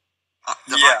canceling.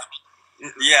 Device.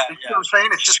 Yeah. You know what I'm saying?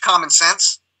 It's just common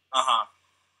sense. And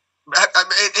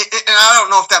I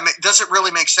don't know if does it really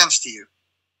make sense to you?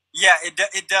 Yeah, it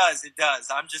does.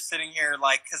 I'm just sitting here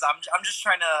because I'm just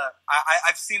trying to.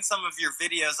 I've seen some of your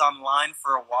videos online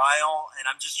for a while, and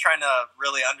I'm just trying to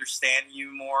really understand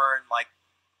you more and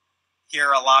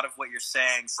hear a lot of what you're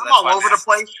saying. So I'm that's all why over the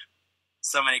place.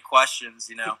 So many questions,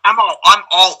 you know. I'm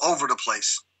all over the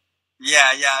place.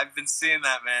 Yeah, I've been seeing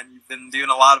that, man. You've been doing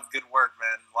a lot of good work,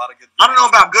 man. A lot of good. I don't know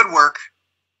about good work.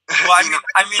 Well, I mean,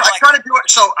 I like, try to do it.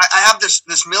 So I have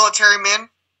this military men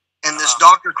and this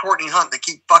Dr. Courtney Hunt that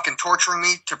keep fucking torturing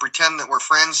me to pretend that we're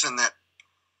friends and that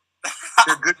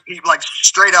they're good people. Like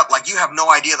straight up, like you have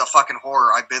no idea the fucking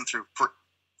horror I've been through for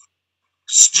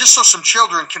just so some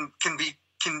children can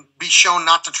be shown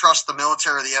not to trust the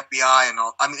military or the FBI and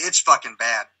all. I mean, it's fucking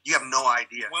bad. You have no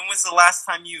idea. When was the last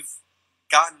time you've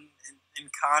gotten in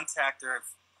contact or have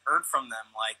heard from them?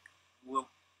 Like,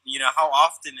 you know, how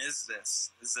often is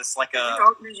this? Is this like a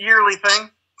yearly thing?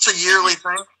 It's a yearly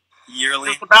thing. Yearly?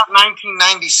 It's about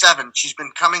 1997. She's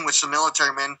been coming with some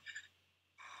military men.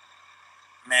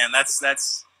 Man, that's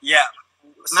yeah.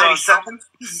 So 97?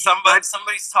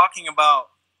 Somebody's talking about.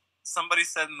 Somebody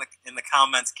said in the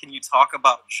comments, "Can you talk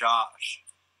about Josh?"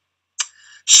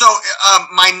 So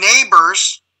my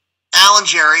neighbors, Alan,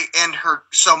 Jerry, and her.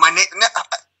 So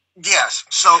yes.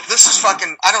 So this is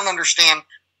fucking. I don't understand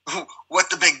what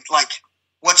the big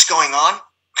what's going on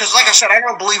because, like I said, I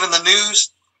don't believe in the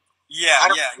news. Yeah.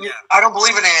 I don't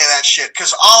believe in any of that shit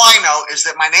because all I know is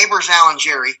that my neighbors, Alan,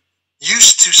 Jerry,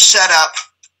 used to set up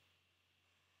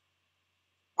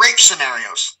rape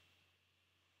scenarios,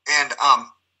 and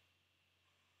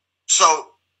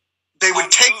so they would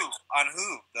take on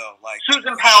who though, like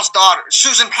Susan Powell's daughter,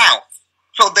 Susan Powell.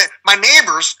 So that my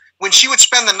neighbors, when she would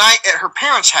spend the night at her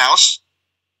parents' house,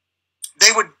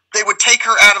 they would take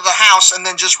her out of the house and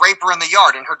then just rape her in the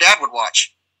yard, and her dad would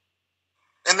watch.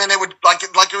 And then they would like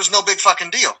it was no big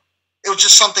fucking deal. It was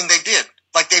just something they did.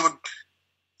 Like they would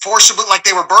forcibly, like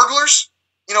they were burglars,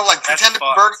 you know, like pretend to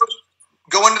be burglars,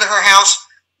 go into her house.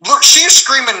 Look, she is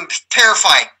screaming,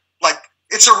 terrified, like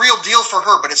it's a real deal for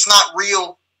her, but it's not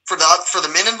real for the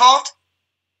men involved.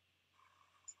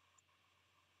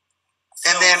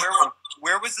 So and then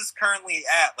where was this currently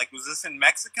at? Like, was this in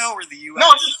Mexico or the U.S.?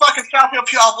 No, it's just fucking South Hill,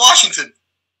 Washington.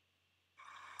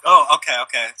 Oh,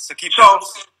 okay. So keep going.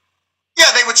 Yeah,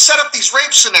 they would set up these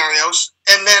rape scenarios,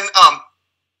 and then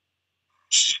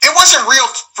it wasn't real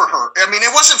for her. I mean,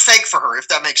 it wasn't fake for her, if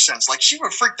that makes sense. Like, she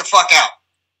would freak the fuck out.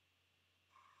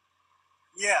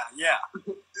 Yeah.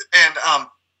 And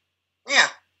yeah.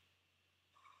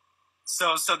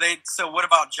 So what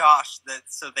about Josh?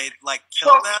 So they like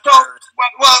killed them?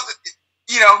 Well,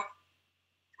 you know,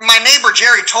 my neighbor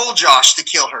Jerry told Josh to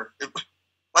kill her.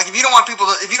 Like, if you don't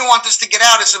want this to get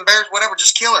out, it's embarrassing. Whatever,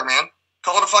 just kill her, man.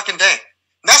 Call it a fucking day.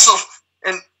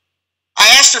 And I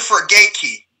asked her for a gate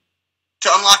key to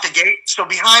unlock a gate. So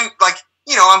behind, like,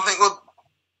 you know, I'm thinking, well,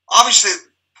 obviously,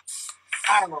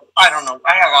 I don't know.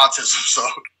 I have autism, so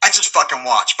I just fucking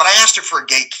watch. But I asked her for a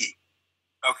gate key.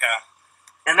 Okay.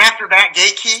 And after that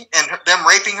gate key and them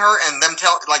raping her and them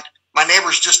my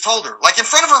neighbors just told her, like in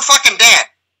front of her fucking dad,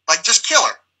 like just kill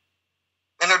her.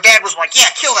 And her dad was like, yeah,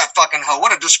 kill that fucking hoe.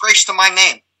 What a disgrace to my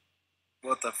name.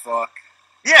 What the fuck?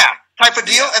 Yeah, type of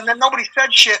deal. Yeah. And then nobody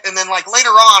said shit. And then like later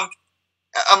on,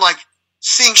 I'm like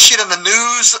seeing shit in the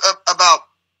news about.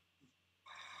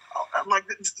 I'm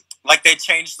like they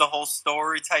changed the whole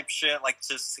story type shit, like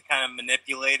just to kind of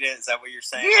manipulate it. Is that what you're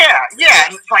saying? Yeah.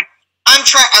 And it's like I'm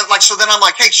trying. So then I'm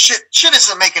like, hey, shit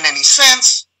isn't making any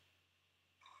sense.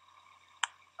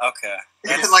 Okay.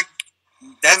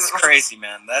 That's crazy,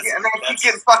 man. And then I keep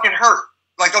getting fucking hurt.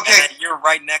 Like, okay, and you're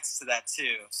right next to that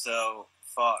too. So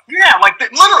fuck. Yeah, like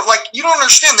literally, like you don't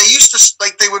understand. They used to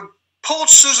they would pull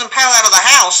Susan Powell out of the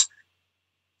house,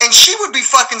 and she would be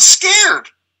fucking scared.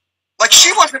 Like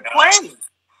she wasn't playing.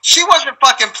 She wasn't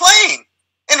fucking playing.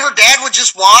 And her dad would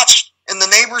just watch, and the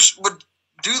neighbors would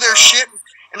do their shit.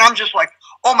 And I'm just like,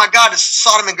 oh my god, it's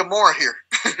Sodom and Gomorrah here.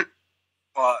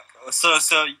 Fuck. So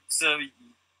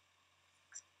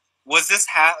was this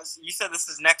house? You said this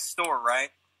is next door, right?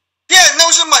 Yeah, and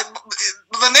those are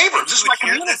the neighbors. Just like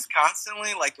hear this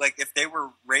constantly, like if they were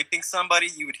raping somebody,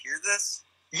 you would hear this.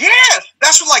 Yes,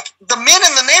 that's what like the men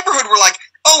in the neighborhood were like,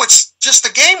 oh, it's just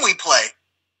a game we play.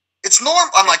 It's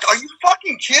normal. I'm like, are you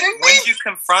fucking kidding me? When did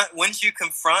you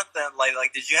confront them?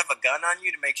 Like, did you have a gun on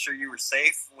you to make sure you were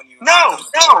safe when you? No,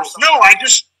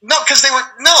 because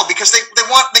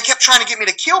they kept trying to get me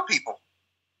to kill people.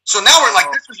 So now we're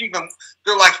like, this is even.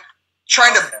 They're like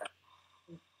trying to.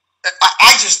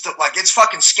 I just like it's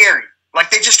fucking scary. Like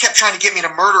they just kept trying to get me to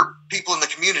murder people in the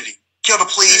community, kill the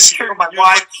police, kill my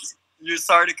wife. You're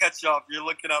sorry to cut you off. You're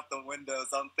looking out the windows.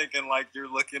 I'm thinking like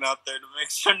you're looking out there to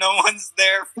make sure no one's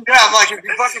there. Yeah, I'm like, if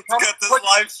you fucking come,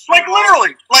 like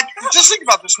literally, like just think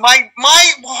about this. My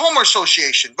home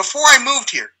association before I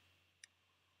moved here,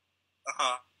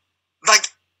 like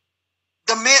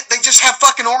the men, they just have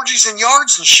fucking orgies in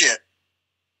yards and shit.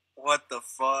 What the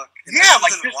fuck? And Yeah, this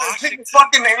like is in just Washington?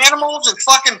 fucking animals and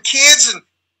fucking kids, and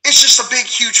it's just a big,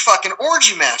 huge fucking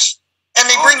orgy mess. And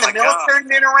they bring the my military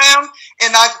men around,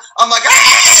 and I'm like,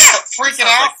 ah, freaking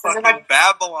out. Like And fucking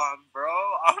Babylon, bro.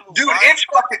 dude, it's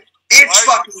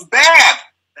fucking bad.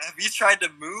 Have you tried to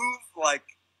move? Like,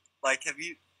 have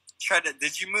you tried to?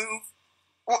 Did you move?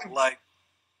 Well, like,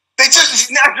 they just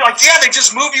they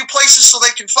just move you places so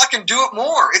they can fucking do it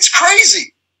more. It's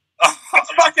crazy.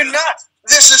 It's fucking nuts.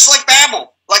 This is like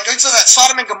Babel. Like into that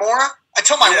Sodom and Gomorrah. I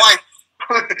tell my wife,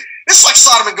 this is like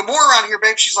Sodom and Gomorrah around here,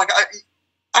 babe. She's like,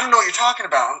 I don't know what you're talking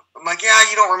about. I'm like, yeah,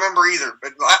 you don't remember either,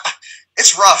 but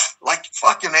it's rough. Like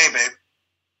fucking A, babe.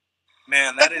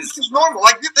 Man, that's is normal.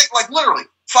 Like you think, like literally,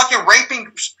 fucking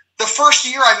raping. The first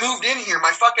year I moved in here,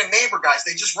 my fucking neighbor guys,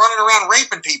 they just running around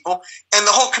raping people, and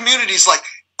the whole community's like,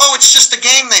 oh, it's just a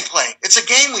game they play. It's a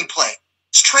game we play.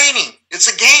 It's training. It's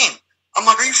a game. I'm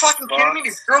like, are you fucking kidding me?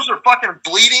 These girls are fucking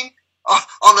bleeding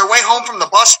on their way home from the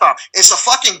bus stop. It's a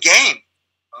fucking game.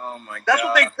 Oh my god. That's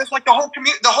what that's like the whole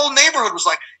the whole neighborhood was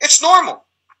like, it's normal.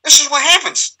 This is what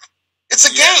happens. It's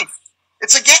a game.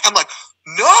 It's a game. I'm like,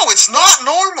 no, it's not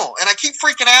normal. And I keep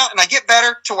freaking out, and I get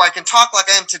better to where I can talk like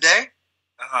I am today.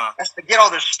 That's to get all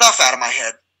this stuff out of my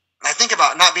head. And I think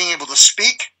about not being able to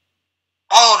speak.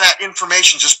 All of that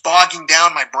information just bogging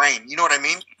down my brain. You know what I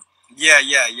mean? Yeah.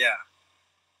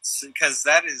 Because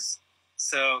that is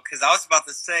because I was about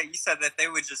to say, you said that they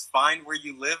would just find where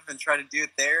you live and try to do it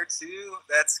there too.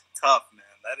 That's tough, man.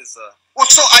 That is a well.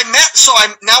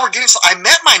 I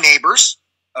met my neighbors.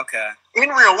 Okay. In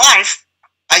real life,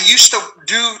 I used to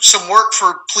do some work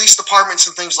for police departments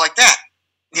and things like that.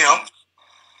 You know,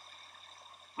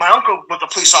 my uncle was a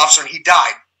police officer and he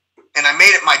died, and I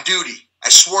made it my duty. I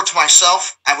swore to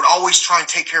myself I would always try and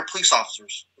take care of police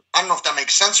officers. I don't know if that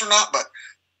makes sense or not, but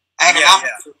I had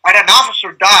an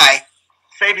officer die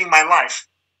saving my life,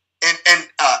 and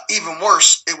even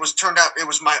worse, it was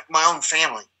my own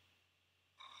family.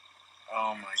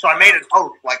 Oh my! So God. I made an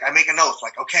oath. Like I make an oath.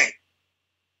 Like okay.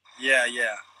 Yeah.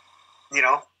 You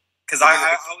know, because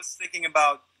I was thinking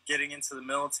about getting into the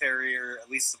military or at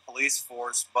least the police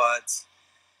force, but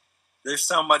there's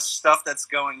so much stuff that's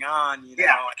going on. You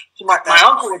know. So my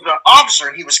uncle was an officer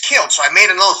and he was killed. So I made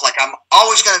an oath. Like I'm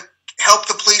always going to help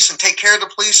the police and take care of the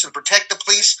police and protect the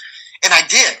police, and I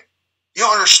did. You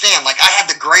don't understand. Like I had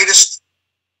the greatest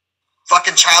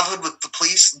fucking childhood with the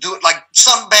police. Do it like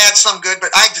some bad, some good,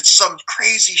 but I did some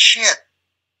crazy shit.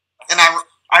 And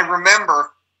I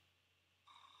remember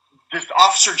this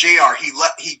officer JR.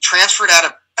 He transferred out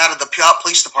of the Puyallup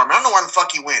Police Department. I don't know where the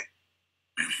fuck he went.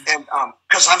 And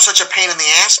because I'm such a pain in the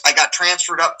ass, I got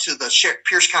transferred up to the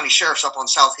Pierce County Sheriff's up on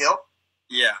South Hill.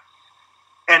 Yeah.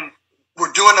 And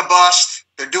we're doing the bust.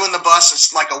 They're doing the bust.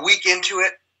 It's like a week into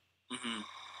it. Mm-hmm.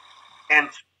 And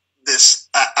this,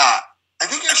 I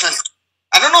think it was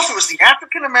I don't know if it was the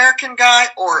African American guy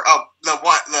or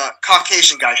the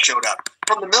Caucasian guy showed up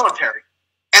from the military.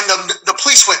 And the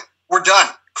police went, we're done.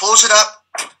 Close it up.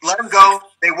 Let them go.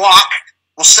 They walk.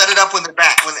 We'll set it up when they're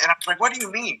back. And I was like, what do you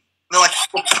mean? And they're like,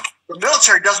 the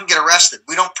military doesn't get arrested.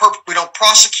 We don't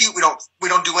prosecute. We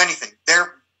don't do anything.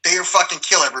 They fucking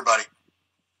kill everybody.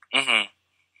 Mm-hmm.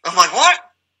 I'm like, what?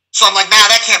 So I'm like, nah,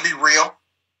 that can't be real.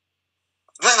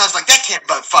 Then I was like, that can't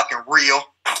be fucking real.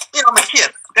 You know, I'm a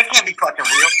kid. That can't be fucking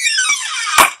real.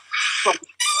 So I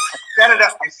set it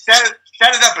up.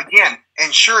 Set it up again,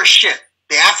 and sure as shit,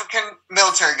 the African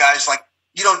military guy's like,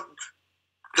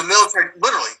 the military,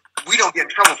 literally, we don't get in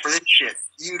trouble for this shit.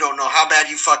 You don't know how bad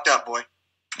you fucked up, boy.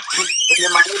 And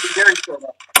then my neighbor Gary showed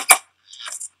up.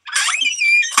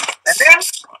 And then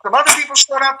some other people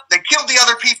showed up, they killed the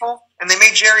other people, and they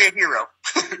made Jerry a hero.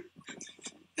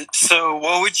 So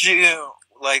what would you,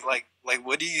 like,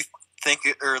 what do you think,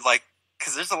 or like,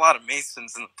 because there's a lot of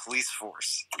Masons in the police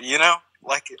force, you know?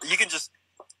 Like, you can just...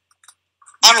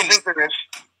 I don't think there is.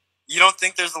 You don't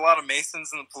think there's a lot of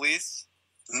Masons in the police?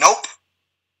 Nope.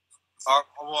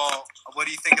 Well, what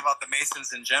do you think about the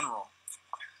Masons in general?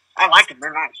 I like them.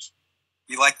 They're nice.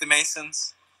 You like the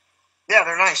Masons? Yeah,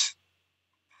 they're nice.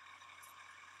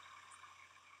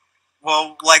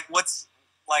 Well, like, what's...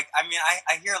 Like, I mean,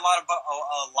 I hear a lot of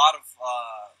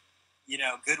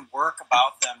good work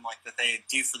about them, like, that they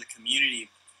do for the community.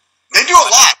 They do a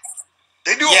lot.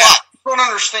 They do a lot. You don't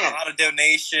understand. A lot of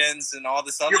donations and all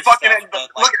this other You're fucking stuff. But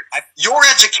look, your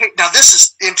education. Now,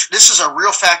 this is a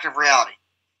real fact of reality.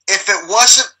 If it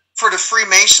wasn't for the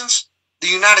Freemasons, the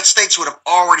United States would have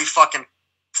already fucking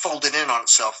folded in on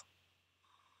itself.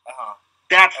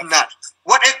 That's nuts.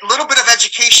 What little bit of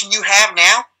education you have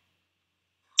now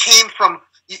came from.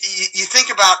 You think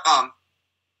about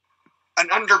an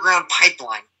underground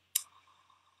pipeline.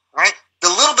 Right? The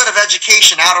little bit of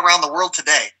education out around the world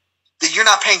today that you're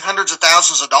not paying hundreds of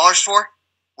thousands of dollars for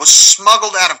was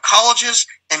smuggled out of colleges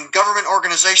and government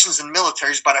organizations and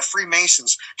militaries by the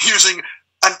Freemasons using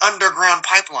an underground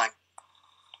pipeline.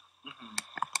 Mm-hmm.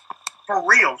 For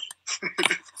real.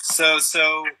 So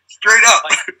straight up.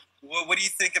 Like, what do you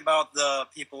think about the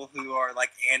people who are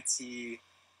like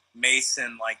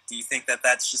anti-Mason? Like, do you think that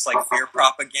that's just like fear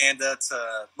propaganda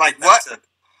to like what?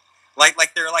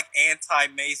 Like they're like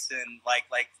anti-Mason. Like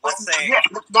let's say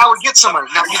now we get somewhere.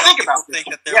 Now you think about this. Think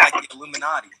that they're like the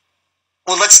Illuminati.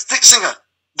 Well, let's think of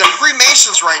the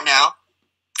Freemasons right now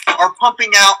are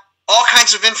pumping out all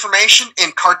kinds of information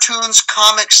in cartoons,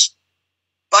 comics,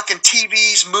 fucking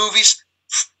TVs, movies,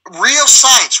 real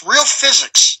science, real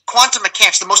physics, quantum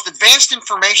mechanics, the most advanced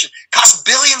information, costs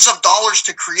billions of dollars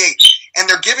to create, and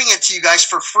they're giving it to you guys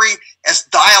for free as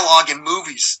dialogue in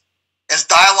movies, as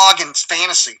dialogue in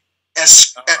fantasy,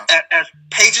 as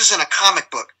pages in a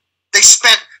comic book. They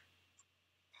spent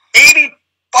 $80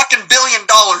 fucking billion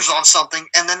on something,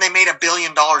 and then they made $1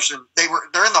 billion, and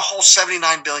they're in the whole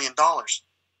 $79 billion.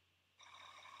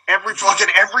 Every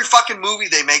fucking movie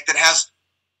they make that has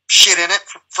shit in it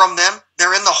from them,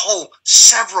 they're in the hole.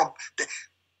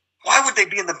 Why would they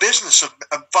be in the business of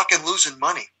fucking losing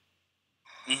money?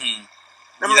 Mm-hmm.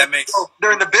 Yeah, that makes.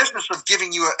 They're in the business of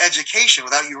giving you an education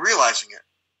without you realizing it.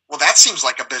 Well, that seems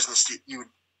like a business that you would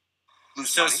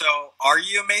lose money. So are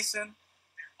you a Mason?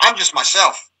 I'm just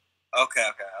myself. Okay.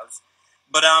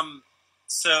 But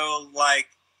so like,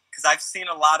 because I've seen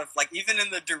a lot of like, even in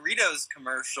the Doritos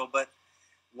commercial. But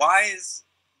why is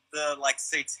the like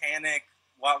satanic?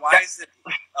 Why is it?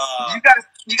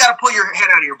 You gotta pull your head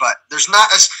out of your butt. There's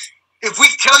not if we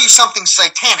tell you something's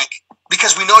satanic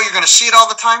because we know you're going to see it all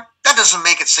the time, that doesn't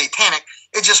make it satanic.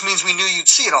 It just means we knew you'd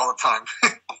see it all the time.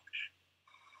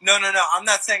 No. I'm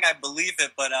not saying I believe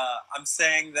it, but I'm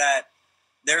saying that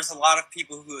there's a lot of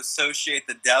people who associate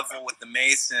the devil with the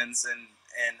Masons, and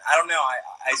I don't know.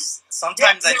 I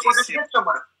sometimes I do see a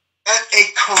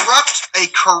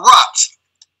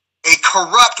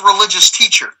corrupt religious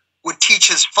teacher would teach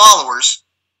his followers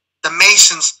the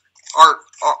Masons are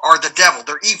the devil.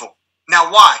 They're evil. Now,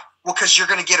 why? Well, because you're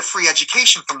going to get a free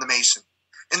education from the Mason,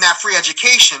 and that free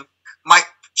education might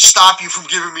stop you from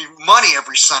giving me money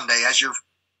every Sunday as your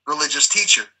religious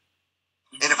teacher.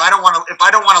 And if I don't want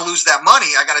to lose that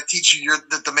money, I got to teach you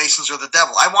that the Masons are the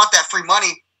devil. I want that free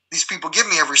money these people give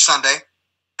me every Sunday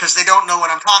because they don't know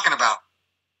what I'm talking about.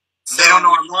 They don't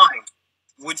know I'm lying.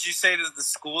 Would you say that the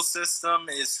school system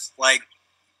is like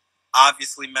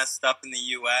obviously messed up in the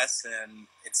U.S. and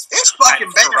it's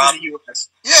fucking bad in the U.S.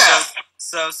 Yeah.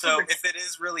 So if it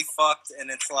is really fucked and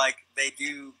it's like they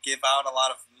do give out a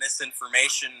lot of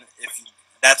misinformation, if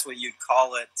that's what you'd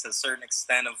call it, to a certain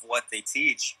extent of what they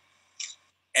teach,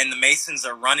 and the Masons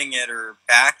are running it or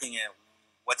backing it,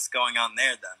 what's going on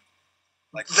there then?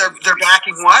 Like they're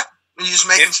backing what? Are you just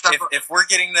making stuff up? If we're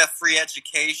getting the free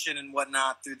education and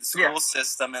whatnot through the school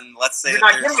system, and let's say you're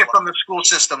not getting it from the school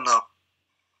system though.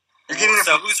 You're getting it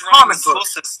so from who's running the school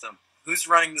system? Who's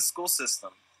running the school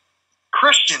system?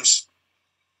 Christians.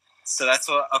 So that's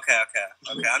what. Okay.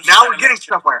 Now we're getting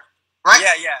somewhere, right?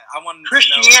 Yeah. I want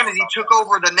Christianity took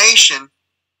over the nation,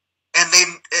 and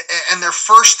their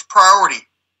first priority: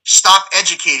 stop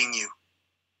educating you.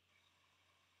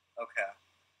 Okay.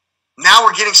 Now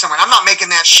we're getting somewhere. I'm not making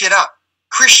that shit up.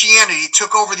 Christianity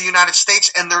took over the United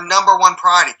States, and their number one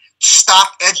priority: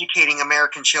 stop educating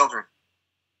American children.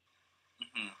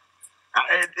 Mm-hmm.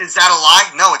 Is that a lie?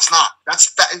 No, it's not.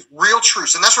 That's real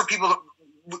truth, and that's where people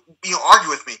argue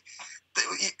with me.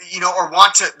 Or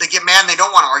they get mad and they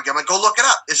don't want to argue. I'm like, go look it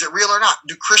up. Is it real or not?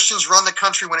 Do Christians run the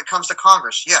country when it comes to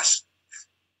Congress? Yes.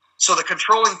 So the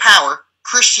controlling power,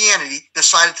 Christianity,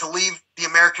 decided to leave the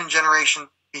American generation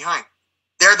behind.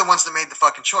 They're the ones that made the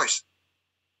fucking choice.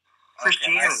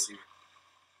 Christianity. Okay,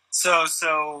 so,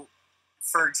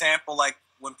 for example, like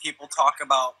when people talk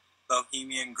about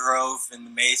Bohemian Grove and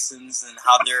the Masons and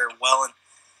how they're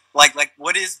like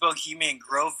what is Bohemian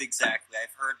Grove exactly?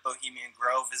 I've heard Bohemian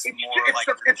Grove is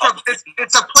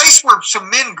it's a place where some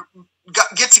men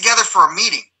get together for a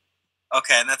meeting.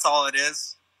 Okay, and that's all it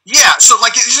is? Yeah, so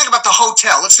like you think about the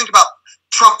hotel. Let's think about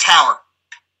Trump Tower.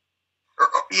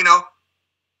 We know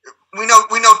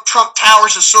Trump Tower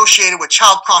is associated with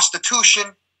child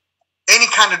prostitution, any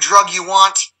kind of drug you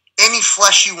want, any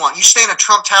flesh you want. You stay in a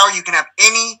Trump Tower, you can have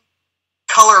any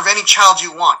color of any child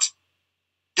you want.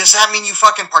 Does that mean you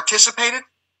fucking participated?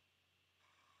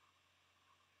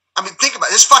 I mean, think about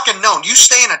it. It's fucking known. You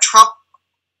stay in a Trump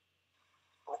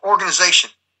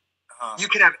organization. You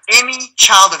can have any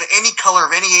child of any color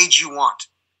of any age you want.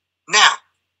 Now,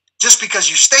 just because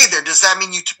you stayed there, does that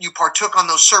mean you partook on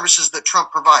those services that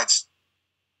Trump provides?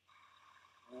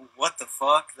 What the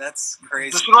fuck? That's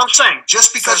crazy. That's what I'm saying.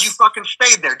 Just because you fucking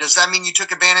stayed there, does that mean you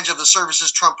took advantage of the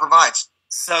services Trump provides?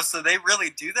 So they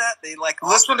really do that? They like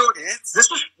listen to kids?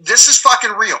 This is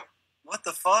fucking real. What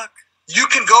the fuck? You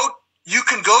can go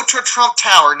to a Trump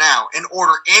Tower now and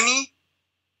order any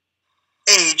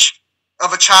age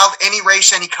of a child, any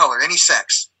race, any color, any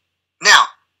sex. Now,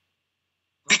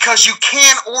 because you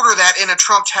can order that in a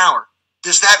Trump Tower,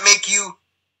 does that make you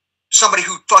somebody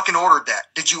who fucking ordered that?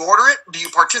 Did you order it? Do you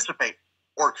participate?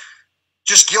 Or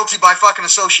just guilty by fucking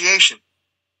association?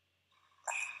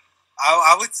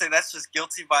 I would say that's just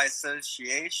guilty by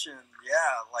association.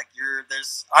 Yeah, like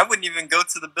I wouldn't even go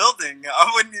to the building.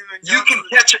 I wouldn't even go You can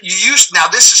catch it. Now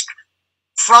this is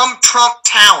from Trump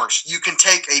Towers. You can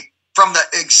take from the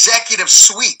executive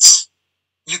suites,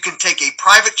 you can take a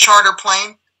private charter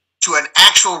plane to an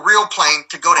actual real plane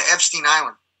to go to Epstein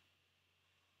Island.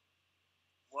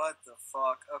 What the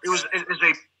fuck? Okay.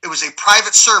 It was a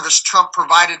private service Trump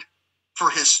provided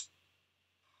for his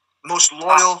most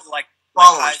loyal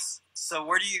followers. So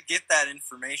where do you get that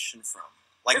information from?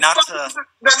 Like No,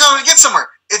 get somewhere.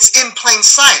 It's in plain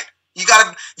sight. You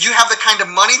have the kind of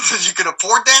money that you can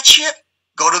afford that shit.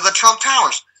 Go to the Trump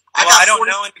Towers. I don't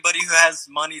know anybody who has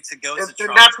money to go to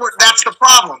Trump. That's the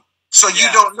problem. So you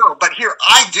don't know. But here,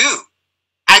 I do.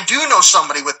 I do know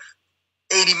somebody with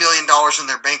 $80 million in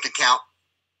their bank account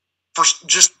for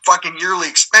just fucking yearly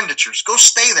expenditures. Go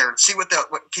stay there and see what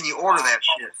can you order that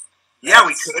shit? Yeah,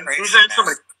 we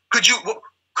could.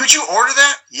 Could you order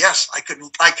that? Yes, I could.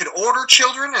 I could order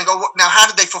children and go. Now, how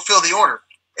did they fulfill the order?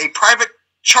 A private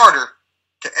charter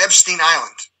to Epstein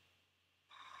Island.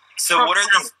 So what are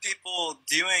these people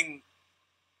doing?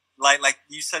 Like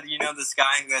you said, this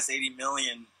guy who has 80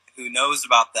 million who knows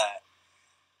about that.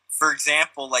 For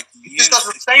example, like he just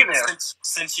doesn't stay there.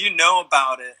 Since you know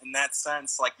about it in that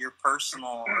sense, like you're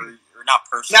personal or not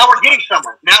personal. Now we're getting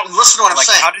somewhere. Now listen to what I'm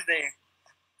saying. How did they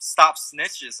stop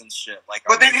snitches and shit? Like,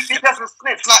 but then he doesn't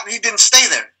snitch. He didn't stay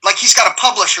there. Like he's got a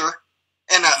publisher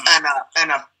and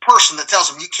a person that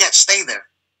tells him you can't stay there.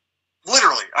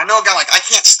 Literally, I know a guy like I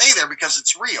can't stay there because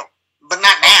it's real, but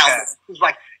not now. Okay. He's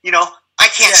like, I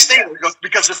can't stay there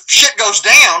because if shit goes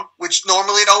down, which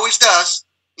normally it always does,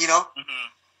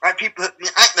 right? People,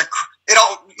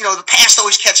 the past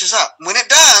always catches up. When it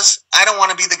does, I don't want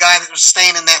to be the guy that was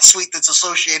staying in that suite that's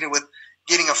associated with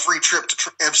getting a free trip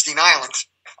to Epstein Island.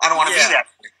 I don't want to be that.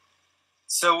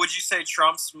 So would you say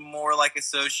Trump's more like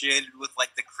associated with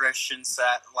like the Christian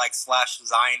set, like /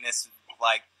 Zionist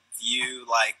like view,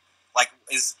 like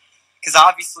is because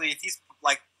obviously if he's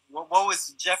like what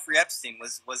was Jeffrey Epstein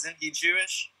wasn't he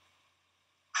Jewish?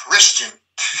 Christian.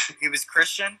 He was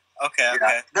Christian. Okay.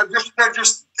 They're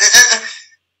just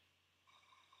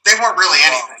they weren't really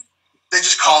anything. They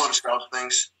just call themselves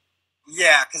things.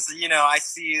 Yeah, because I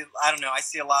see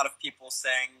a lot of people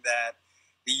saying that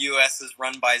the U.S. is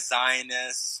run by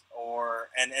Zionists,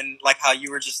 and like how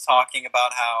you were just talking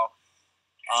about how,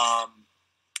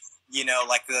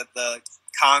 like the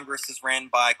Congress is ran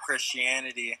by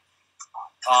Christianity.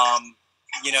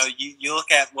 You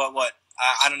look at what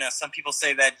I don't know. Some people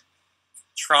say that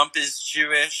Trump is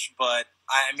Jewish, but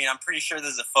I'm pretty sure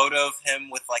there's a photo of him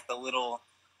with like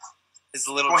his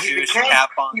little Jewish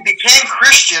cap on. He became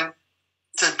Christian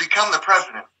to become the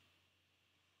president.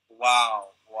 Wow,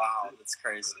 that's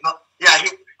crazy. Yeah, he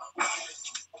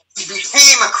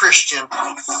became a Christian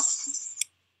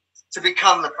to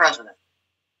become the president.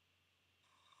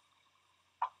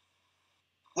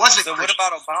 So what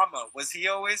about Obama? Was he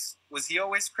always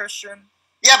Christian?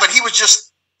 Yeah, but he was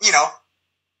just,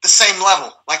 the same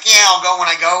level. Like, yeah, I'll go when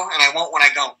I go, and I won't when I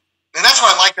go. And that's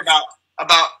what I liked about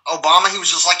Obama. He was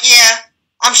just like, yeah,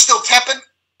 I'm still tepid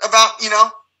about,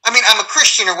 I'm a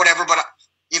Christian or whatever, but,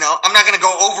 I'm not going to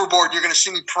go overboard. You're going to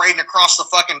see me parading across the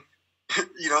fucking,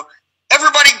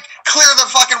 everybody clear the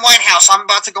fucking White House. I'm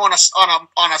about to go on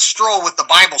a stroll with the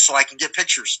Bible so I can get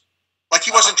pictures. Like,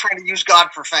 he wasn't trying to use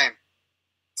God for fame.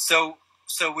 So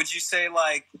would you say,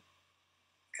 like,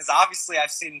 because obviously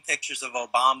I've seen pictures of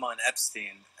Obama and Epstein,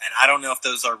 and I don't know if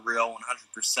those are real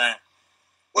 100%.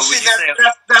 Well, see,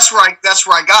 that's right. That's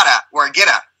where I get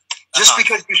at. Just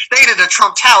because you stayed at a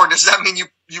Trump Tower, does that mean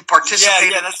you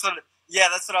participated? Yeah,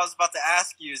 that's what I was about to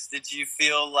ask you. Is did you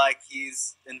feel like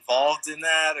he's involved in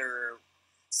that, or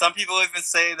some people even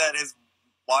say that his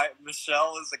wife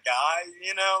Michelle is a guy?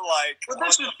 But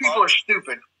that's just people are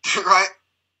stupid, right?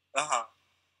 Uh-huh.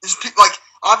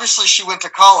 Obviously she went to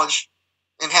college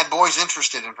and had boys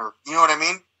interested in her. You know what I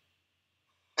mean?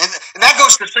 And that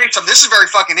goes to say something. This is very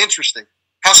fucking interesting.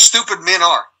 How stupid men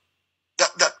are.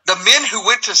 the men who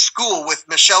went to school with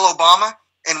Michelle Obama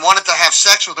and wanted to have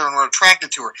sex with her and were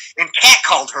attracted to her and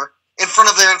catcalled her in front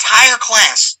of their entire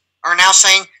class are now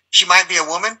saying she might be a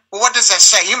woman? Well, what does that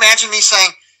say? You imagine me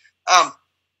saying,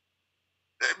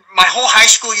 my whole high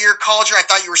school year, college year, I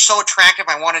thought you were so attractive,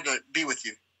 I wanted to be with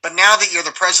you. But now that you're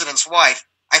the president's wife,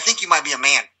 I think you might be a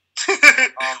man.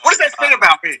 What does that say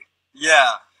about me? Yeah.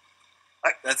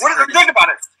 What do you think about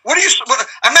it?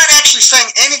 I'm not actually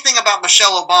saying anything about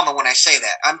Michelle Obama when I say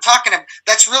that. I'm talking.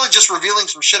 That's really just revealing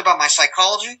some shit about my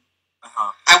psychology.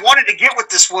 I wanted to get with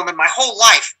this woman my whole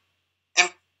life, and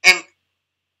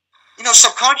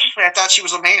subconsciously I thought she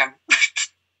was a man.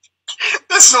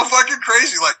 That's so fucking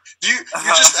crazy. Like you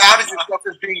just outed yourself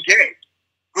as being gay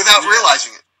without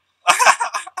realizing it.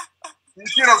 You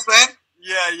see what I'm saying?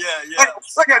 Yeah.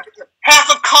 Look at half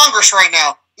of Congress right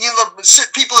now.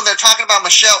 People in there talking about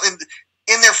Michelle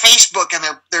in their Facebook and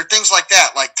their things like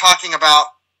that, like talking about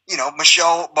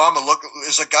Michelle Obama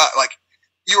is a guy. Like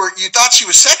you thought she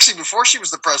was sexy before she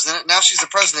was the president. Now she's the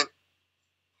president.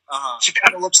 She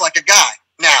kind of looks like a guy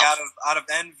now. Like out of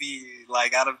envy,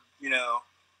 like out of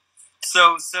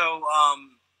So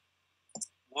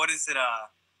what is it?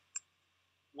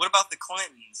 What about the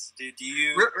Clintons? Do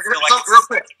you real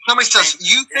quick? Somebody says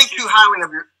you think too highly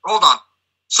of your. Hold on.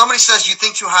 Somebody says you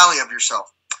think too highly of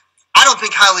yourself. I don't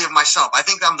think highly of myself. I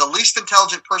think I'm the least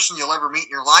intelligent person you'll ever meet in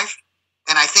your life,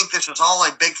 and I think this is all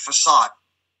a big facade.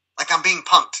 Like I'm being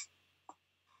punked.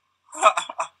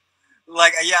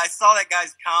 I saw that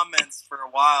guy's comments for a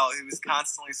while. He was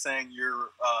constantly saying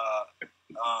you're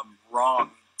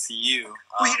wrong to you.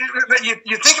 But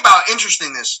you think about how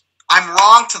interesting this. I'm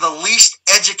wrong to the least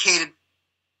educated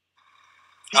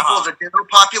people of the general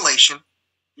population,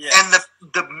 and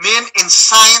the men in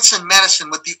science and medicine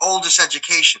with the oldest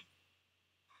education.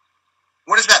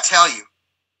 What does that tell you?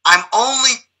 I'm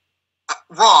only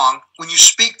wrong when you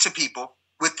speak to people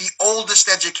with the oldest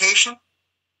education.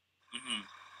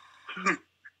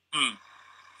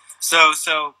 So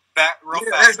back real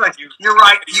fast. You're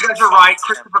right. You guys are right.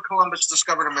 Christopher Columbus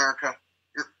discovered America.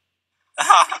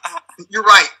 You're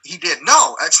right. He did.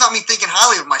 No, it's not me thinking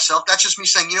highly of myself. That's just me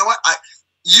saying, you know what?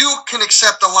 You can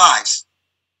accept the lies.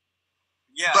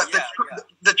 But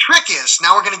the trick is,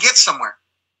 now we're going to get somewhere.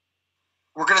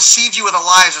 We're going to seed you with a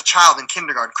lie as a child in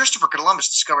kindergarten. Christopher Columbus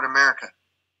discovered America.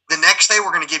 The next day,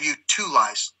 we're going to give you 2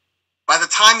 lies. By the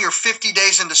time you're 50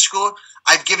 days into school,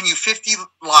 I've given you 50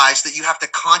 lies that you have to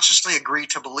consciously agree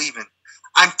to believe in.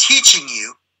 I'm teaching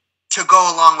you to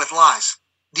go along with lies.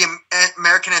 The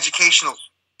American Educational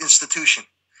Institution,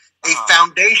 a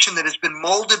foundation that has been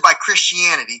molded by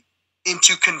Christianity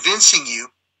into convincing you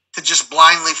to just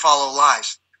blindly follow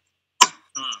lies.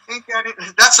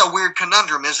 That's a weird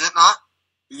conundrum, is it not?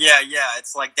 Yeah,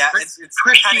 it's like that. It's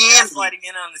Christianity kind of gaslighting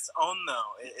in on its own,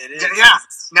 though. It is. Yeah.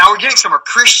 Now we're getting somewhere.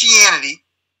 Christianity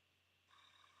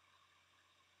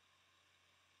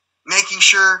making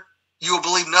sure you will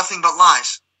believe nothing but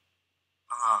lies.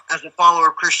 As a follower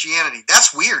of Christianity,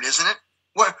 that's weird, isn't it?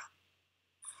 What?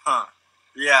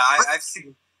 Yeah, I've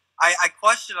seen. I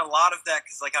question a lot of that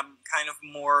because, like, I'm kind of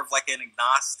more of like an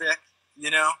agnostic,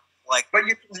 Like, but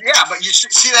you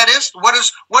see that is what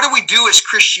do we do as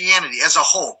Christianity as a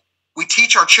whole? We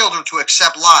teach our children to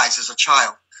accept lies as a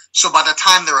child, so by the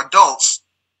time they're adults,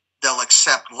 they'll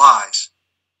accept lies.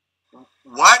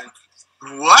 What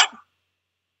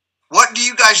do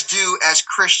you guys do as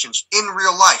Christians in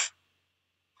real life?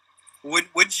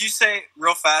 Would you say,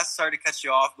 real fast, sorry to cut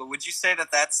you off, but would you say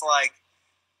that that's like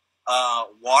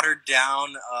watered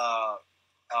down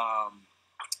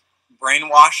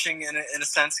brainwashing in a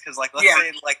sense? Because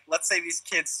let's say these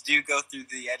kids do go through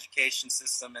the education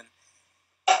system and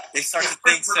they start to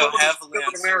think so heavily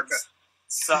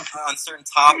on certain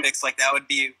topics, like that would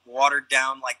be watered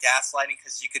down, like gaslighting,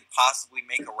 because you could possibly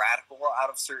make a radical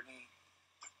out of certain.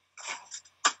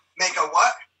 Make a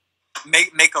what?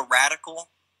 Make a radical.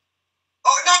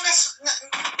 Oh, not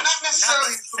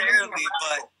necessarily,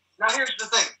 but now here's the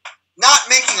thing: not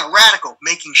making a radical,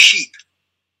 making sheep.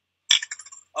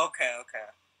 Okay.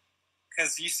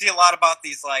 Because you see a lot about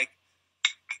these like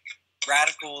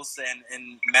radicals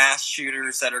and mass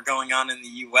shooters that are going on in the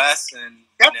U.S. and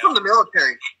that's from the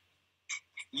military.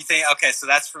 You think so?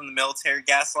 That's from the military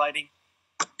gaslighting.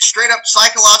 Straight up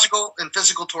psychological and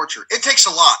physical torture. It takes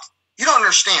a lot. You don't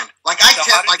understand. Like I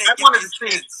wanted to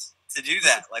see. To do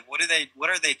that, like what are they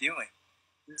doing?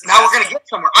 Now we're going to get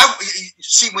somewhere.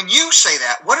 See, when you say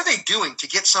that, what are they doing to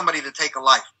get somebody to take a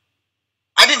life?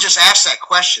 I didn't just ask that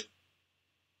question.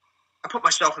 I put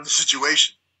myself in the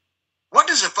situation. What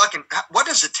does it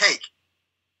take?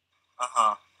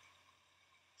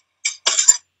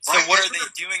 So what are they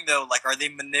doing though? Like, are they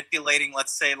manipulating?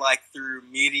 Let's say, like through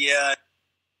media.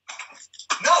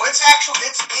 No, it's actual.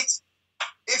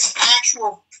 It's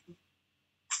actual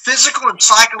physical and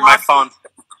psychological. My phone.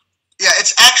 Yeah,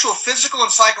 it's actual physical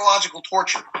and psychological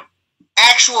torture.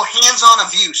 Actual hands-on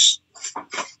abuse.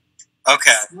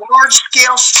 Okay.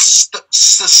 Large-scale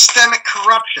systemic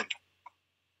corruption.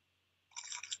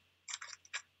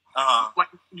 Like,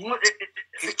 do do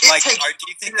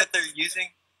you think that they're using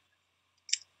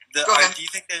do you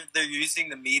think that they're using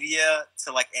the media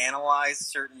to like analyze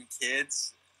certain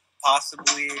kids,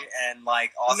 possibly, and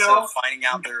like also finding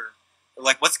out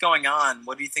like what's going on?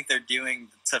 What do you think they're doing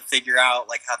to figure out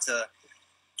like how to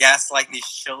gaslight these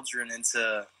children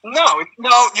into? No,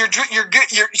 you're good. You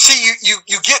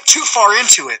get too far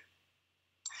into it,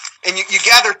 and you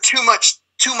gather too much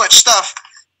stuff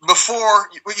before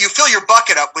you fill your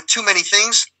bucket up with too many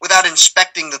things without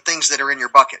inspecting the things that are in your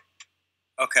bucket.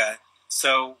 Okay,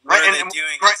 so what are they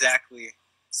doing exactly?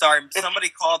 Sorry, somebody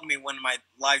called me when my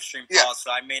live stream paused,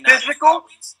 so I may not.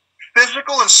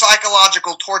 Physical and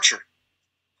psychological torture.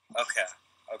 Okay.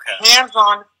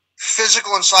 Hands-on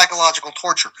physical and psychological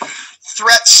torture.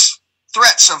 Threats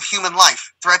of human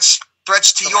life. Threats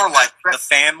to your life. The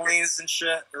families and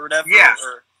shit or whatever. Yeah.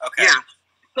 Okay. Yeah.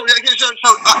 So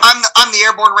I'm the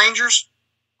Airborne Rangers.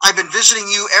 I've been visiting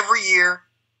you every year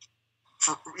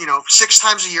for 6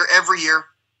 times a year every year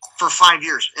for 5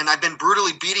 years, and I've been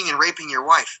brutally beating and raping your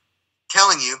wife,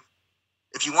 telling you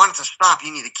if you want it to stop,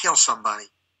 you need to kill somebody.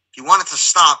 If you want it to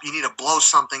stop, you need to blow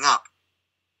something up.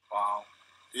 Wow.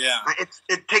 Yeah.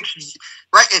 It takes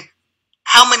and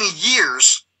how many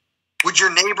years would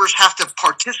your neighbors have to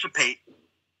participate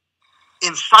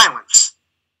in silence?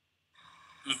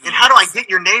 Mm-hmm. And how do I get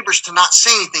your neighbors to not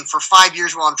say anything for 5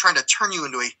 years while I'm trying to turn you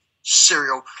into a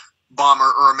serial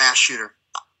bomber or a mass shooter?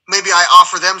 Maybe I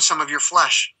offer them some of your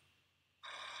flesh.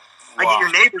 Wow. I get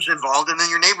your neighbors involved, and then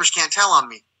your neighbors can't tell on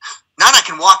me. Now I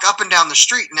can walk up and down the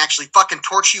street and actually fucking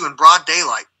torch you in broad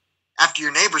daylight after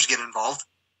your neighbors get involved.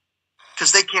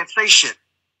 Because they can't say shit.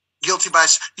 Guilty by...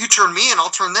 You turn me in, I'll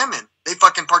turn them in. They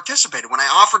fucking participated. When I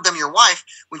offered them your wife,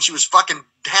 when she was fucking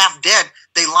half dead,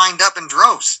 they lined up in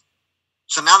droves.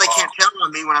 So now they can't tell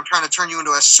on me when I'm trying to turn you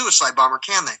into a suicide bomber,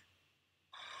 can they?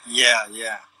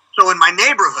 Yeah. So in my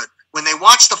neighborhood, when they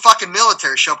watch the fucking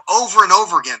military show up over and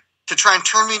over again to try and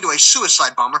turn me into a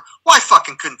suicide bomber, why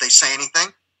fucking couldn't they say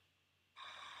anything?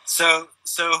 So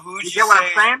who'd you get what I'm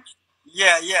saying?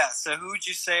 Yeah. So who would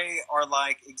you say are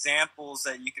like examples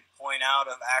that you could point out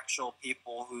of actual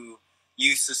people who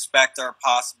you suspect are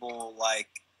possible like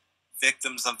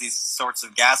victims of these sorts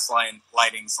of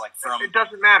gaslightings? Like from it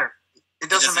doesn't matter. It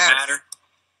doesn't matter.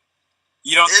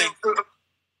 You don't think?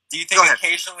 Do you think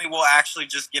occasionally we'll actually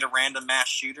just get a random mass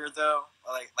shooter though?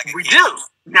 Like we do.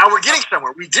 Now we're getting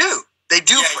somewhere. We do. They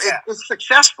do. Yeah. It's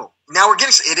successful. Now we're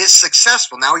getting. It is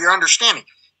successful. Now you're understanding.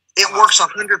 It works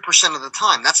 100% of the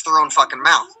time. That's their own fucking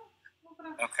mouth.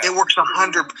 Okay. It works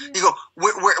 100. You go.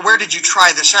 Where did you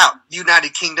try this out?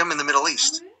 United Kingdom in the Middle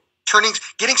East.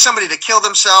 Getting somebody to kill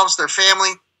themselves, their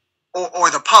family, or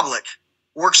the public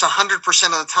works 100%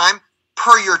 of the time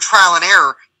per your trial and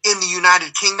error in the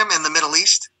United Kingdom and the Middle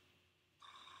East.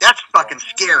 That's fucking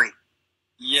scary.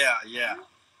 Yeah.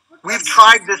 We've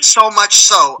tried this so much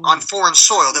so on foreign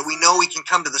soil that we know we can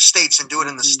come to the States and do it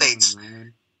in the States.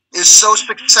 It's so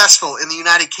successful in the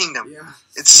United Kingdom.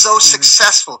 It's so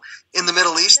successful in the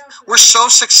Middle East. We're so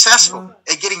successful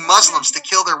at getting Muslims to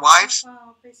kill their wives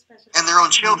and their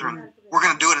own children. We're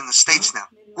going to do it in the States now.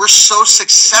 We're so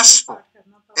successful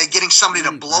at getting somebody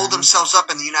to blow themselves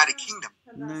up in the United Kingdom.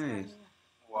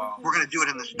 Wow. We're going to do it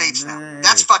in the States now.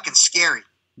 That's fucking scary.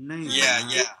 Yeah.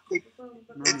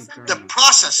 The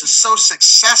process is so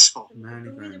successful.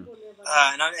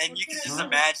 And you can just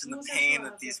imagine the pain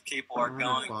that these people are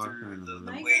going through,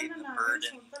 the weight and the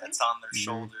burden that's on their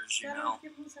shoulders,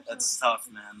 That's tough,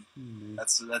 man.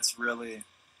 That's really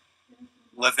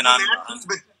living on...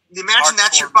 Imagine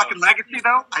that's your fucking legacy,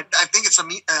 though. I think it's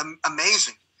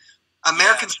amazing.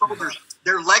 American soldiers,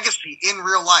 their legacy in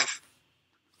real life,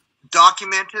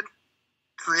 documented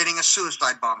creating a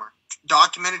suicide bomber,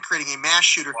 documented creating a mass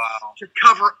shooter to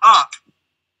cover up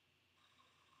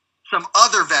some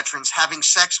other veterans having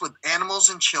sex with animals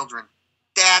and children.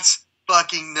 That's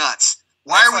fucking nuts.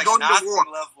 Why are we going to war?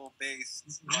 Level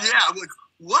based. Yeah, like,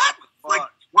 what? Like,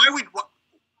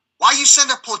 why you send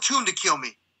a platoon to kill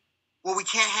me? Well, we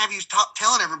can't have you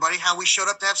telling everybody how we showed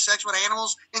up to have sex with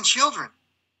animals and children.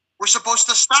 We're supposed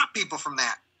to stop people from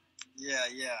that. Yeah.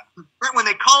 Right, when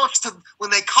they call us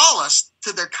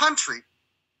to their country,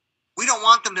 we don't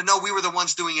want them to know we were the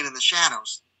ones doing it in the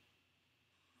shadows.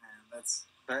 Man,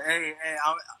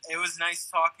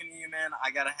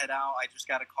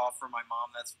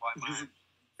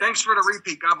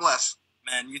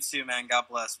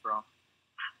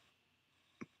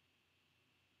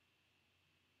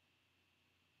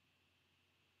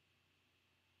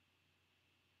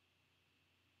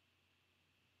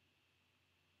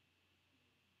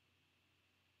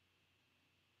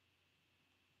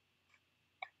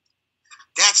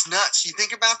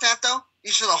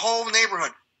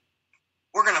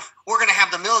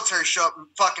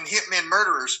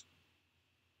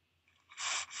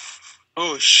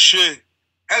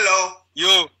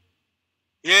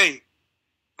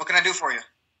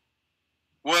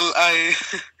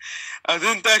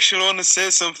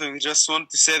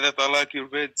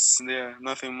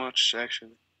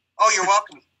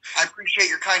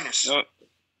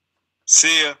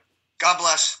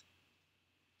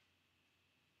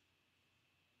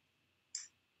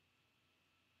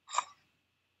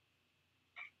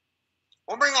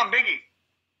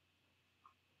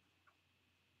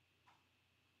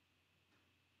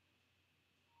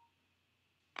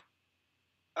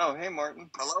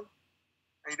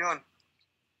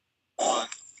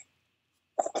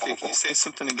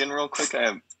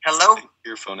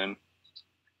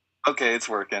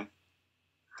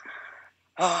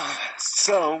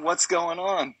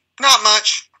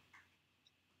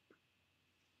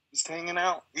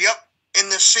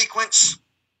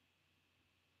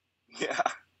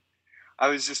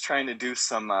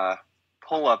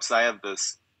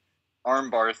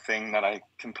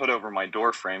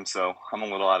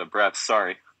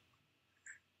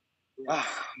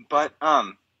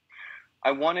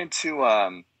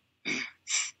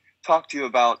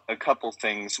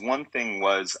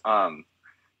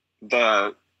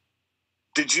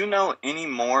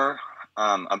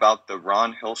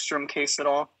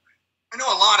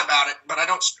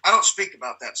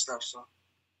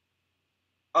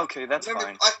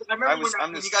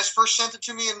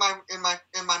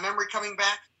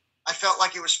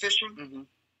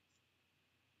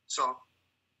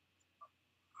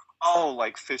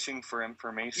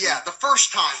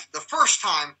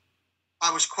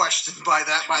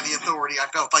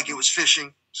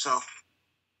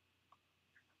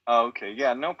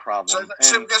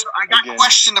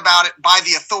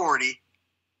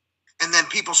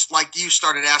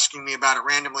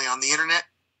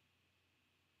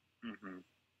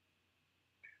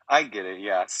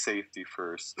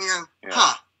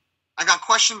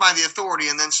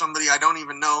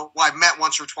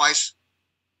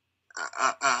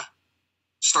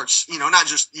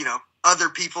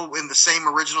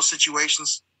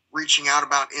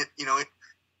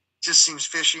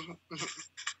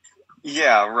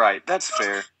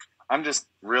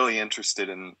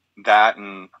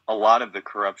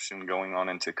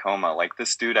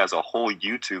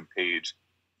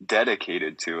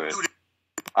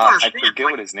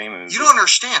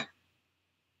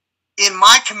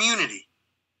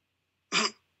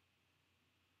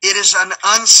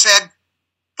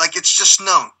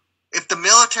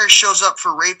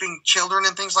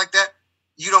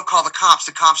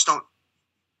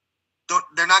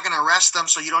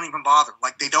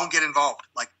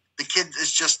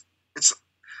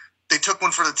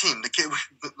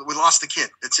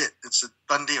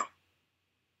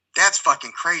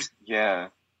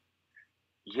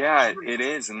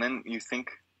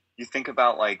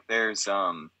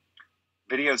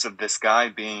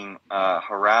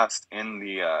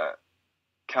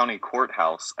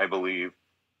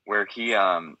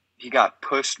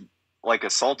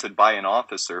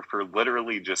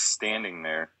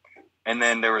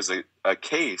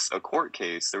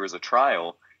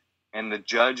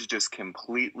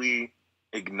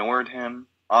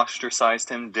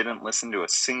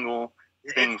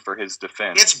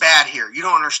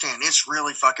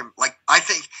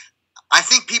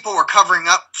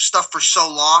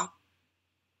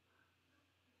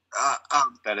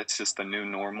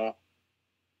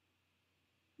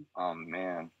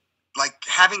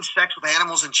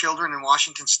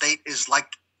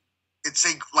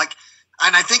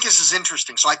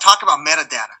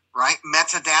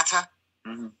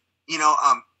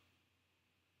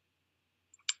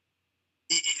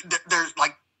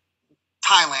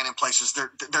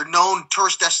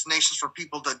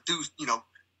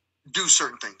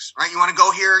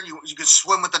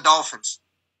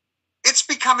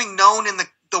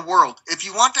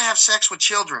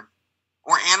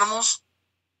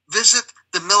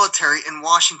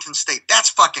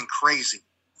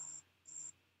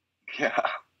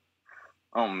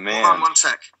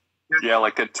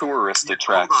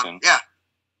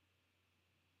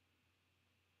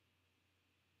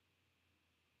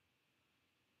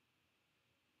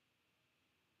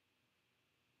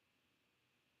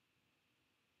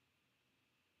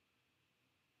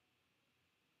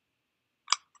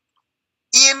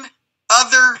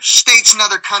 kids in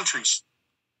other countries,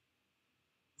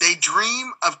 they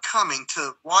dream of coming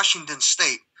to Washington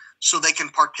State so they can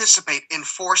participate in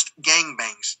forced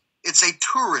gangbangs. It's a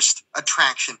tourist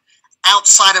attraction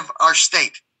outside of our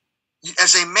state.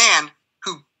 As a man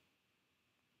who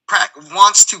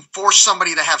wants to force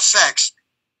somebody to have sex,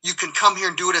 you can come here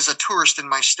and do it as a tourist in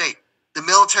my state. The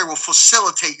military will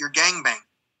facilitate your gangbang.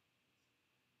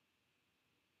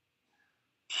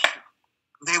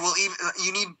 They will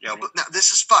even, now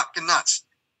this is fucking nuts.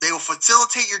 They will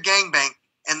facilitate your gangbang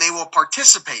and they will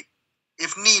participate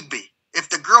if need be. If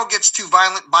the girl gets too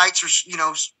violent, bites or,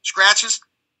 scratches,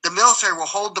 the military will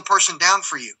hold the person down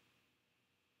for you.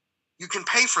 You can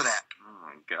pay for that. Oh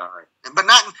my God. But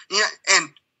not,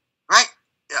 right?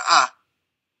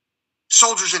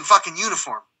 Soldiers in fucking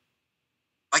uniform.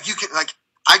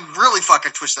 I'm really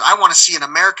fucking twisted. I want to see an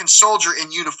American soldier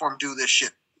in uniform do this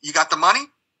shit. You got the money?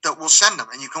 That we'll send them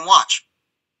and you can watch.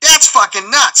 That's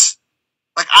fucking nuts.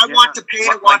 I want to pay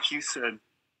to watch. Like you said.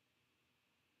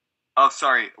 Oh,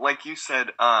 sorry. Like you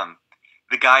said,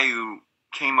 the guy who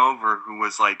came over who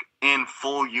was in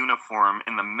full uniform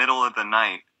in the middle of the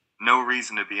night, no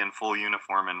reason to be in full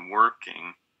uniform and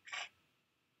working.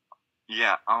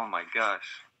 Yeah. Oh my gosh.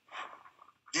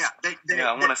 Yeah.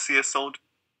 I want to see a soldier.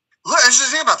 Look, let's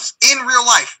just think about this. In real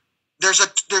life, there's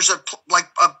a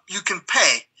you can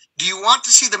pay. Do you want to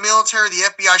see the military or the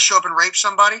FBI show up and rape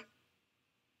somebody?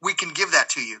 We can give that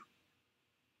to you.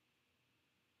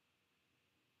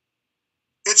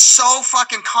 It's so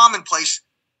fucking commonplace.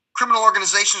 Criminal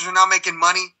organizations are now making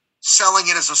money selling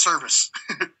it as a service.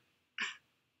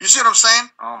 You see what I'm saying?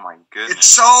 Oh my goodness. It's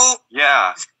so...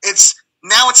 Yeah.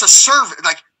 Now it's a service.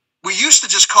 We used to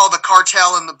just call the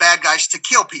cartel and the bad guys to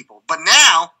kill people. But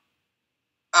now...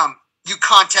 you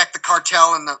contact the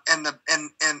cartel and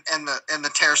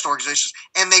the terrorist organizations,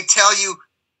 and they tell you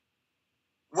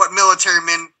what military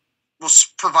men will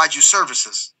provide you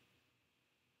services.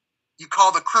 You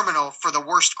call the criminal for the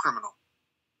worst criminal.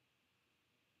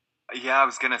 Yeah, I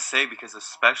was gonna say, because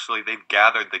especially they've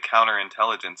gathered the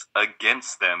counterintelligence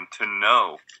against them to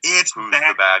know who's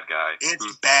the bad guy.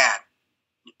 It's bad.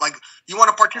 You want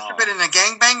to participate in a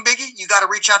gangbang, Biggie? You got to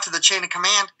reach out to the chain of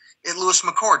command at Lewis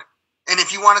McCord. And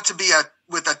if you want it to be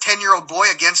with a 10-year-old boy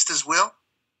against his will,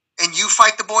 and you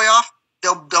fight the boy off,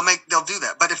 they'll do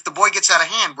that. But if the boy gets out of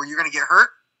hand where you're going to get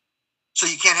hurt, so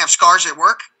you can't have scars at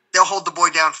work, they'll hold the boy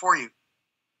down for you.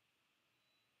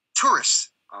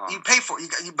 Tourists, you pay for it,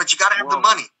 but you got to have the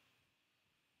money.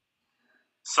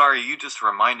 Sorry, you just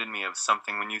reminded me of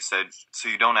something when you said, so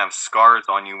you don't have scars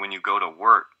on you when you go to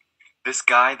work. This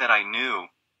guy that I knew,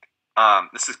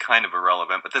 this is kind of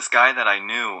irrelevant, but this guy that I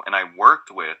knew and I worked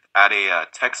with at a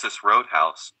Texas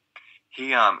Roadhouse,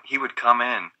 he would come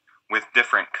in with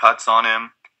different cuts on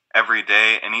him every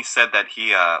day, and he said that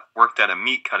he worked at a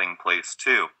meat cutting place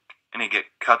too, and he'd get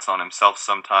cuts on himself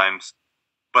sometimes.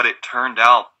 But it turned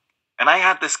out, and I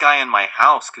had this guy in my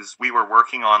house because we were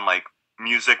working on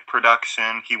music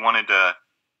production. He wanted to,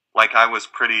 I was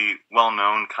pretty well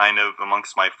known kind of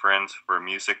amongst my friends for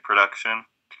music production.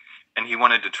 And he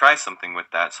wanted to try something with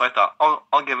that. So I thought,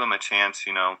 I'll give him a chance,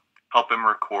 help him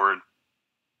record.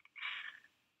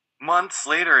 Months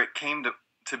later, it came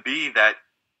to be that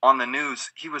on the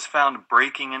news, he was found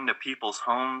breaking into people's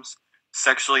homes,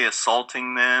 sexually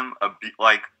assaulting them.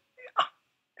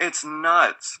 It's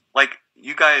nuts.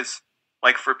 You guys,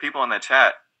 for people in the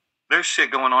chat, there's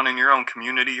shit going on in your own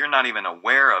community you're not even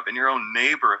aware of, in your own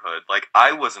neighborhood.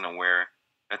 I wasn't aware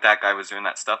that guy was doing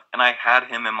that stuff, and I had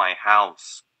him in my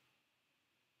house.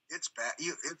 It's bad.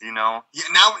 Now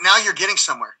you're getting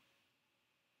somewhere.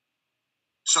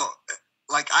 So,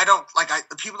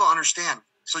 people don't understand.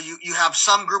 So you have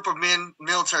some group of men,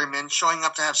 military men, showing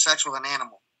up to have sex with an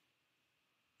animal.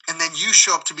 And then you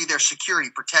show up to be their security,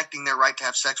 protecting their right to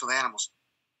have sex with animals.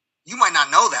 You might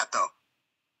not know that, though.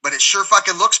 But it sure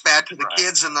fucking looks bad to the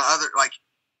kids and the other,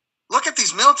 look at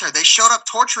these military. They showed up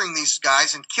torturing these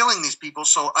guys and killing these people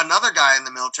so another guy in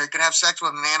the military could have sex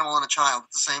with an animal and a child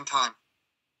at the same time.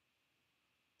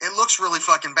 It looks really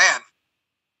fucking bad.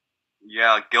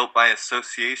 Yeah, guilt by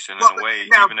association in a way,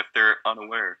 even if they're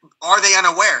unaware. Are they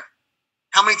unaware?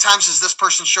 How many times has this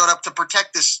person showed up to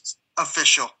protect this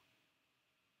official?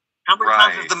 How many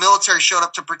times has the military showed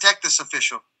up to protect this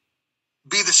official?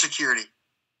 Be the security.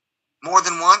 More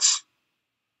than once?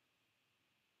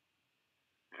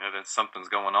 Yeah, then something's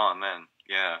going on then.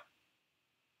 Yeah.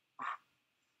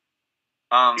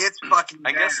 It's fucking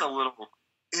bad. I guess a little...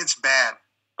 It's bad.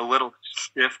 A little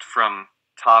shift from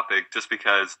topic, just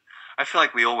because I feel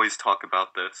like we always talk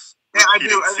about this. Yeah, I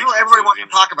do. Everybody wants to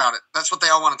talk about it. That's what they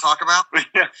all want to talk about.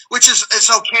 Yeah. Which is, it's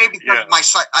okay because my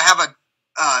site, I have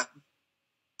a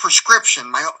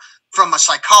prescription from a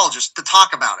psychologist to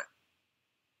talk about it.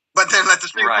 But then at the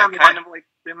same time, kind of like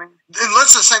stimming. And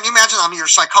let's just say, imagine I'm your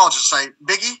psychologist. Say,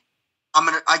 Biggie,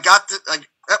 I got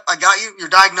you. Your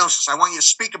diagnosis. I want you to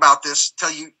speak about this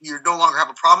till you no longer have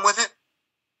a problem with it.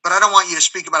 But I don't want you to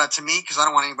speak about it to me because I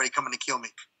don't want anybody coming to kill me.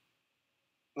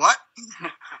 What?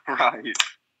 Right.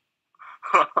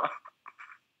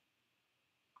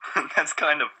 That's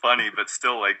kind of funny, but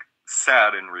still like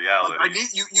sad in reality.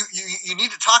 You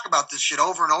need to talk about this shit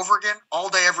over and over again, all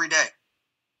day, every day.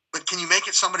 But can you make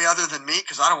it somebody other than me?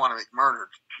 Because I don't want to get murdered.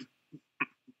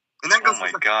 And then oh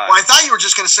my God. Well, I thought you were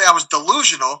just going to say I was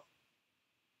delusional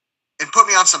and put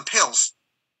me on some pills.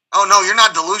 Oh no, you're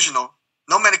not delusional.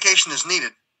 No medication is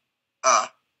needed.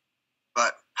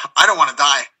 But I don't want to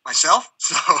die myself.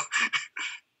 So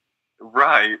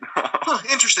right.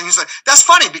 Interesting. He's like, that's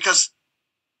funny because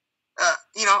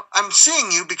I'm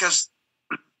seeing you because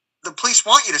the police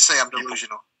want you to say I'm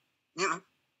delusional.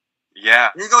 Yeah.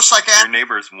 Here you go, psychiatrist. Your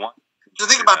neighbors want. So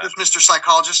think about this, Mr.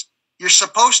 Psychologist. You're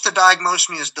supposed to diagnose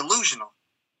me as delusional.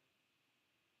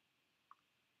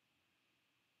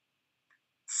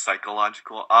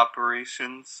 Psychological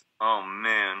operations? Oh,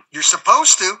 man. You're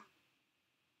supposed to.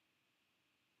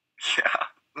 Yeah.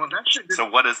 Well, that shit so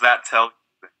what does that tell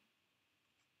you?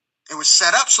 It was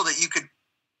set up so that you could,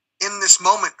 in this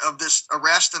moment of this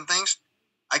arrest and things,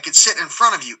 I could sit in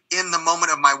front of you in the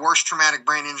moment of my worst traumatic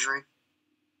brain injury,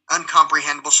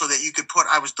 uncomprehendable, so that you could put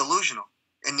I was delusional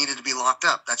and needed to be locked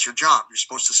up. That's your job. You're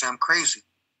supposed to say I'm crazy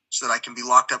so that I can be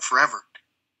locked up forever.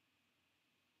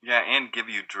 Yeah, and give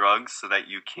you drugs so that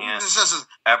you can't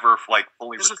ever like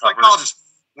fully recover. Psychologist.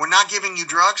 We're not giving you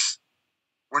drugs.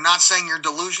 We're not saying you're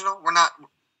delusional. We're not.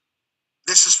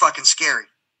 This is fucking scary.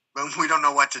 But we don't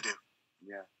know what to do.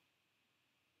 Yeah.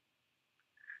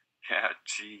 Yeah,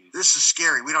 jeez. This is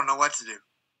scary. We don't know what to do.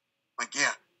 Like,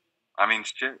 yeah. I mean,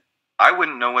 shit. I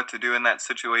wouldn't know what to do in that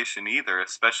situation either,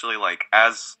 especially like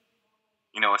as,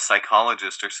 a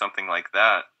psychologist or something like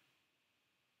that.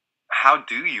 How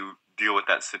do you deal with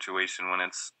that situation when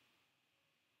it's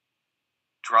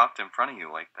dropped in front of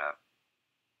you like that?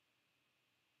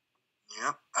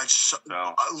 Yeah,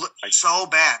 so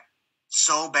bad.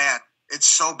 So bad. It's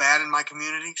so bad in my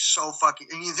community. So fucking.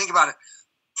 And you think about it,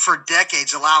 for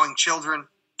decades, allowing children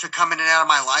to come in and out of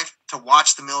my life to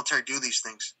watch the military do these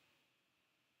things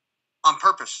on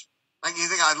purpose. Like, you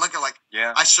think I look at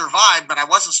I survived, but I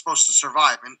wasn't supposed to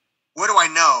survive. And what do I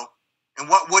know? And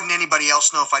what wouldn't anybody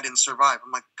else know if I didn't survive?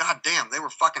 I'm like, God damn, they were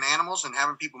fucking animals and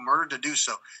having people murdered to do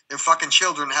so. They're fucking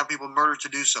children and have people murdered to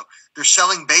do so. They're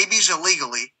selling babies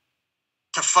illegally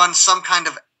to fund some kind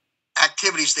of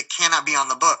activities that cannot be on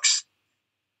the books.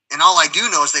 And all I do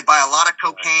know is they buy a lot of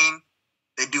cocaine.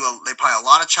 They buy a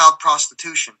lot of child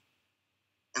prostitution.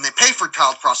 And they pay for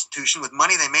child prostitution with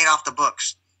money they made off the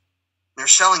books. They're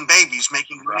selling babies,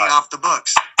 making money off the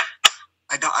books.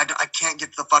 I can't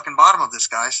get to the fucking bottom of this,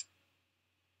 guys.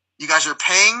 You guys are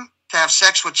paying to have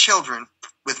sex with children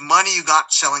with money you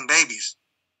got selling babies.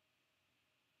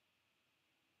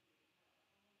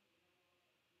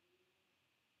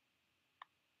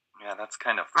 Yeah, that's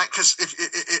kind of right. Because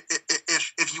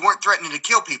if you weren't threatening to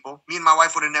kill people, me and my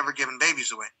wife would have never given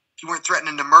babies away. If you weren't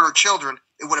threatening to murder children,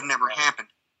 it would have never happened.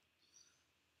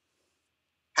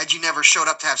 Had you never showed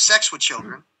up to have sex with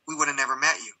children, we would have never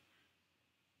met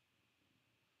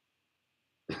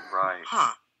you. Right.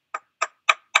 Huh.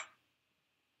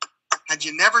 Had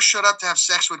you never showed up to have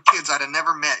sex with kids, I'd have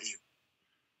never met you.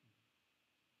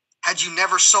 Had you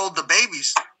never sold the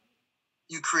babies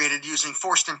you created using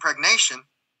forced impregnation,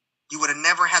 you would have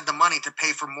never had the money to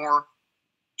pay for more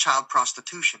child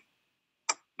prostitution.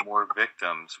 More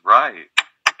victims, right.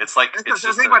 It's like, it's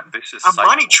just a vicious cycle.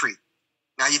 Money tree.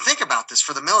 Now you think about this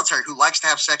for the military who likes to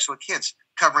have sex with kids,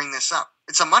 covering this up.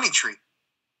 It's a money tree.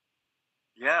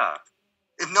 Yeah.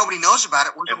 If nobody knows about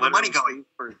it, where's all the money going?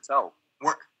 For itself.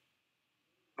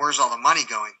 Where's all the money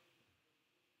going?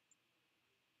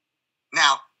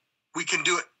 Now, we can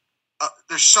do it.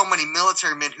 There's so many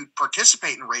military men who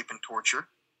participate in rape and torture.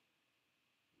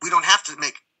 We don't have to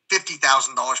make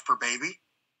 $50,000 per baby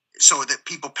so that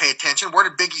people pay attention. Where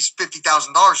did Biggie's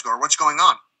 $50,000 go, or what's going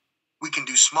on? We can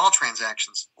do small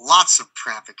transactions, lots of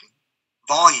trafficking,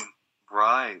 volume.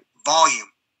 Right.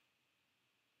 Volume.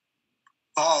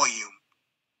 Oh,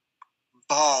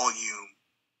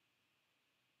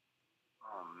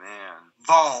 man.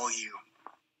 Volume.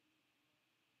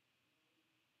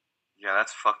 Yeah,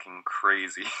 that's fucking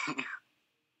crazy.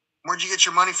 Where'd you get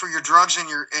your money for your drugs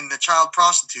and the child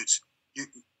prostitutes? You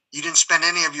didn't spend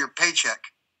any of your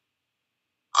paycheck.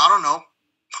 I don't know.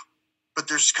 But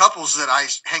there's couples that I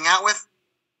hang out with.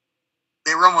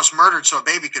 They were almost murdered so a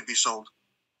baby could be sold.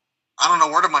 I don't know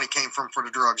where the money came from for the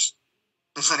drugs.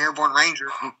 As an airborne ranger,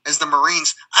 as the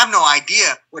Marines, I have no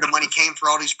idea where the money came for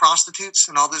all these prostitutes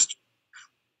and all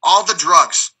the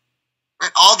drugs.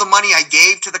 Right? All the money I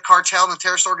gave to the cartel and the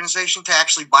terrorist organization to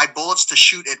actually buy bullets to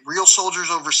shoot at real soldiers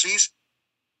overseas,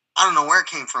 I don't know where it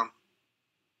came from.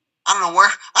 I don't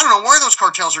know where those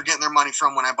cartels are getting their money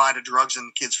from when I buy the drugs and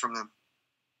the kids from them.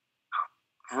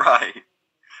 Right.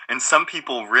 And some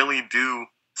people really do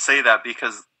say that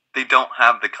because they don't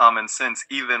have the common sense,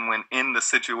 even when in the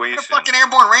situation. A fucking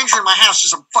airborne ranger in my house,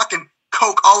 just a fucking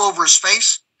coke all over his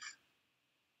face.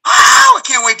 Oh, I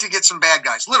can't wait to get some bad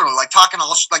guys. Literally, like talking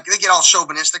all, like they get all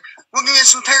chauvinistic. We're gonna get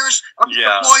some terrorists. I'm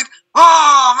deployed.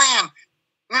 Oh man,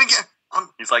 I'm gonna get.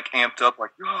 He's like amped up,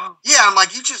 like. Yeah, I'm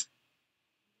like, you just.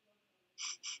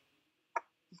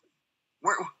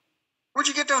 Where'd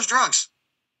you get those drugs?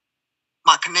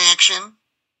 My connection.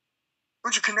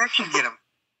 Where'd your connection get them?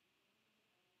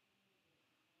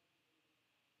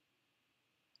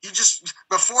 You just,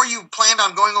 before you planned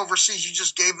on going overseas, you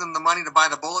just gave them the money to buy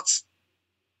the bullets?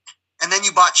 And then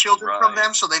you bought children from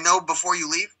them so they know before you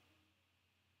leave?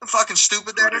 How fucking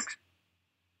stupid that is.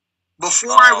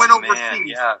 Before I went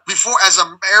overseas, before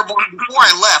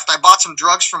I left, I bought some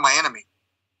drugs from my enemy.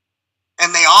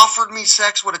 And they offered me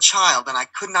sex with a child, and I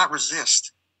could not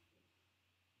resist.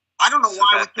 I don't know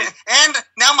why we can't. And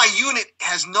now my unit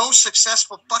has no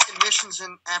successful fucking missions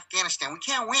in Afghanistan. We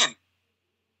can't win.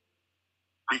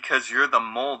 Because you're the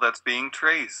mole that's being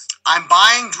traced. I'm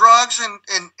buying drugs and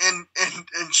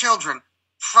children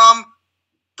from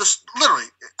literally.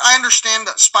 I understand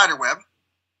that spider web,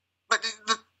 but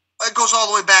it goes all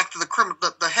the way back to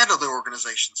the head of the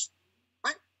organizations,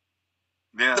 right?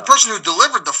 Yeah. The person who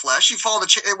delivered the flesh,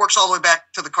 it works all the way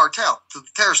back to the cartel, to the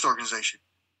terrorist organization.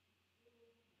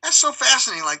 That's so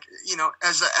fascinating. Like, you know,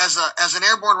 as an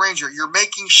airborne ranger, you're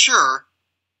making sure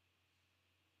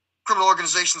criminal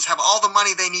organizations have all the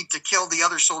money they need to kill the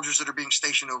other soldiers that are being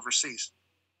stationed overseas.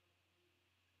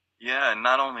 Yeah, and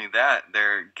not only that,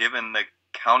 they're given the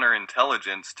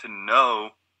counterintelligence to know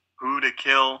who to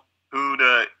kill, who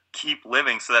to keep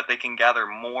living, so that they can gather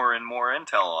more and more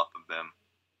intel off of them.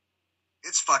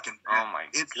 It's fucking bad. Oh my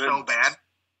It's goodness. so bad.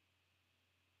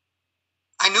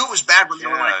 I knew it was bad when they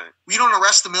were like, we don't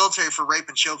arrest the military for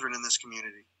raping children in this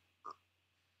community.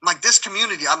 I'm like, this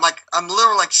community, I'm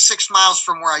literally like 6 miles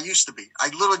from where I used to be. I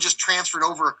literally just transferred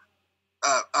over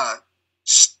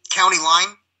county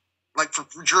line, like for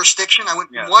jurisdiction. I went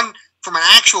from an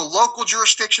actual local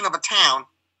jurisdiction of a town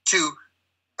to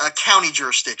a county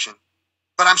jurisdiction.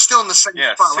 But I'm still in the same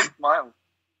spot. 6 miles.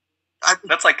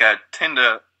 That's like a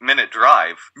 10-minute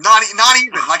drive. Not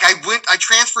even. Like I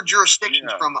transferred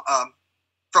jurisdictions from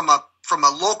a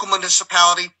local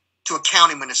municipality to a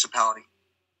county municipality.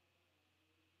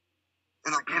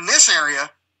 And like in this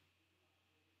area,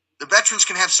 the veterans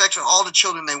can have sex with all the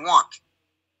children they want.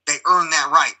 They earn that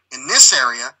right. In this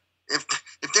area, if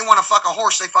they want to fuck a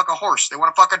horse, they fuck a horse. They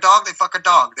want to fuck a dog, they fuck a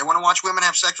dog. They want to watch women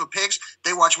have sex with pigs,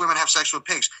 they watch women have sex with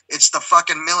pigs. It's the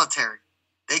fucking military.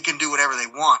 They can do whatever they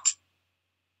want.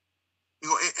 You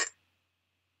go,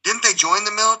 didn't they join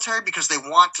the military because they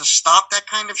want to stop that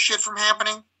kind of shit from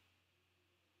happening?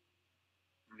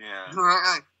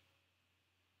 Yeah.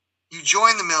 You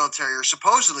join the military, or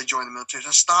supposedly join the military,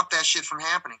 to stop that shit from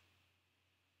happening.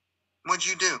 What'd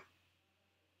you do?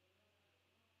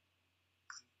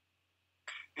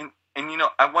 And you know,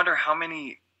 I wonder how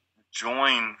many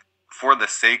join for the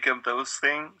sake of those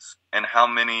things, and how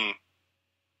many,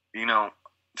 you know,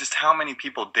 just how many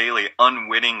people daily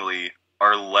unwittingly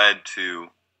are led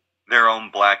to their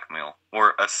own blackmail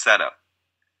or a setup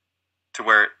to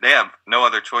where they have no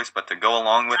other choice but to go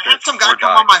along with it. I have some guy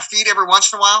come on my feet every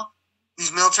once in a while.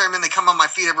 These military men, they come on my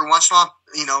feet every once in a while,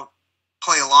 you know,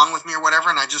 play along with me or whatever.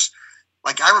 And I just,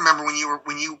 like, I remember when you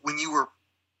were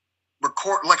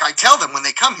record, like I tell them when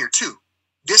they come here too,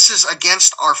 this is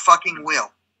against our fucking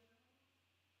will.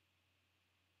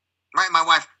 Right? My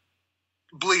wife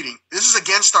bleeding. This is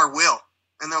against our will.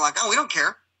 And they're like, oh, we don't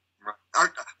care.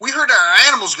 We heard our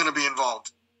animal's going to be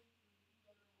involved.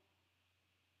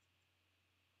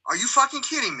 Are you fucking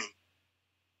kidding me?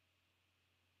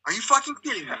 Are you fucking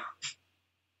kidding me?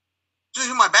 Just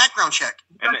do my background check.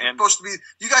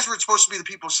 You guys were supposed to be the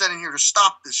people sent in here to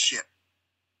stop this shit.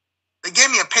 They gave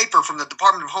me a paper from the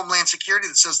Department of Homeland Security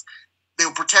that says they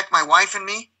will protect my wife and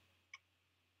me.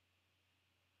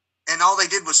 And all they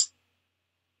did was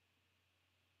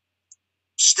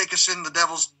stick us in the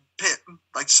devil's pit,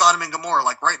 like Sodom and Gomorrah,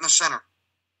 like right in the center.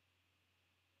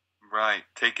 Right.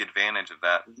 Take advantage of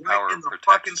that right power in of the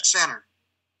protection. fucking center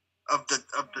of the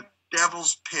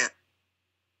devil's pit.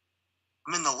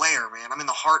 I'm in the lair, man. I'm in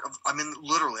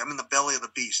the belly of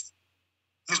the beast.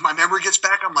 As my memory gets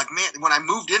back, I'm like, man, when I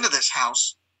moved into this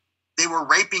house, they were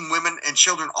raping women and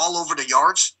children all over the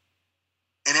yards.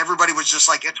 And everybody was just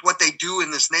like, it's what they do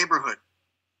in this neighborhood.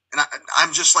 And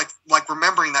I'm just like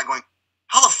remembering that going,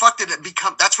 how the fuck did it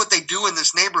become, that's what they do in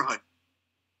this neighborhood.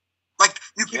 Like,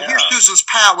 you could hear Susan's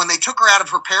pal, when they took her out of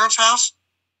her parents' house,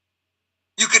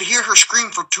 you could hear her scream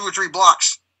for 2 or 3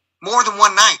 blocks, more than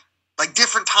one night, like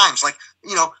different times, like,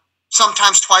 you know,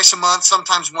 sometimes twice a month,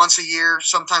 sometimes once a year,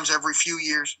 sometimes every few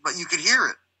years, but you could hear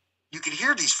it. You could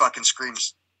hear these fucking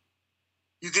screams.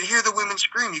 You could hear the women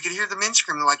scream. You could hear the men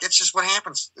scream. They're like, it's just what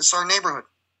happens. It's our neighborhood.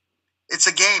 It's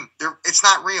a game. It's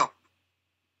not real.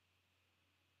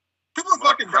 People are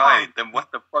fucking crying. dying. Then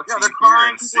what the fuck Yeah, do they're you crying. hear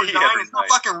and People are see dying. every It's not night?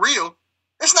 fucking real.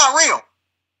 It's not real.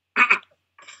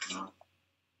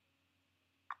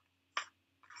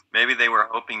 Maybe they were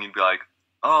hoping you'd be like,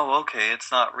 oh, okay,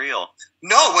 it's not real.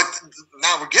 No,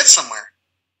 now we'll get somewhere.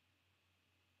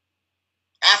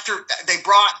 After they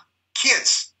brought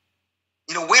kids,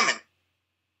 you know, women.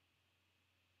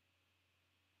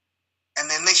 And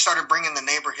then they started bringing the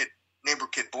neighbor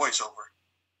kid boys over.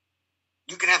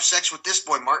 You can have sex with this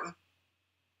boy, Martin.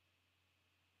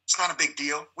 It's not a big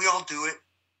deal. We all do it.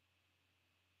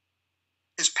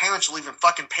 His parents will even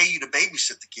fucking pay you to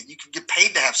babysit the kid. You can get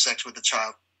paid to have sex with the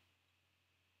child.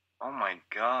 Oh my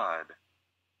god.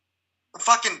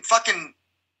 Fucking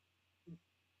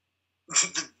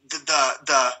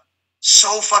the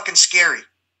so fucking scary.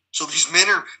 So these men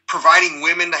are providing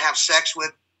women to have sex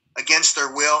with against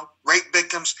their will, rape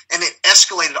victims, and it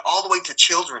escalated all the way to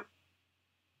children.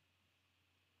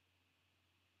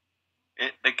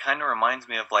 It kind of reminds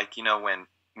me of, like, you know, when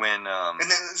And then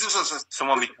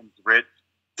someone becomes rich.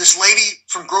 This lady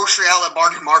from Grocery Outlet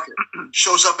Bargain Market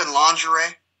shows up in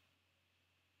lingerie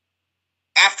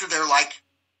after they're like,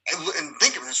 and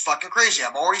think of it, it's fucking crazy.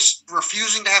 I'm already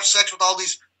refusing to have sex with all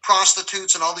these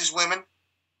prostitutes and all these women.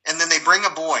 And then they bring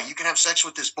a boy. You can have sex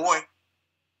with this boy.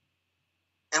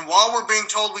 And while we're being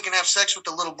told we can have sex with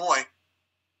the little boy,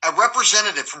 a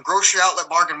representative from Grocery Outlet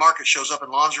Bargain Market shows up in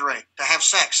lingerie to have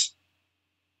sex.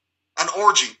 An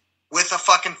orgy with a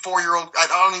fucking 4-year-old. I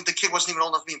don't think the kid wasn't even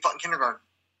old enough to be in fucking kindergarten.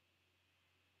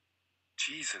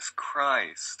 Jesus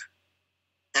Christ.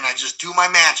 And I just do my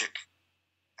magic.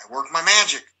 I work my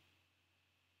magic.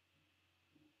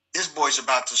 This boy's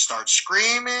about to start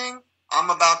screaming. I'm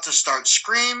about to start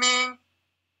screaming.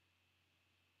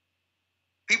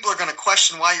 People are going to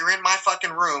question why you're in my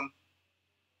fucking room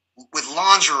with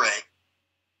lingerie.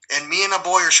 And me and a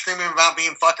boy are screaming about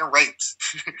being fucking raped.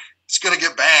 It's going to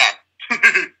get bad.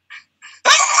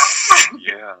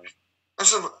 Yeah.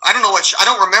 I don't know I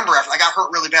don't remember after I got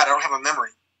hurt really bad. I don't have a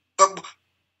memory. But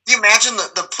do you imagine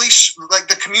the police, like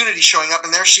the community showing up,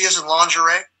 and there she is in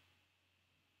lingerie,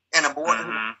 and a boy.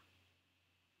 Mm-hmm.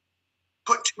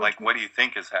 Like, what do you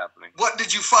think is happening? What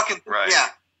did you fucking think? Right? Yeah.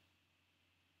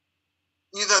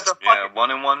 The fucking, yeah,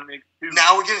 1 and 1 makes 2.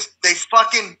 Now they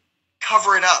fucking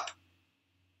cover it up.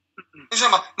 This is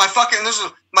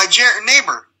my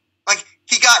neighbor. Like,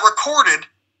 he got recorded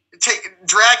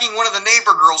dragging one of the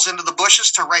neighbor girls into the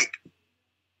bushes to rape.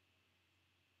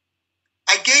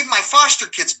 I gave my foster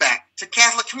kids back to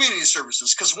Catholic Community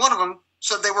Services because one of them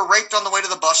said they were raped on the way to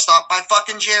the bus stop by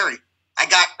fucking Jerry. I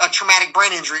got a traumatic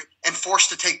brain injury and forced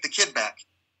to take the kid back.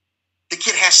 The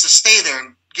kid has to stay there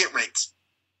and get raped.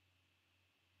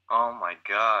 Oh my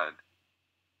god.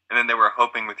 And then they were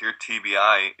hoping with your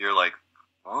TBI, you're like,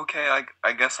 okay,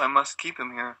 I guess I must keep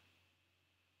him here.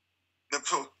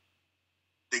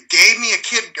 They gave me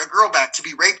a girl back to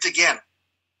be raped again.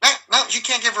 No, you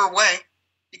can't give her away.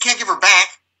 You can't give her back.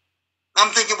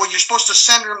 I'm thinking, well, you're supposed to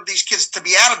send these kids to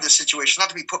be out of this situation, not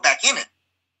to be put back in it.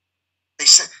 They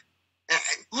said,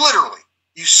 literally,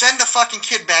 you send a fucking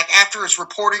kid back after it's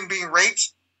reporting being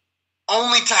raped,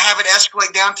 only to have it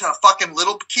escalate down to a fucking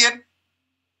little kid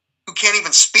who can't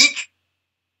even speak.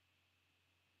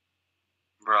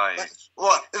 Right.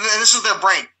 Well, and this is their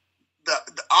brain.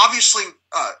 Obviously,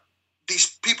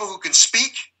 these people who can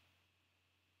speak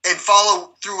and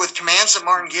follow through with commands that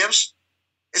Martin gives,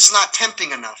 it's not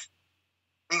tempting enough.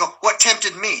 You go, what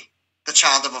tempted me? The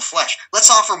child of a flesh.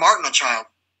 Let's offer Martin a child.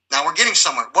 Now we're getting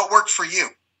somewhere. What worked for you?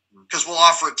 Because we'll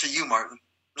offer it to you, Martin.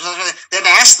 They had to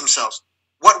ask themselves,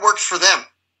 what worked for them?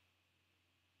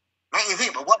 Right? You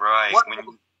think, but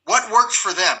what worked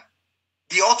for them?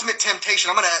 The ultimate temptation.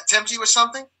 I'm going to tempt you with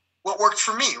something. What worked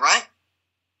for me, right?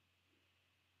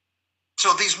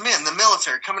 So these men, the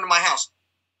military, come into my house.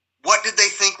 What did they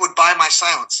think would buy my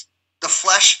silence? The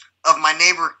flesh of my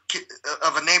neighbor,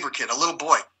 of a neighbor kid, a little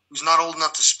boy who's not old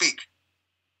enough to speak.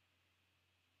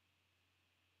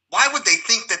 Why would they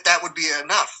think that would be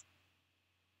enough?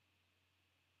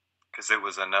 because it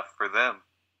was enough for them.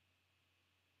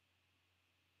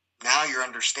 Now you're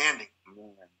understanding.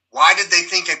 Man. Why did they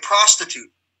think a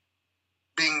prostitute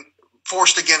being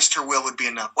forced against her will would be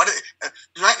enough?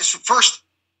 Right? First,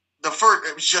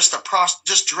 it was just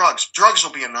just drugs. Drugs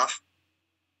will be enough.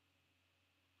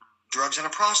 Drugs and a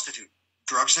prostitute.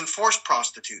 Drugs and forced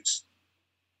prostitutes.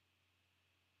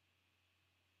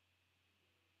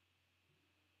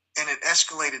 And it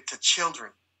escalated to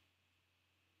children.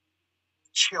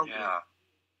 Children. Yeah.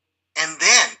 And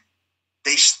then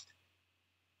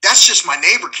that's just my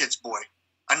neighbor kid's boy.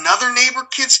 Another neighbor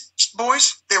kid's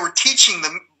boys, they were teaching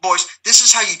the boys, this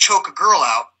is how you choke a girl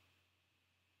out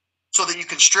so that you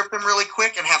can strip them really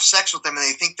quick and have sex with them, and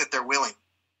they think that they're willing.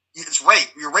 It's rape.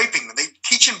 You're raping them. They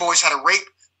teaching boys how to rape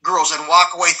girls and walk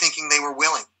away thinking they were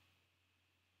willing.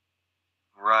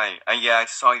 Right. Yeah, I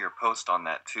saw your post on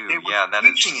that too. That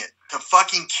is teaching it to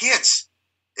fucking kids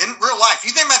in real life.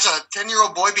 You think imagine a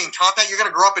 10-year-old boy being taught that, you're going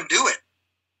to grow up and do it.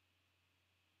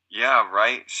 Yeah,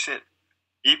 right. Shit.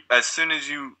 As soon as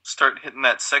you start hitting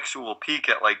that sexual peak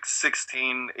at like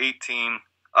 16, 18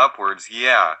 upwards,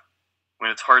 yeah.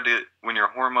 When your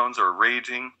hormones are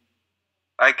raging,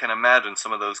 I can imagine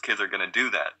some of those kids are going to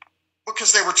do that.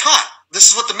 Because they were taught.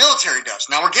 This is what the military does.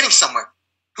 Now we're getting somewhere.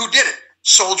 Who did it?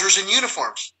 Soldiers in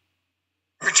uniforms.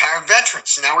 Retired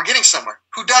veterans. And now we're getting somewhere.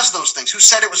 Who does those things? Who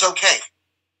said it was okay?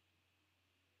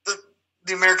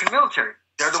 The American military.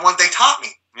 They're the ones they taught me.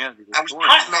 Yeah, I was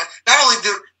taught not only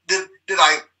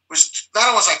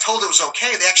was I told it was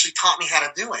okay, they actually taught me how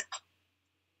to do it.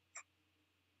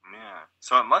 Yeah.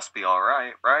 So it must be all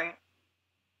right, right?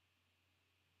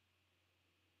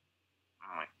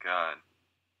 Oh my God.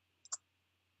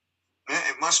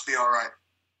 It must be all right.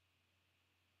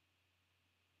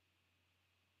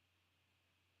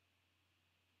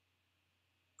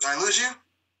 Did I lose you?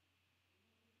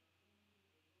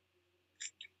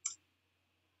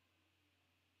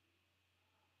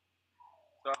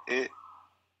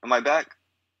 Am I back?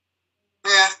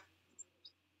 Yeah.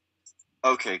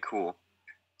 Okay, cool.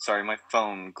 Sorry, my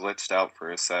phone glitched out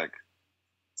for a sec.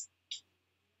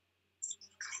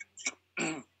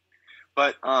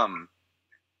 But,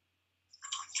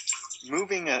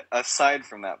 moving aside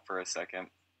from that for a second,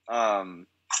 I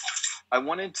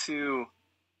wanted to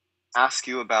ask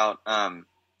you about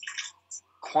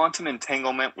quantum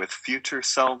entanglement with future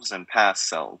selves and past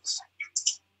selves.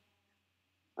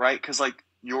 Right? Because, like,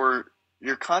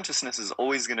 your consciousness is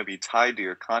always going to be tied to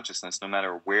your consciousness no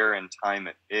matter where in time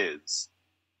it is.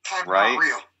 Time's right? not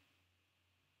real.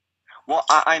 Well,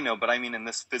 I know, but I mean in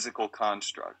this physical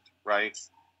construct, right?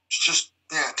 It's just,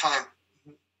 time.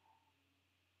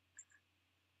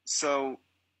 So,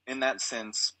 in that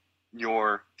sense,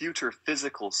 your future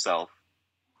physical self,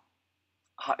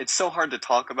 it's so hard to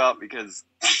talk about because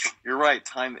you're right,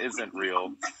 time isn't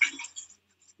real.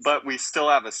 But we still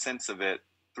have a sense of it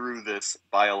through this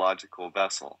biological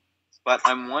vessel. But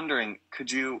I'm wondering, could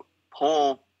you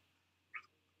pull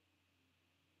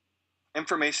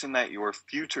information that your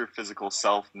future physical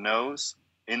self knows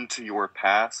into your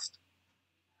past?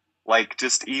 Like,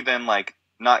 just even, like,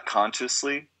 not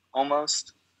consciously,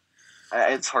 almost?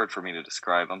 It's hard for me to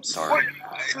describe, I'm sorry.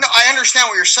 No, I understand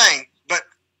what you're saying, but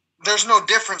there's no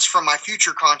difference from my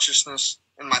future consciousness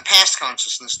and my past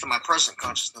consciousness to my present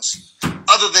consciousness,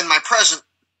 other than my present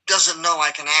doesn't know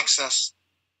I can access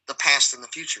the past and the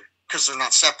future because they're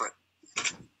not separate.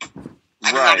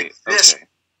 I do not exist.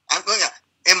 Okay.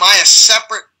 Am I a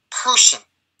separate person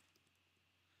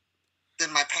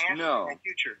than my past and my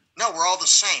future? No, we're all the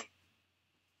same.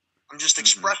 I'm just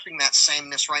expressing that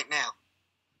sameness right now.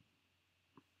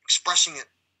 Expressing it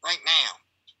right now.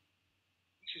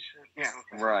 Yeah.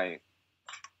 Okay. Right.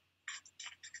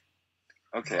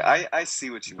 Okay, I see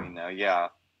what you mean now. Yeah.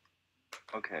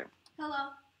 Okay. Hello.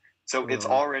 So it's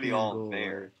already all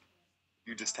there.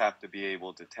 You just have to be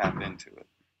able to tap into it.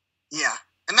 Yeah.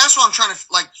 And that's what I'm trying to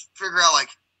figure out,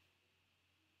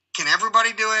 can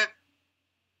everybody do it?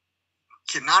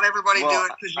 Can not everybody do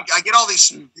it? Because I get all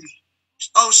these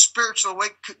spiritual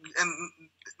awake, and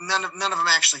none of them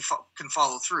actually can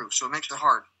follow through. So it makes it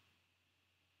hard.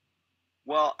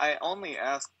 Well, I only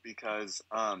asked because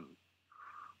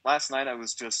last night I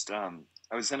was just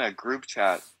I was in a group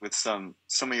chat with some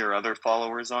of your other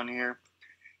followers on here,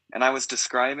 and I was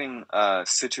describing a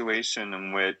situation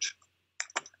in which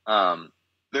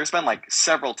there's been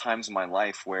several times in my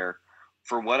life where,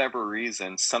 for whatever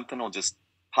reason, something will just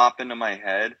pop into my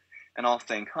head, and I'll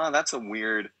think, that's a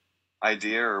weird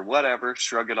idea or whatever,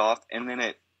 shrug it off, and then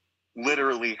it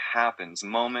literally happens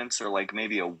moments or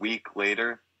maybe a week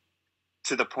later,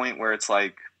 to the point where it's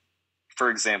for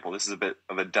example, this is a bit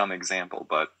of a dumb example,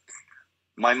 but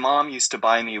my mom used to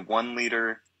buy me 1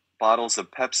 liter bottles of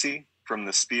Pepsi from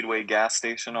the Speedway gas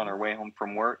station on her way home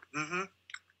from work. Mm-hmm.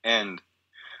 And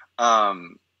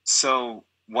so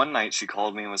one night she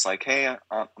called me and was like, "Hey,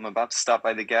 I'm about to stop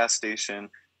by the gas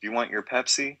station. Do you want your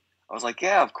Pepsi?" I was like,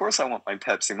 "Yeah, of course I want my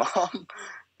Pepsi, Mom."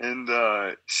 And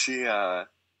she,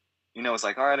 was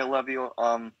like, "All right, I love you.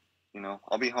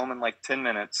 I'll be home in like 10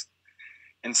 minutes."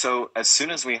 And so as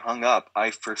soon as we hung up, I,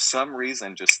 for some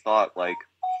reason, just thought like,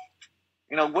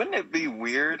 wouldn't it be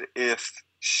weird if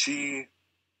she,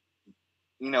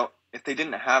 if they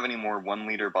didn't have any more 1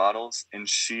 liter bottles and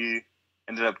she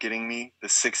ended up getting me the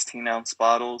 16-ounce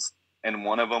bottles and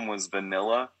one of them was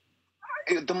vanilla?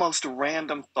 The most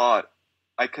random thought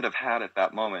I could have had at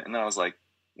that moment. And then I was like,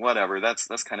 whatever, that's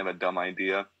kind of a dumb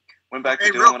idea. Went back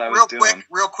to doing what I was doing.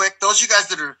 Real quick, those of you guys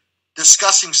that are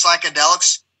discussing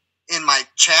psychedelics in my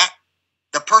chat,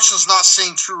 the person's not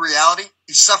seeing true reality.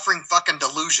 He's suffering fucking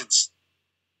delusions.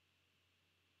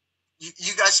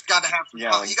 You guys got to have some.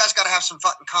 Yeah, you guys got to have some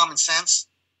fucking common sense.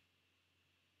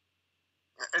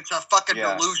 It's a fucking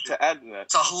delusion. To add to that,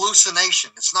 it's a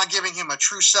hallucination. It's not giving him a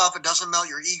true self. It doesn't melt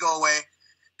your ego away.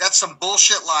 That's some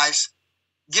bullshit lies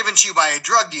given to you by a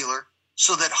drug dealer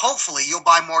so that hopefully you'll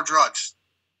buy more drugs.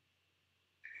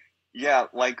 Yeah,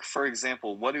 like for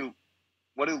example, what do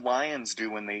lions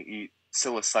do when they eat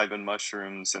psilocybin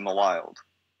mushrooms in the wild?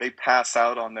 They pass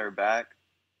out on their back.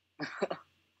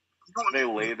 They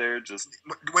lay there just...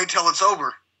 Wait till it's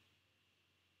over.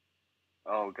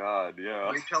 Oh, God, yeah.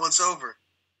 Wait till it's over.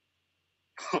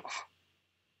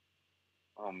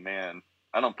 Oh, man.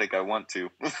 I don't think I want to.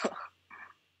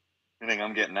 I think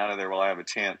I'm getting out of there while I have a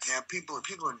chance. Yeah, people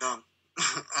are dumb.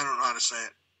 I don't know how to say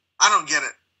it. I don't get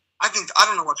it. I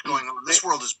don't know what's going on. This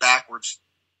world is backwards.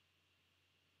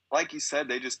 Like you said,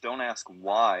 they just don't ask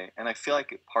why. And I feel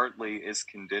like it partly is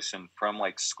conditioned from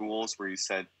like schools where you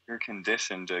said you're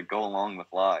conditioned to go along with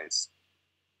lies.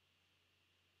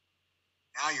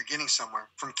 Now you're getting somewhere.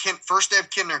 From first day of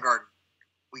kindergarten,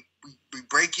 we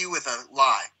break you with a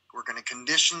lie. We're going to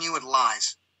condition you with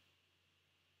lies.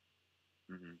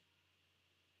 Mm-hmm.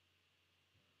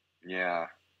 Yeah.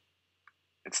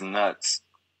 It's nuts.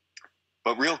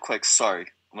 But real quick, sorry.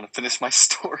 I'm going to finish my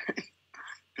story.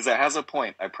 Because it has a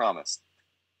point, I promise.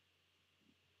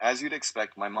 As you'd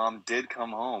expect, my mom did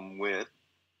come home with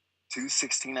 2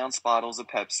 16-ounce bottles of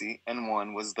Pepsi, and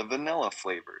one was the vanilla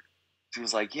flavored. She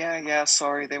was like, yeah,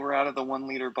 sorry, they were out of the 1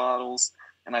 liter bottles,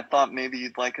 and I thought maybe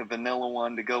you'd like a vanilla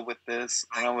one to go with this.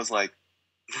 And I was like,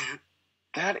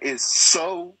 that is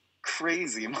so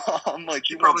crazy, Mom. Like,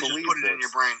 you won't believe this. You probably just put it in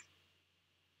your brain.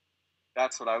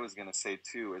 That's what I was going to say,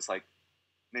 too, is like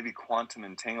maybe quantum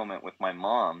entanglement with my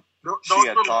mom. She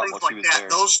had thought while she was there.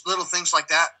 Those little things like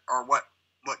that are what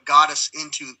got us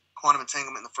into quantum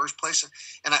entanglement in the first place.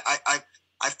 And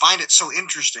I find it so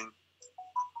interesting.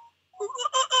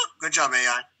 Good job,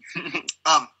 AI.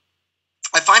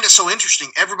 I find it so interesting.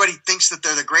 Everybody thinks that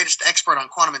they're the greatest expert on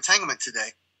quantum entanglement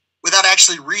today without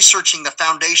actually researching the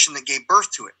foundation that gave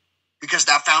birth to it. Because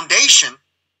that foundation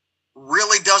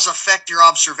really does affect your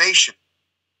observation.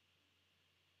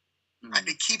 Mm-hmm.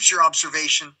 It keeps your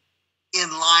observation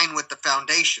in line with the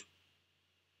foundation.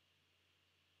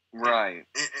 Right.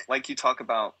 Like you talk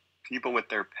about people with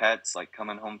their pets, like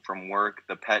coming home from work,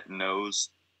 the pet knows,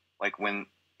 like when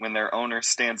their owner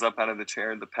stands up out of the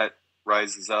chair, the pet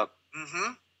rises up.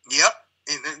 Mm-hmm. Yep.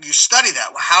 And you study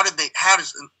that. Well, how does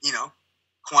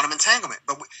quantum entanglement?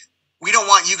 But we don't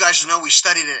want you guys to know we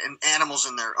studied it in animals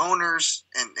and their owners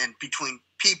and between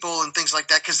people and things like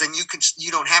that, because then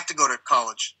you don't have to go to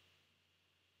college.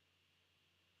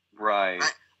 Right.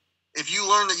 If you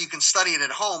learn that you can study it at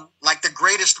home, like the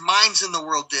greatest minds in the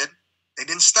world did, they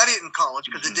didn't study it in college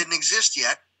because it didn't exist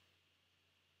yet.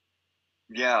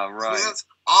 Yeah, right. So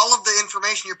all of the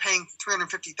information you're paying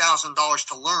 $350,000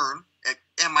 to learn at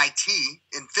MIT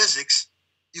in physics,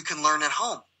 you can learn at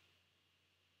home.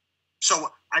 So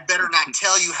I better not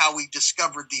tell you how we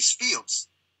discovered these fields,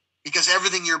 because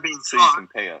everything you're being taught you can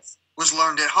pay us. Was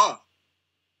learned at home.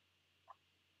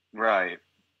 Right.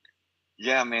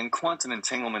 Yeah, man, quantum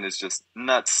entanglement is just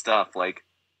nuts stuff. Like,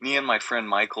 me and my friend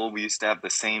Michael, we used to have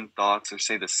the same thoughts or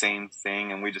say the same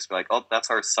thing, and we just be like, oh, that's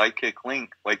our psychic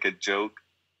link, like a joke.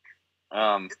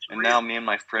 And now me and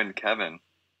my friend Kevin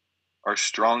are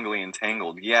strongly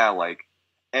entangled. Yeah, like,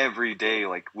 every day,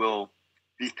 like, we'll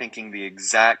be thinking the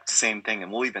exact same thing,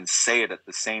 and we'll even say it at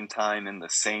the same time in the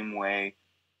same way.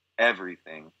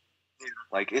 Everything. Yeah.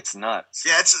 Like, it's nuts.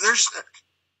 Yeah, there's...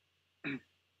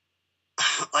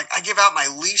 like, I give out my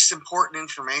least important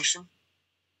information,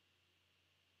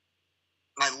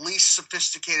 my least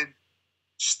sophisticated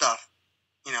stuff.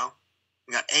 We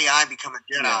got AI become a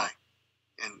Jedi.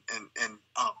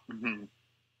 Mhm.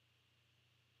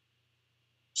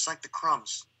 It's like the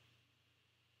crumbs.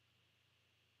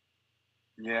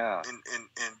 Yeah, And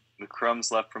the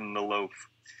crumbs left from the loaf.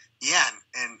 yeah,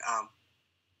 and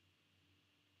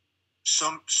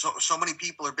so many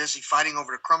people are busy fighting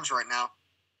over the crumbs right now.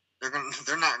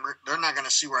 They're not gonna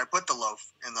see where I put the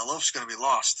loaf, and the loaf's gonna be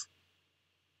lost.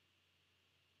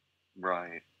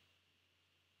 Right.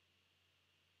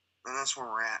 And that's where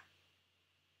we're at.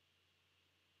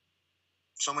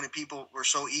 So many people were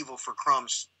so evil for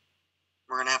crumbs.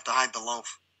 We're gonna have to hide the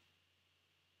loaf.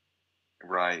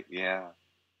 Right. Yeah.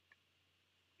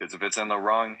 Because if it's in the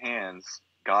wrong hands,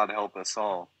 God help us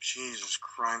all. Jesus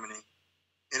criminy.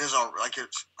 It is all like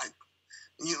it's like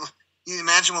you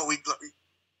imagine what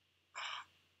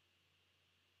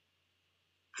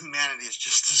humanity is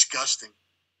just disgusting.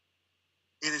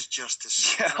 It is just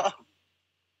disgusting. Yeah.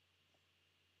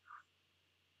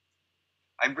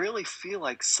 I really feel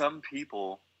like some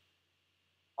people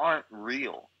aren't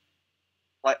real.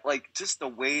 Like just the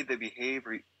way they behave,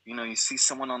 or you see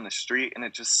someone on the street and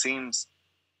it just seems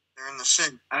They're in the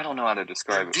sin. I don't know how to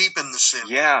describe They're it. deep in the sin.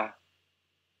 Yeah.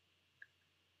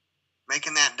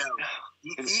 Making that dough.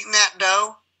 Eating that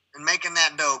dough and making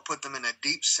that dough put them in a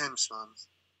deep sin, sons.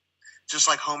 Just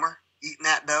like Homer, eating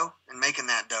that dough and making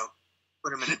that dough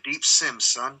put him in a deep sim,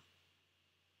 son.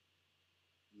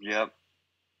 Yep.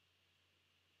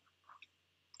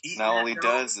 Eating Now that all he dough,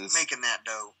 does is making that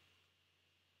dough.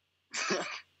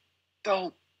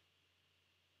 dope.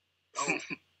 Oh.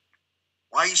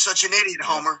 Why are you such an idiot,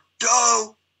 Homer?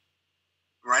 Dough.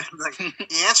 Right? Like,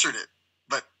 he answered it.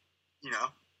 But,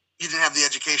 he didn't have the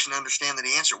education to understand that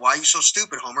he answered. Why are you so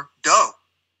stupid, Homer? Dough.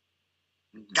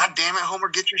 God damn it, Homer,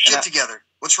 get your shit together.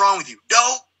 What's wrong with you?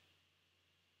 Dough.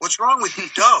 What's wrong with you?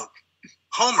 Dough.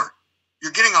 Homer,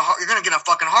 you're gonna get a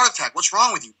fucking heart attack. What's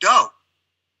wrong with you? Dough.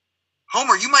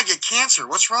 Homer, you might get cancer.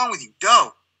 What's wrong with you?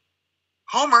 Dough.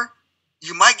 Homer,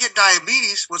 you might get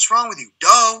diabetes. What's wrong with you?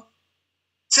 Dough.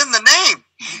 It's in the name.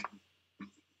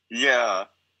 Yeah.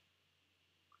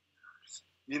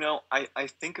 I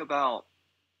think about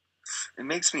it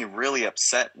makes me really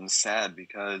upset and sad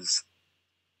because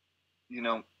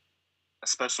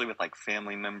especially with like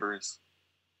family members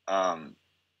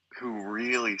who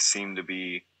really seem to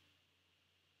be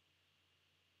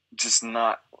just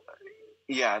not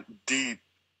deep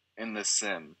in the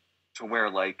sin to where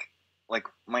like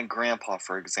my grandpa,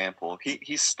 for example,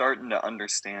 he's starting to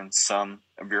understand some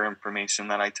of your information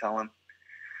that I tell him,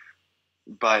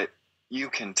 but you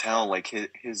can tell like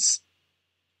his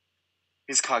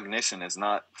cognition is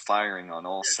not firing on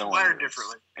all cylinders. Wired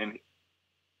differently. And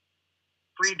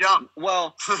free dumb.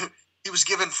 Well, he was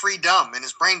given free dumb, and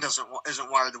his brain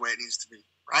isn't wired the way it needs to be.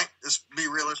 Right? Let's be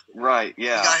realistic. Right.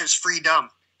 Yeah. He got his free dumb.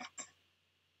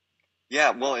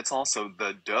 Yeah. Well, it's also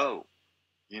the dough.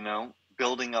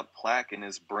 Building up plaque in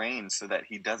his brain so that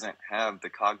he doesn't have the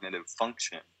cognitive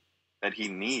function that he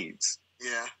needs.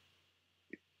 Yeah.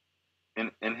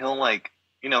 And he'll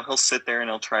he'll sit there and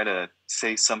he'll try to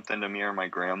say something to me or my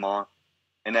grandma.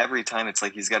 And every time it's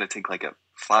like he's got to take like a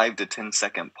 5 to 10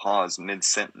 second pause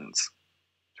mid-sentence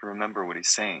to remember what he's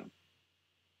saying.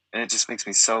 And it just makes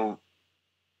me so...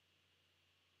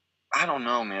 I don't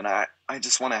know, man. I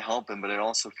just want to help him, but it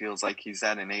also feels like he's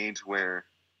at an age where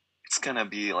it's going to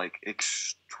be like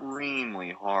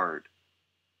extremely hard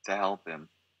to help him.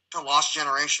 It's a lost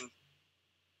generation.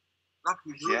 Not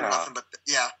to be rude or nothing, but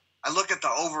yeah. I look at the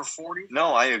over 40.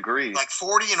 No, I agree. Like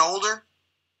 40 and older.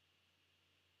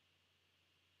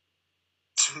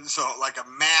 So like a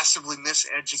massively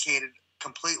miseducated,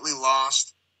 completely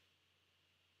lost.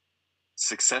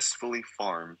 Successfully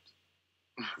farmed.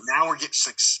 Now we're getting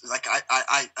like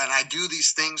I do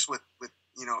these things with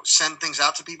send things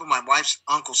out to people. My wife's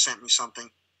uncle sent me something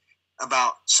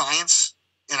about science,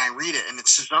 and I read it, and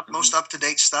it's most up to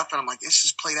date stuff, and I'm like, this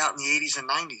is played out in the 80s and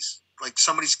 90s.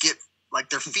 Like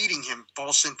they're feeding him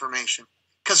false information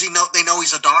because they know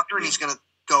he's a doctor, and he's gonna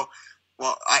go,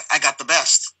 well, I got the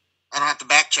best. I don't have to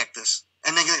back check this.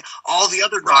 And then all the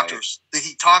other doctors that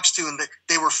he talks to, and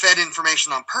they were fed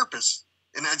information on purpose.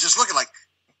 And I just look at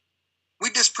we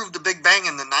disproved the Big Bang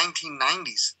in the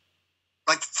 1990s.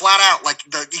 Like flat out, like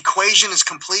the equation is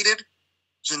completed.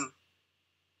 It's in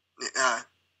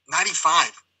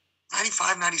 95,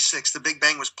 96. The Big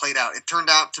Bang was played out. It turned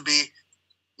out to be,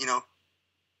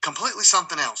 completely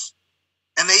something else.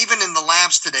 And they even in the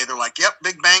labs today, they're like, yep,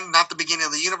 Big Bang, not the beginning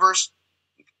of the universe.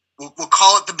 We'll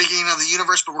call it the beginning of the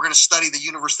universe, but we're going to study the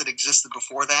universe that existed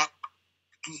before that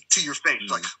to your face.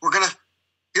 Like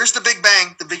here's the Big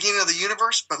Bang, the beginning of the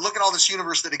universe, but look at all this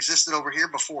universe that existed over here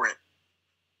before it.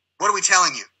 What are we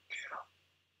telling you?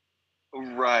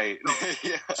 Right.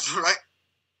 Yeah. Right?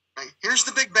 Here's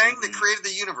the Big Bang that created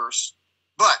the universe,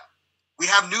 but we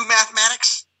have new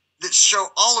mathematics that show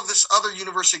all of this other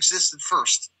universe existed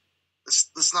first.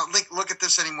 Let's not look at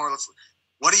this anymore.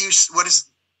 What is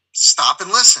stop and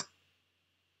listen.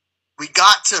 We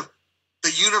got to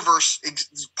the universe,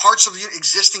 parts of the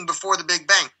existing before the Big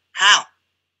Bang. How?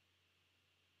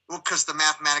 Well, because the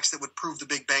mathematics that would prove the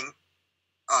Big Bang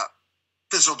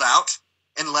fizzled out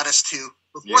and led us to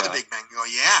before the Big Bang. You go,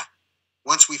 yeah.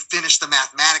 Once we finished the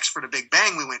mathematics for the Big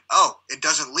Bang, we went, oh, it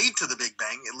doesn't lead to the Big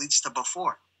Bang. It leads to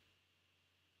before.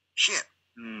 Shit.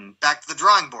 Back to the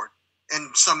drawing board.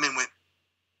 And some men went,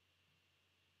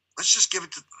 let's just give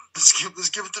it to let's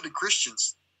give it to the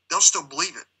Christians. They'll still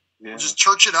believe it. Yeah. We'll just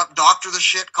church it up, doctor the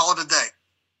shit, call it a day.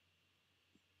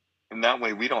 And that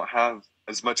way we don't have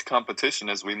as much competition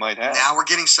as we might have. Now we're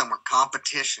getting somewhere.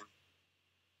 Competition.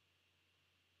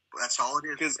 That's all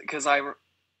it is. Because I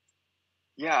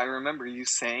remember you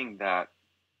saying that,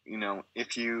 you know, if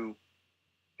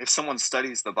someone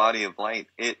studies the body of light,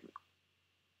 it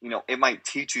might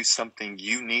teach you something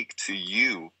unique to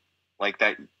you, like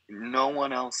that no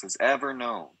one else has ever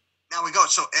known. Now we go.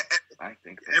 So I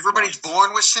think everybody's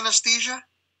born with synesthesia,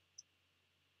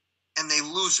 and they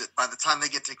lose it by the time they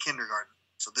get to kindergarten.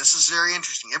 So this is very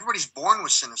interesting. Everybody's born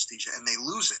with synesthesia, and they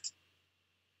lose it.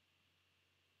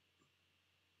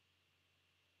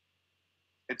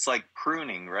 It's like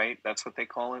pruning, right? That's what they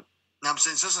call it. Now I'm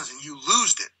saying, listen, you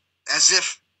lose it as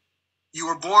if you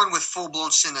were born with full-blown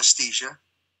synesthesia.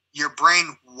 Your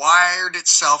brain wired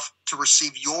itself to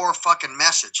receive your fucking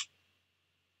message.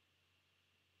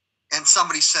 And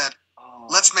somebody said,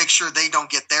 let's make sure they don't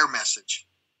get their message.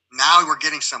 Now we're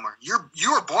getting somewhere.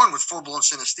 You were born with full-blown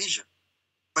synesthesia,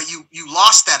 but you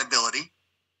lost that ability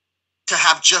to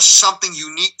have just something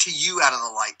unique to you out of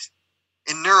the light.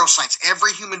 In neuroscience,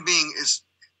 every human being is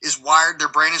wired, their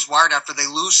brain is wired after they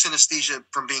lose synesthesia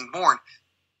from being born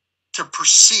to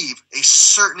perceive a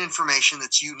certain information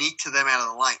that's unique to them out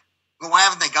of the light. Well, why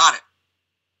haven't they got it?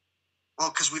 Well,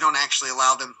 because we don't actually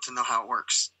allow them to know how it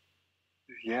works.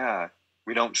 Yeah,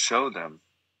 we don't show them.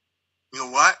 You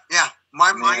know what? Yeah,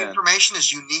 my information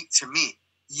is unique to me.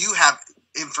 You have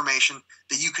information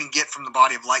that you can get from the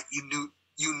body of light,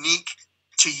 unique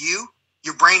to you.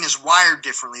 Your brain is wired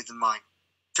differently than mine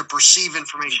to perceive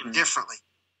information differently.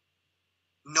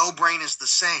 No brain is the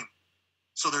same.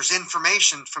 So there's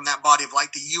information from that body of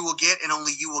light that you will get and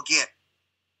only you will get.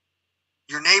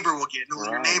 Your neighbor will get and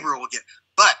only your neighbor will get.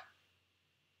 But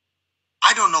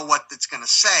I don't know what it's going to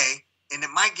say, and it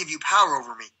might give you power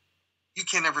over me. You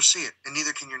can never see it, and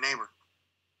neither can your neighbor.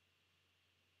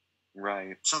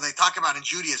 Right. So they talk about in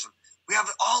Judaism, we have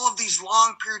all of these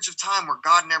long periods of time where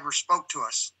God never spoke to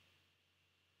us.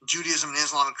 Judaism and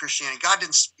Islam and Christianity. God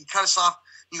didn't, he cut us off.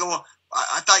 You go, well,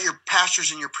 I thought your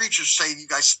pastors and your preachers say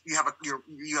you have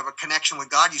a connection with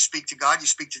God. You speak to God. You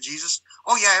speak to Jesus.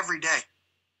 Oh yeah, every day.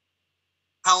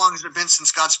 How long has it been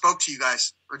since God spoke to you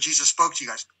guys or Jesus spoke to you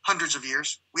guys? Hundreds of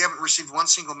years. We haven't received one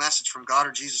single message from God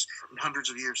or Jesus in hundreds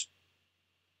of years.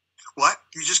 What?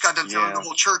 You just got done telling the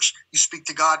whole church you speak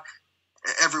to God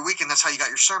every week, and that's how you got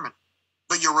your sermon.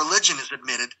 But your religion has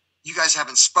admitted you guys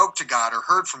haven't spoke to God or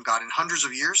heard from God in hundreds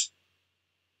of years.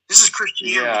 This is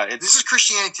Christianity. This is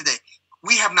Christianity today.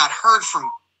 We have not heard from.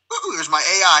 There's my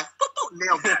AI.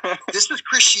 Nailed it. This is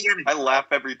Christianity. I laugh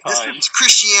every time. This is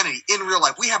Christianity in real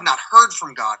life. We have not heard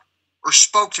from God or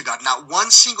spoke to God. Not one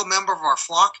single member of our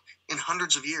flock in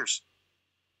hundreds of years.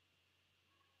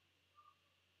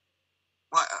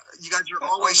 Well, you guys are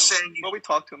always saying. Well, we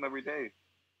talk to him every day. And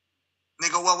they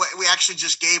go, well, we actually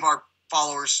just gave our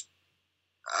followers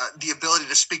the ability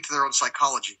to speak to their own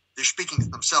psychology. They're speaking to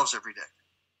themselves every day.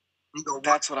 You go,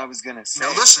 that's what I was going to say.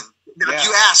 Now listen,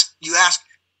 you ask,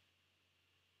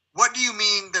 what do you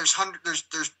mean there's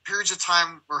periods of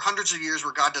time or hundreds of years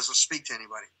where God doesn't speak to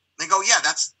anybody? They go, yeah,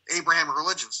 that's Abrahamic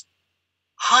religions.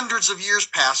 Hundreds of years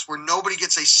pass where nobody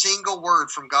gets a single word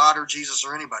from God or Jesus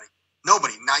or anybody.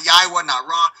 Nobody, not Yahweh, not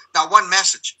Ra, not one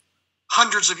message.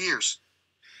 Hundreds of years.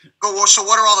 Go, well, so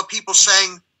what are all the people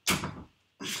saying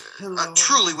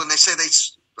truly when they say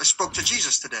they spoke to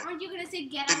Jesus today? Aren't you going to say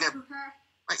get out to her?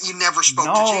 You never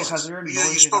spoke to Jesus.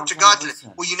 You spoke to God today.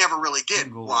 Well, you never really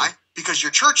did. Why? Because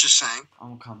your church is saying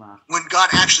when God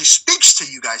actually speaks to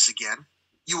you guys again,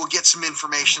 you will get some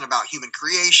information about human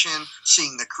creation,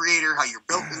 seeing the Creator, how you're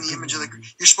built in the image of the Creator.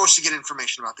 You're supposed to get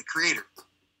information about the Creator.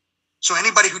 So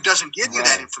anybody who doesn't give you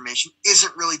that information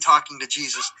isn't really talking to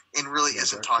Jesus and really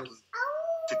isn't talking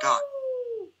to God.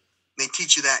 They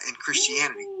teach you that in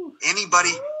Christianity.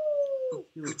 Anybody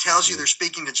who tells you they're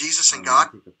speaking to Jesus and God,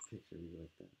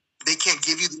 they can't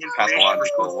give you the information.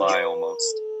 Pathological lie, almost.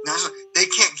 Now, they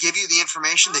can't give you the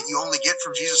information that you only get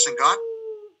from Jesus and God.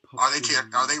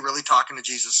 Are they really talking to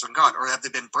Jesus and God, or have they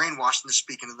been brainwashed into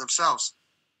speaking to themselves?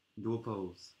 Dual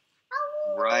pose.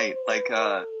 Right. Like,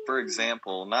 for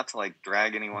example, not to like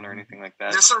drag anyone or anything like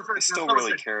that. I still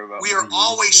really care about. We are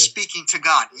always speaking to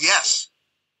God, yes,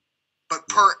 but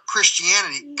per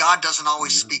Christianity, God doesn't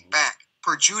always speak back.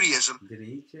 Per Judaism,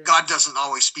 God doesn't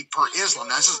always speak. Per Islam,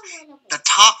 now, this is the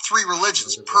top 3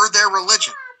 religions. Per their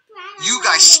religion, you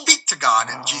guys speak to God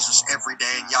and Jesus every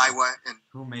day, and Yahweh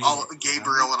and all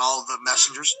Gabriel and all of the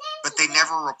messengers, but they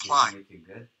never reply.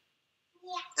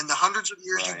 In the hundreds of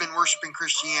years you've been worshiping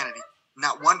Christianity,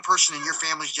 not one person in your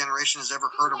family's generation has ever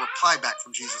heard a reply back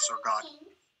from Jesus or God.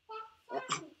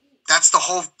 That's the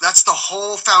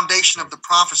whole foundation of the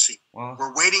prophecy.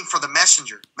 We're waiting for the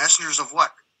messenger. Messengers of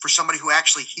what? For somebody who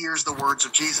actually hears the words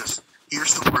of Jesus,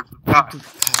 hears the words of God.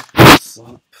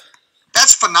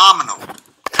 That's phenomenal.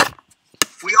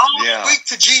 We all speak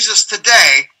to Jesus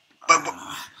today, but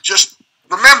just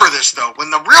remember this, though.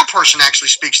 When the real person actually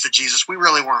speaks to Jesus, we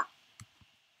really weren't.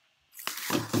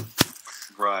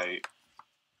 Right.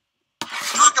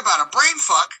 Talk about a brain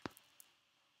fuck.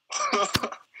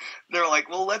 They're like,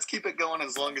 well, let's keep it going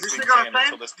as long as we can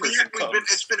until this person comes.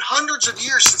 It's been hundreds of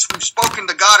years since we've spoken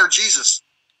to God or Jesus.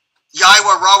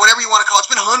 Yahweh, Ra, whatever you want to call it. It's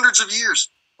been hundreds of years.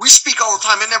 We speak all the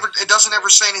time. It doesn't ever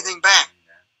say anything back.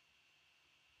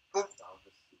 Well,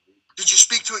 did you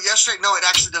speak to it yesterday? No, it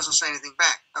actually doesn't say anything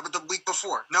back. But the week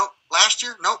before? Nope. Last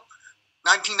year? Nope.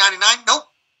 1999? Nope.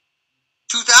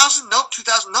 2000? Nope.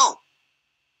 2000? No.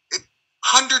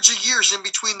 Hundreds of years in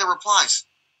between the replies.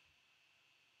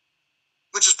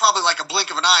 Which is probably like a blink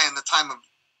of an eye in the time of,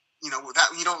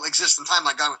 that you don't exist in time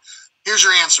like God. Here's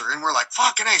your answer. And we're like,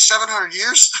 fucking A, 700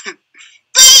 years?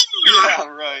 Yeah,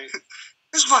 right.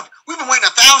 This is fun. We've been waiting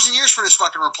 1,000 years for this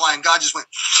fucking reply, and God just went,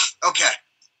 okay.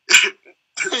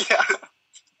 Yeah.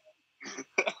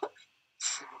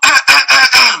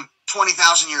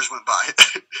 20,000 years went by.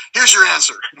 Here's your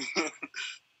answer.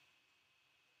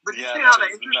 But you see how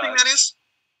interesting that is?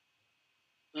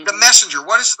 Mm-hmm. The messenger.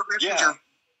 What does the messenger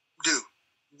do?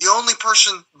 The only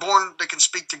person born that can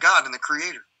speak to God and the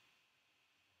Creator.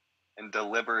 And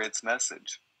deliver its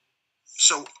message.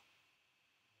 So,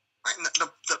 right,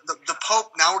 the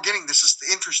Pope, now we're getting, this is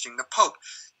interesting, the Pope,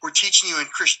 we're teaching you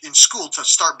in school to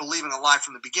start believing a lie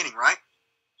from the beginning, right?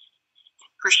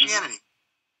 Christianity.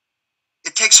 Mm-hmm.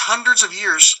 It takes hundreds of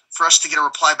years for us to get a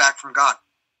reply back from God.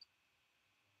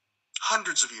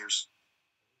 Hundreds of years.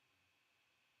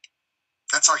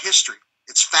 That's our history.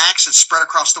 It's facts. It's spread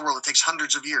across the world. It takes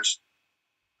hundreds of years.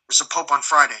 There's a Pope on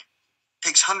Friday. It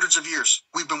takes hundreds of years.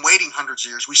 We've been waiting hundreds of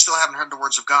years. We still haven't heard the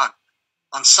words of God.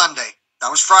 On Sunday.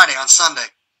 That was Friday. On Sunday.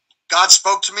 God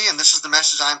spoke to me, and this is the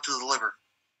message I am to deliver.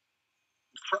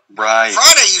 Right.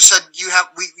 Friday, you said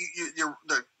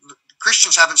the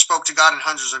Christians haven't spoke to God in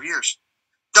hundreds of years.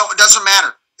 No, it doesn't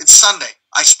matter. It's Sunday.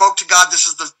 I spoke to God. This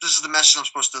is the message I'm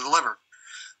supposed to deliver.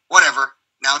 Whatever.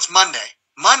 Now it's Monday.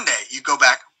 Monday, you go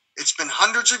back. It's been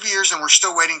hundreds of years, and we're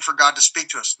still waiting for God to speak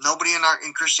to us. Nobody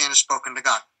in Christianity has spoken to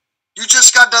God. You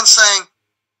just got done saying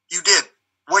you did.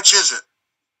 Which is it?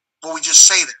 Well, we just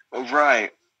say that.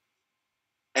 Right.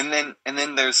 And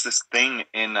then there's this thing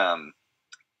in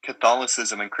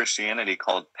Catholicism and Christianity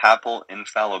called papal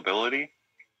infallibility.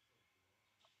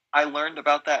 I learned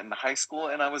about that in high school,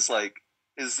 and I was like,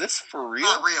 is this for real?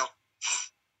 Not real.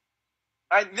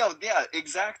 I know, yeah,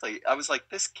 exactly. I was like,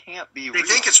 this can't be real. They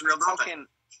think it's real, don't they?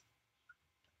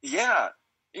 Yeah.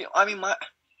 I mean,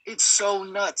 it's so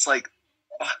nuts. Like,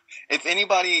 if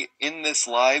anybody in this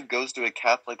live goes to a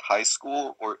Catholic high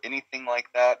school or anything like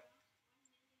that,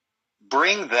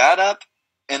 bring that up,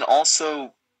 and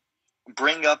also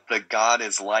bring up the God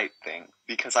is light thing.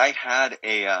 Because I had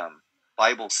a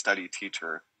Bible study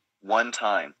teacher one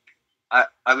time.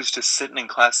 I was just sitting in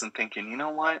class and thinking, you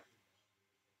know what?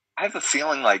 I have a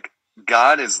feeling like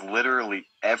God is literally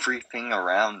everything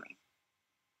around me.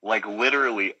 Like,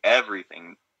 literally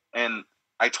everything. And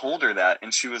I told her that,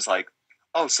 and she was like,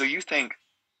 oh, so you think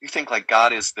like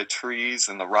God is the trees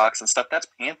and the rocks and stuff? That's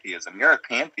pantheism. You're a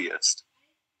pantheist.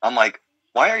 I'm like,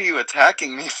 why are you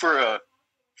attacking me for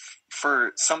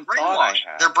some thought I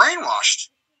had? They're brainwashed.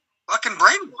 Fucking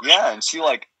brainwashed. Yeah, and she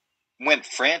like went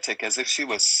frantic as if she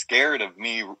was scared of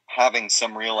me having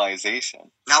some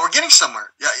realization. Now we're getting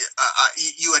somewhere. Yeah,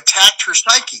 you attacked her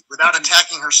psyche without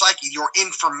attacking her psyche. Your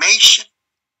information.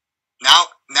 Now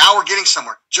we're getting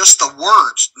somewhere. Just the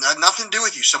words. Nothing to do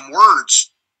with you. Some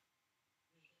words.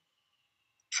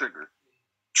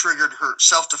 Triggered her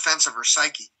self-defense of her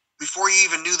psyche. Before you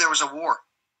even knew there was a war.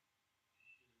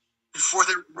 Before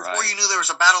you knew there was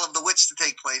a battle of the wits to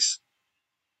take place.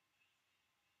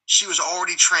 she was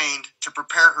already trained to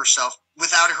prepare herself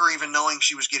without her even knowing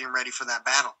she was getting ready for that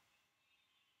battle.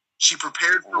 She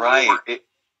prepared for war.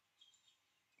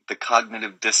 The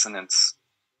cognitive dissonance.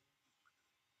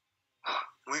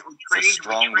 We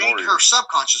trained her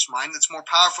subconscious mind that's more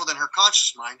powerful than her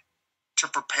conscious mind to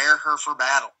prepare her for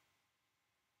battle.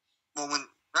 Well, when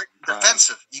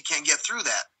defensive, you can't get through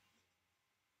that.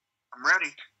 I'm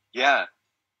ready. Yeah.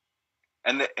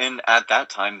 And at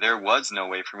that time, there was no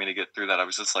way for me to get through that. I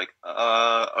was just like,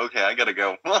 okay, I gotta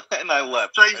go. And I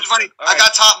left. So it's funny. I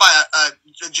got taught by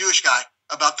a Jewish guy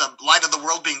about the light of the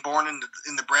world being born in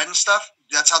the bread and stuff.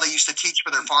 That's how they used to teach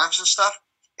for their farms and stuff.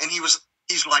 And he's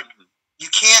like, you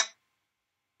can't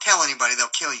tell anybody, they'll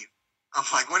kill you. I'm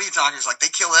like, what are you talking? He's like, they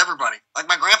kill everybody. Like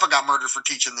my grandpa got murdered for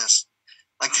teaching this.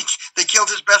 Like they killed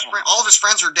his best friend. All of his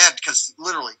friends are dead because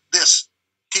literally this.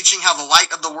 Teaching how the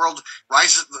light of the world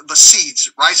rises, the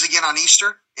seeds rise again on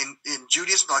Easter in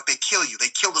Judaism. Like they kill you. They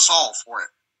killed us all for it.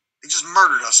 They just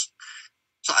murdered us.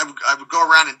 So I would go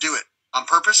around and do it on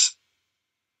purpose.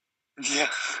 Yeah.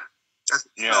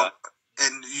 Yeah.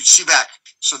 And you see back.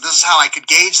 So this is how I could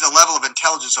gauge the level of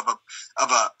intelligence of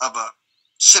a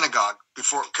synagogue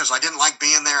before, because I didn't like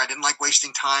being there. I didn't like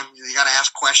wasting time. You got to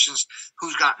ask questions.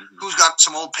 Who's got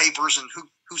some old papers and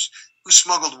who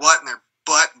smuggled what in their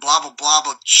butt, blah, blah, blah,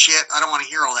 blah, shit. I don't want to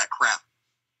hear all that crap.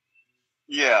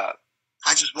 Yeah.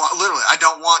 I just literally, I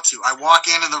don't want to. I walk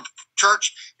into the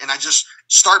church and I just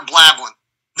start blabbling.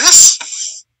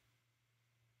 This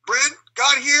bread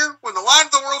got here when the light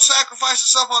of the world sacrificed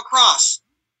itself on cross.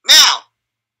 Now,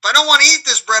 if I don't want to eat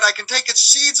this bread, I can take its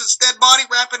seeds, its dead body,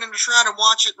 wrap it in a shroud, and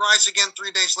watch it rise again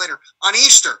 3 days later on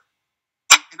Easter.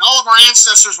 And all of our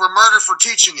ancestors were murdered for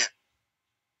teaching it.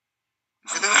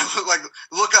 And then I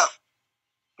look up.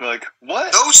 Like,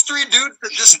 what? Those 3 dudes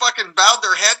that just fucking bowed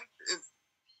their head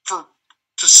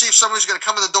to see if somebody's going to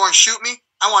come in the door and shoot me,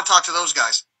 I want to talk to those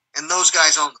guys. And those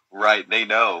guys only. Right, they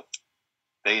know.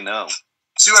 They know.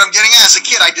 See what I'm getting at? As a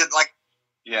kid, I did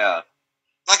Yeah.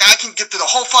 Like I can get through the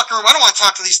whole fucking room. I don't want to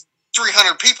talk to these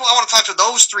 300 people. I want to talk to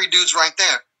those 3 dudes right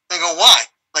there. They go, why?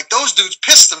 Like those dudes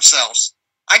pissed themselves.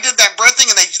 I did that bread thing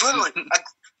and they literally, a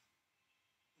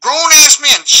grown-ass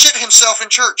man shit himself in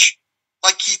church.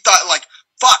 Like he thought, like,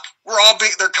 fuck,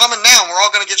 they're coming now and we're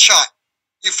all going to get shot.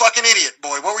 You fucking idiot,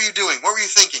 boy. What were you doing? What were you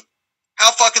thinking?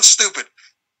 How fucking stupid.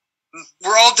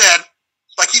 We're all dead.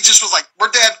 Like he just was like, we're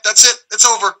dead. That's it. It's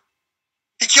over.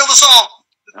 He killed us all.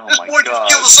 Oh this boy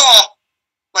just killed us all.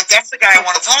 Like that's the guy I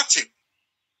want to talk to.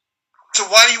 So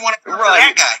why do you want to talk to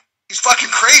that guy? He's fucking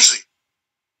crazy.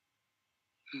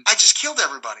 I just killed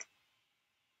everybody.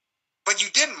 But you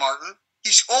didn't, Martin.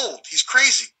 He's old. He's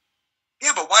crazy.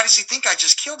 Yeah, but why does he think I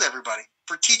just killed everybody?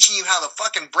 For teaching you how the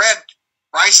fucking bread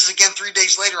rises again 3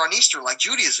 days later on Easter like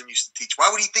Judaism used to teach. Why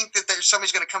would he think that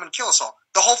somebody's going to come and kill us all?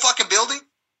 The whole fucking building?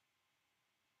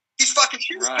 He's fucking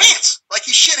shit his pants. Like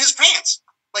he shit his pants.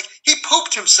 Like he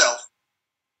pooped himself.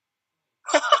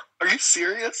 Are you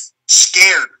serious?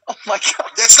 Scared. Oh my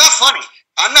god. That's not funny.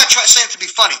 I'm not saying it to be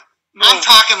funny. No, I'm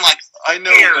talking like I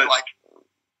know, scared, but like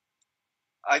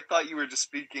I thought you were just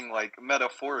speaking like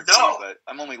metaphorically, but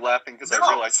I'm only laughing because I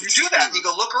realized you do that and you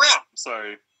go look around. I'm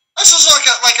sorry. This is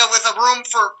like a with a room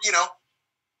for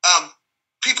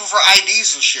people for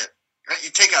IDs and shit. Right?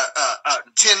 You take a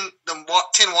tin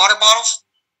water bottles.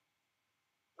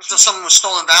 So someone with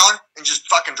stolen valor and just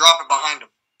fucking drop it behind them.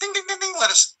 Ding ding ding ding. Let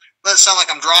it sound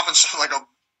like I'm dropping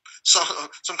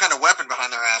some kind of weapon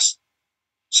behind their ass.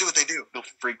 See what they do. They'll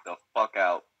freak the fuck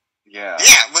out. Yeah.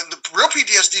 Yeah, when the real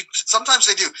PTSD, sometimes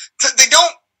they do. They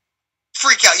don't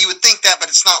freak out. You would think that, but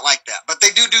it's not like that. But they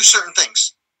do certain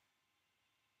things.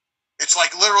 It's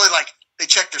like literally like they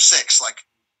check their six. Like,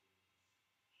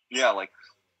 yeah, like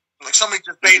somebody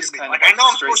just baited me. Like I know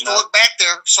I'm supposed to look back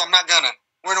there, so I'm not gonna.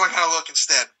 Where do I gotta look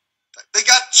instead? They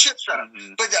got shit set up.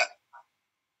 Mm-hmm. But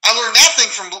I learned that thing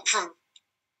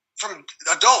from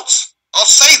adults. I'll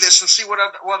say this and see what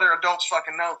other adults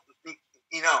fucking know.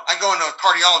 You know, I go into a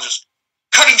cardiologist.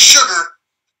 Cutting sugar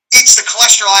eats the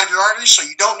cholesterol out of your arteries, so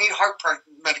you don't need heart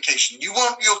medication. You'll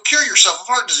cure yourself of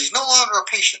heart disease. No longer a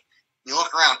patient. You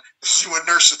look around and see what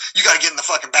nurses. You got to get in the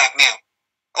fucking back now.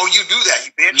 Oh, you knew that,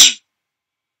 you bitch.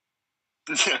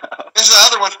 There's the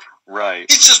other one. Right.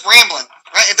 He's just rambling.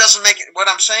 Right? It doesn't make what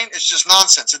I'm saying. It's just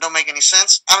nonsense. It don't make any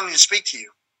sense. I don't need to speak to you.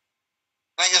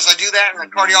 Right? As I do that, and a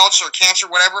cardiologist or cancer,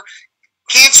 whatever.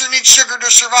 Cancer needs sugar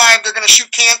to survive. They're going to shoot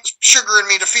sugar in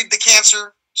me to feed the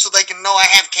cancer so they can know I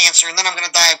have cancer, and then I'm going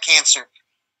to die of cancer.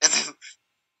 And then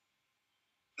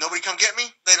nobody come get me?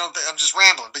 They don't. I'm just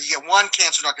rambling. But you get one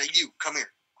cancer doctor. You come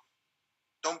here.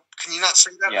 Can you not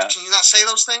say that? Yeah. Can you not say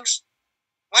those things?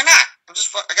 Why not?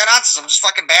 I got autism. I'm just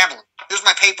fucking babbling. Here's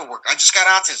my paperwork. I just got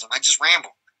autism. I just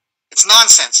ramble. It's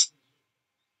nonsense.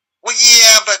 Well,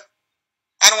 yeah, but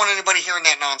I don't want anybody hearing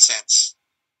that nonsense.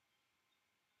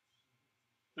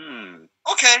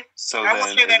 Okay. So I then,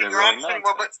 won't say that is in it your really office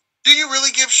anymore. But do you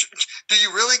really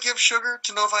give sugar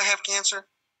to know if I have cancer?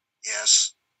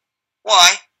 Yes.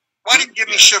 Why? Why do you give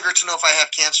me sugar to know if I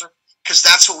have cancer? Because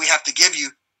that's what we have to give you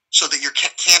so that your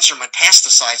cancer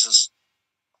metastasizes.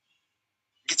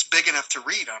 Gets big enough to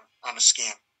read on a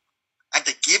scan. I had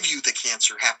to give you the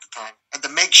cancer half the time. I had to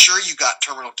make sure you got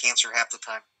terminal cancer half the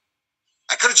time.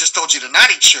 I could have just told you to not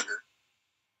eat sugar.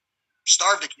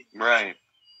 Starve the kid. Right.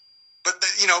 But,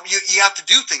 you have to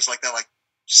do things like that, like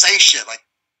say shit.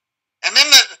 And then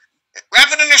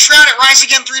wrap it in a shroud, it rise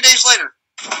again 3 days later.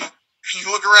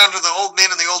 You look around to the old men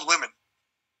and the old women.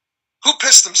 Who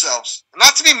pissed themselves?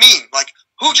 Not to be mean,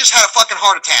 who just had a fucking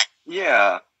heart attack?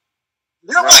 Yeah.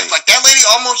 Real life, that lady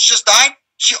almost just died.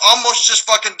 She almost just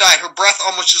fucking died. Her breath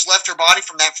almost just left her body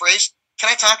from that phrase. Can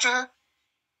I talk to her?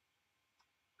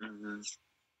 Mm-hmm.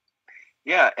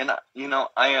 Yeah, and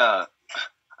I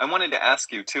wanted to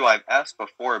ask you too. I've asked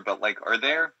before, but are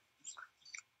there?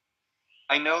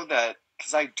 I know that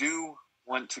because I do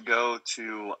want to go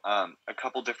to a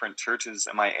couple different churches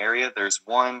in my area. There's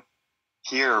one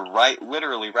here,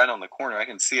 literally right on the corner. I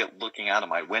can see it looking out of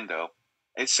my window.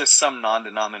 It's just some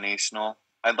non-denominational.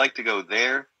 I'd like to go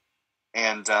there,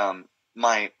 and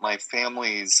my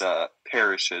family's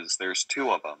parishes. There's two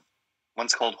of them.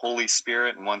 One's called Holy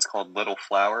Spirit, and one's called Little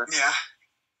Flower.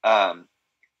 Yeah.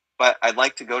 But I'd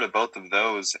like to go to both of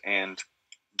those and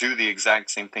do the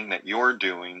exact same thing that you're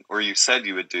doing, or you said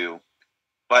you would do.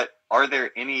 But are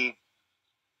there any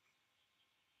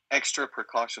extra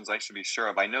precautions I should be sure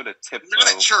of? I know to tiptoe.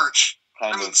 Not at church.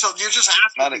 So you're just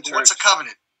asking people, what's a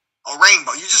covenant? A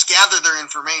rainbow. You just gather their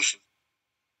information.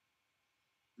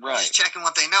 Right. You're just checking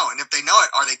what they know. And if they know it,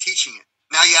 are they teaching it?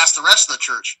 Now you ask the rest of the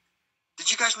church, did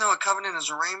you guys know a covenant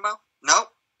is a rainbow? No.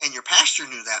 And your pastor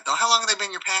knew that, though. How long have they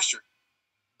been your pastor?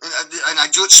 And I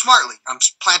do it smartly. I'm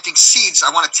planting seeds.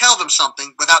 I want to tell them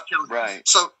something without telling them. Right.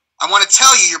 So I want to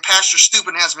tell you your pastor's stupid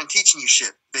and hasn't been teaching you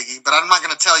shit, Biggie, but I'm not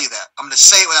going to tell you that. I'm going to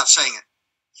say it without saying it.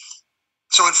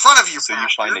 So in front of your pastor, you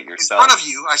find it yourself. in front of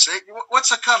you, I say,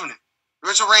 what's a covenant?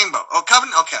 What's a rainbow? Oh,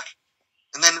 covenant? Okay.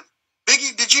 And then,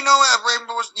 Biggie, did you know a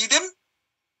rainbow was... You didn't?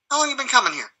 How long have you been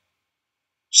coming here?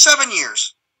 7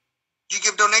 years. Do you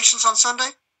give donations on Sunday?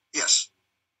 Yes.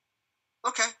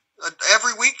 Okay.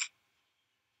 Every week?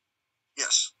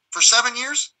 Yes. For 7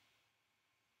 years?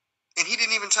 And he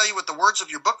didn't even tell you what the words of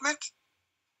your book meant?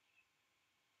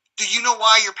 Do you know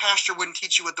why your pastor wouldn't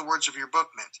teach you what the words of your book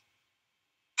meant?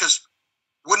 Because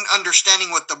wouldn't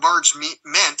understanding what the words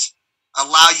meant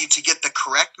allow you to get the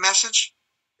correct message?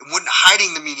 And wouldn't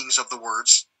hiding the meanings of the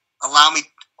words allow me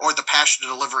or the pastor to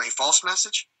deliver a false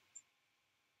message?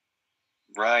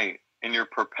 Right. And you're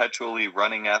perpetually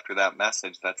running after that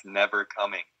message that's never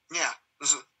coming. Yeah.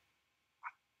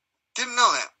 Didn't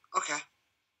know that. Okay.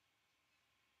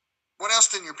 What else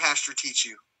didn't your pastor teach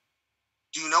you?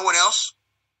 Do you know what else?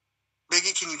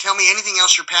 Biggie, can you tell me anything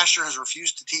else your pastor has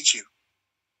refused to teach you?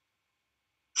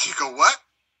 You go, what?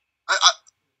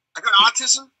 I got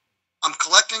autism. I'm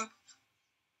collecting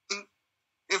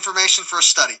information for a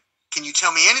study. Can you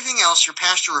tell me anything else your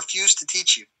pastor refused to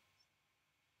teach you?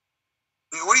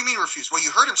 What do you mean refused? Well, you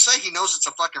heard him say he knows it's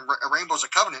a rainbow's a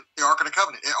covenant, the Ark of the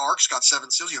Covenant. The Ark's got 7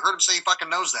 seals. You heard him say he fucking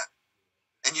knows that.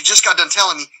 And you just got done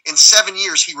telling me in 7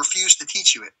 years he refused to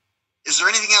teach you it. Is there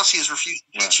anything else he has refused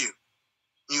to teach you?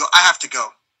 You go, I have to go.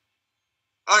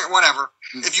 All right, whatever.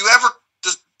 If you ever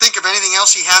think of anything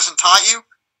else he hasn't taught you,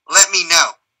 let me know.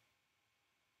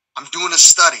 I'm doing a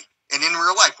study. And in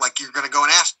real life, like you're going to go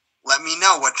and ask, let me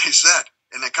know what they said.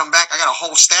 And they come back, I got a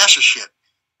whole stash of shit.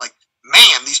 Like,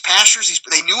 man, these pastors,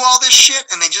 they knew all this shit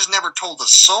and they just never told a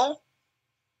soul?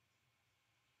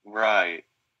 Right.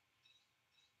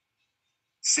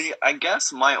 See, I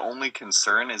guess my only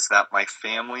concern is that my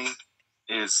family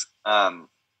is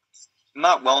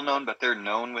not well known, but they're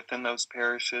known within those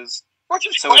parishes.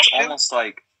 So it's almost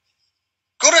like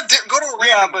go to a random.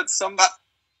 Yeah, but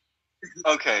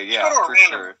okay, yeah, for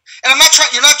sure. And I'm not trying.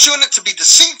 You're not doing it to be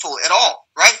deceitful at all,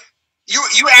 right? You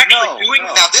actually doing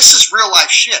now. This is real life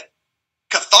shit.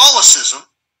 Catholicism.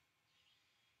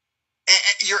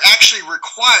 You're actually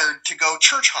required to go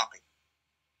church hopping.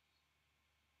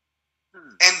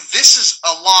 And this is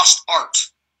a lost art.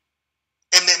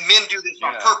 And that men do this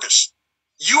on purpose.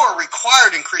 You are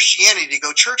required in Christianity to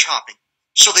go church hopping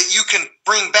so that you can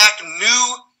bring back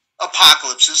new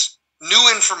apocalypses,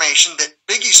 new information that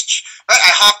Biggie's... Right?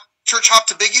 I church hopped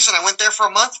to Biggie's and I went there for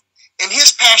a month And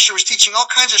his pastor was teaching all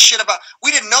kinds of shit about.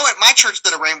 We didn't know at my church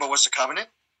that a rainbow was a covenant,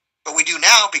 but we do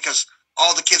now because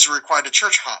all the kids were required to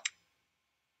church hop.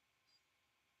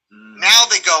 Now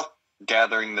they go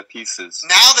gathering the pieces.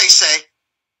 Now they say,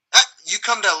 you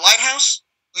come to a Lighthouse,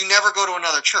 you never go to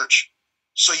another church,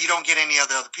 so you don't get any of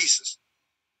the other pieces.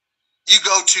 You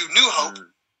go to New Hope,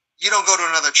 you don't go to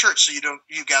another church, so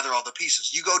you gather all the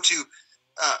pieces. You go to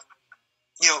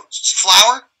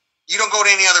Flower, you don't go to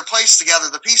any other place to gather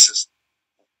the pieces.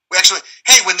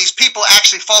 When these people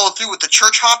actually follow through with the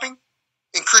church hopping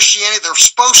in Christianity, they're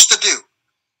supposed to do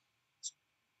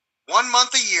 1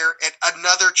 month a year at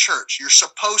another church. You're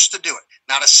supposed to do it.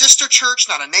 Not a sister church,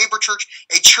 not a neighbor church,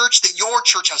 a church that your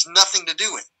church has nothing to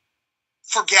do with,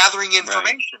 for gathering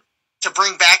information to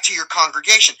bring back to your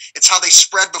congregation. It's how they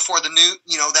spread before the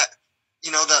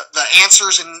the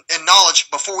answers and knowledge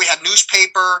before we had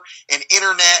newspaper and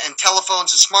internet and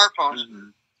telephones and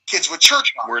smartphones. Kids would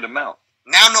church hop. Word of mouth.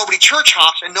 Now nobody church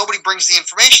hops and nobody brings the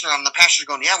information on. The pastor's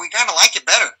going, yeah, we kind of like it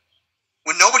better.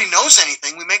 When nobody knows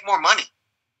anything, we make more money.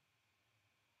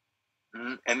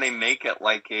 And they make it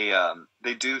like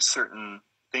they do certain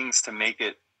things to make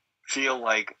it feel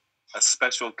like a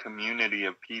special community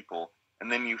of people. And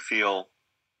then you feel,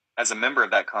 as a member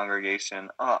of that congregation,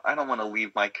 I don't want to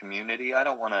leave my community. I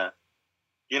don't want to,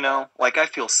 I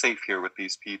feel safe here with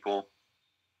these people.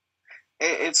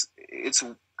 It's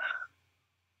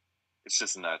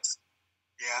just nuts.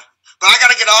 Yeah. But I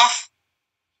got to get off.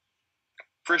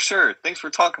 For sure. Thanks for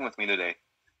talking with me today.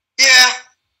 Yeah.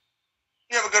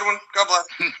 You have a good one. God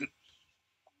bless.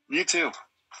 You too.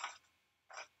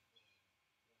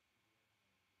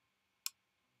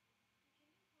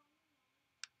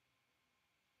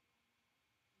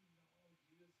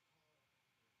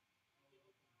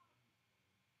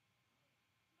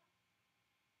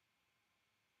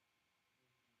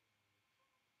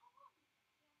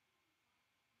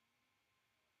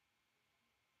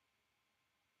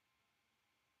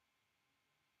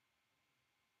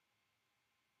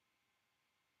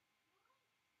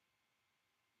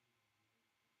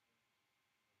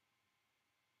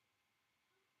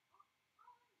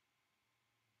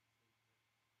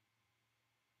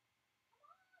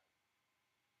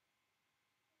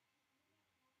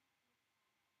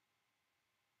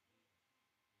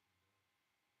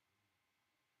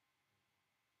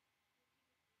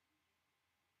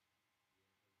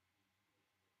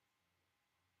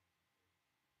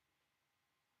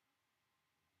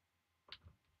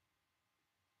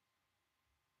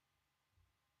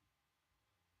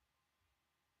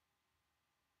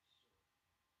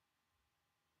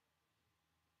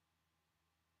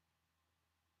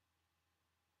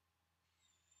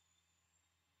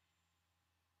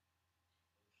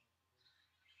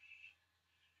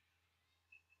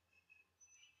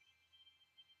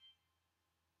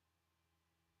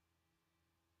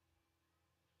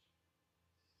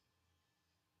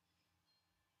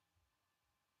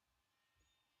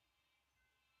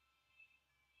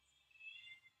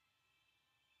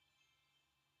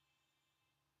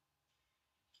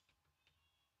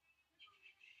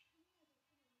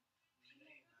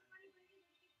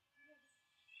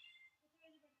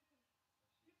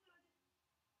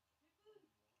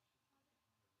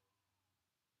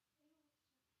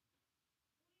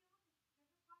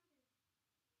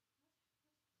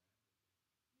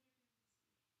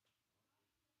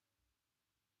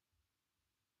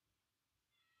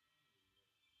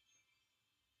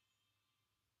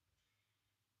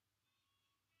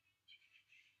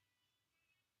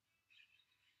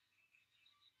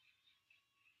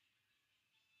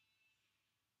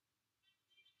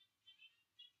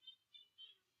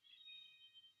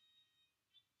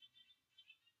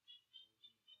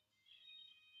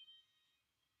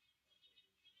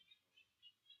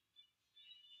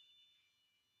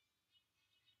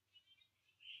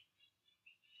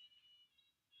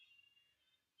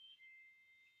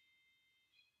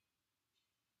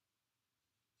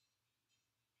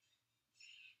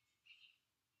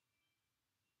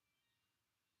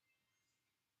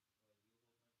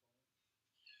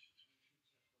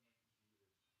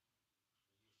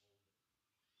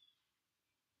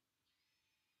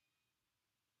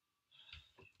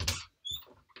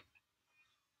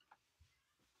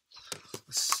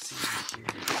 Let's see here.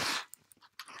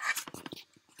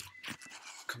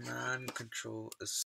 Command Control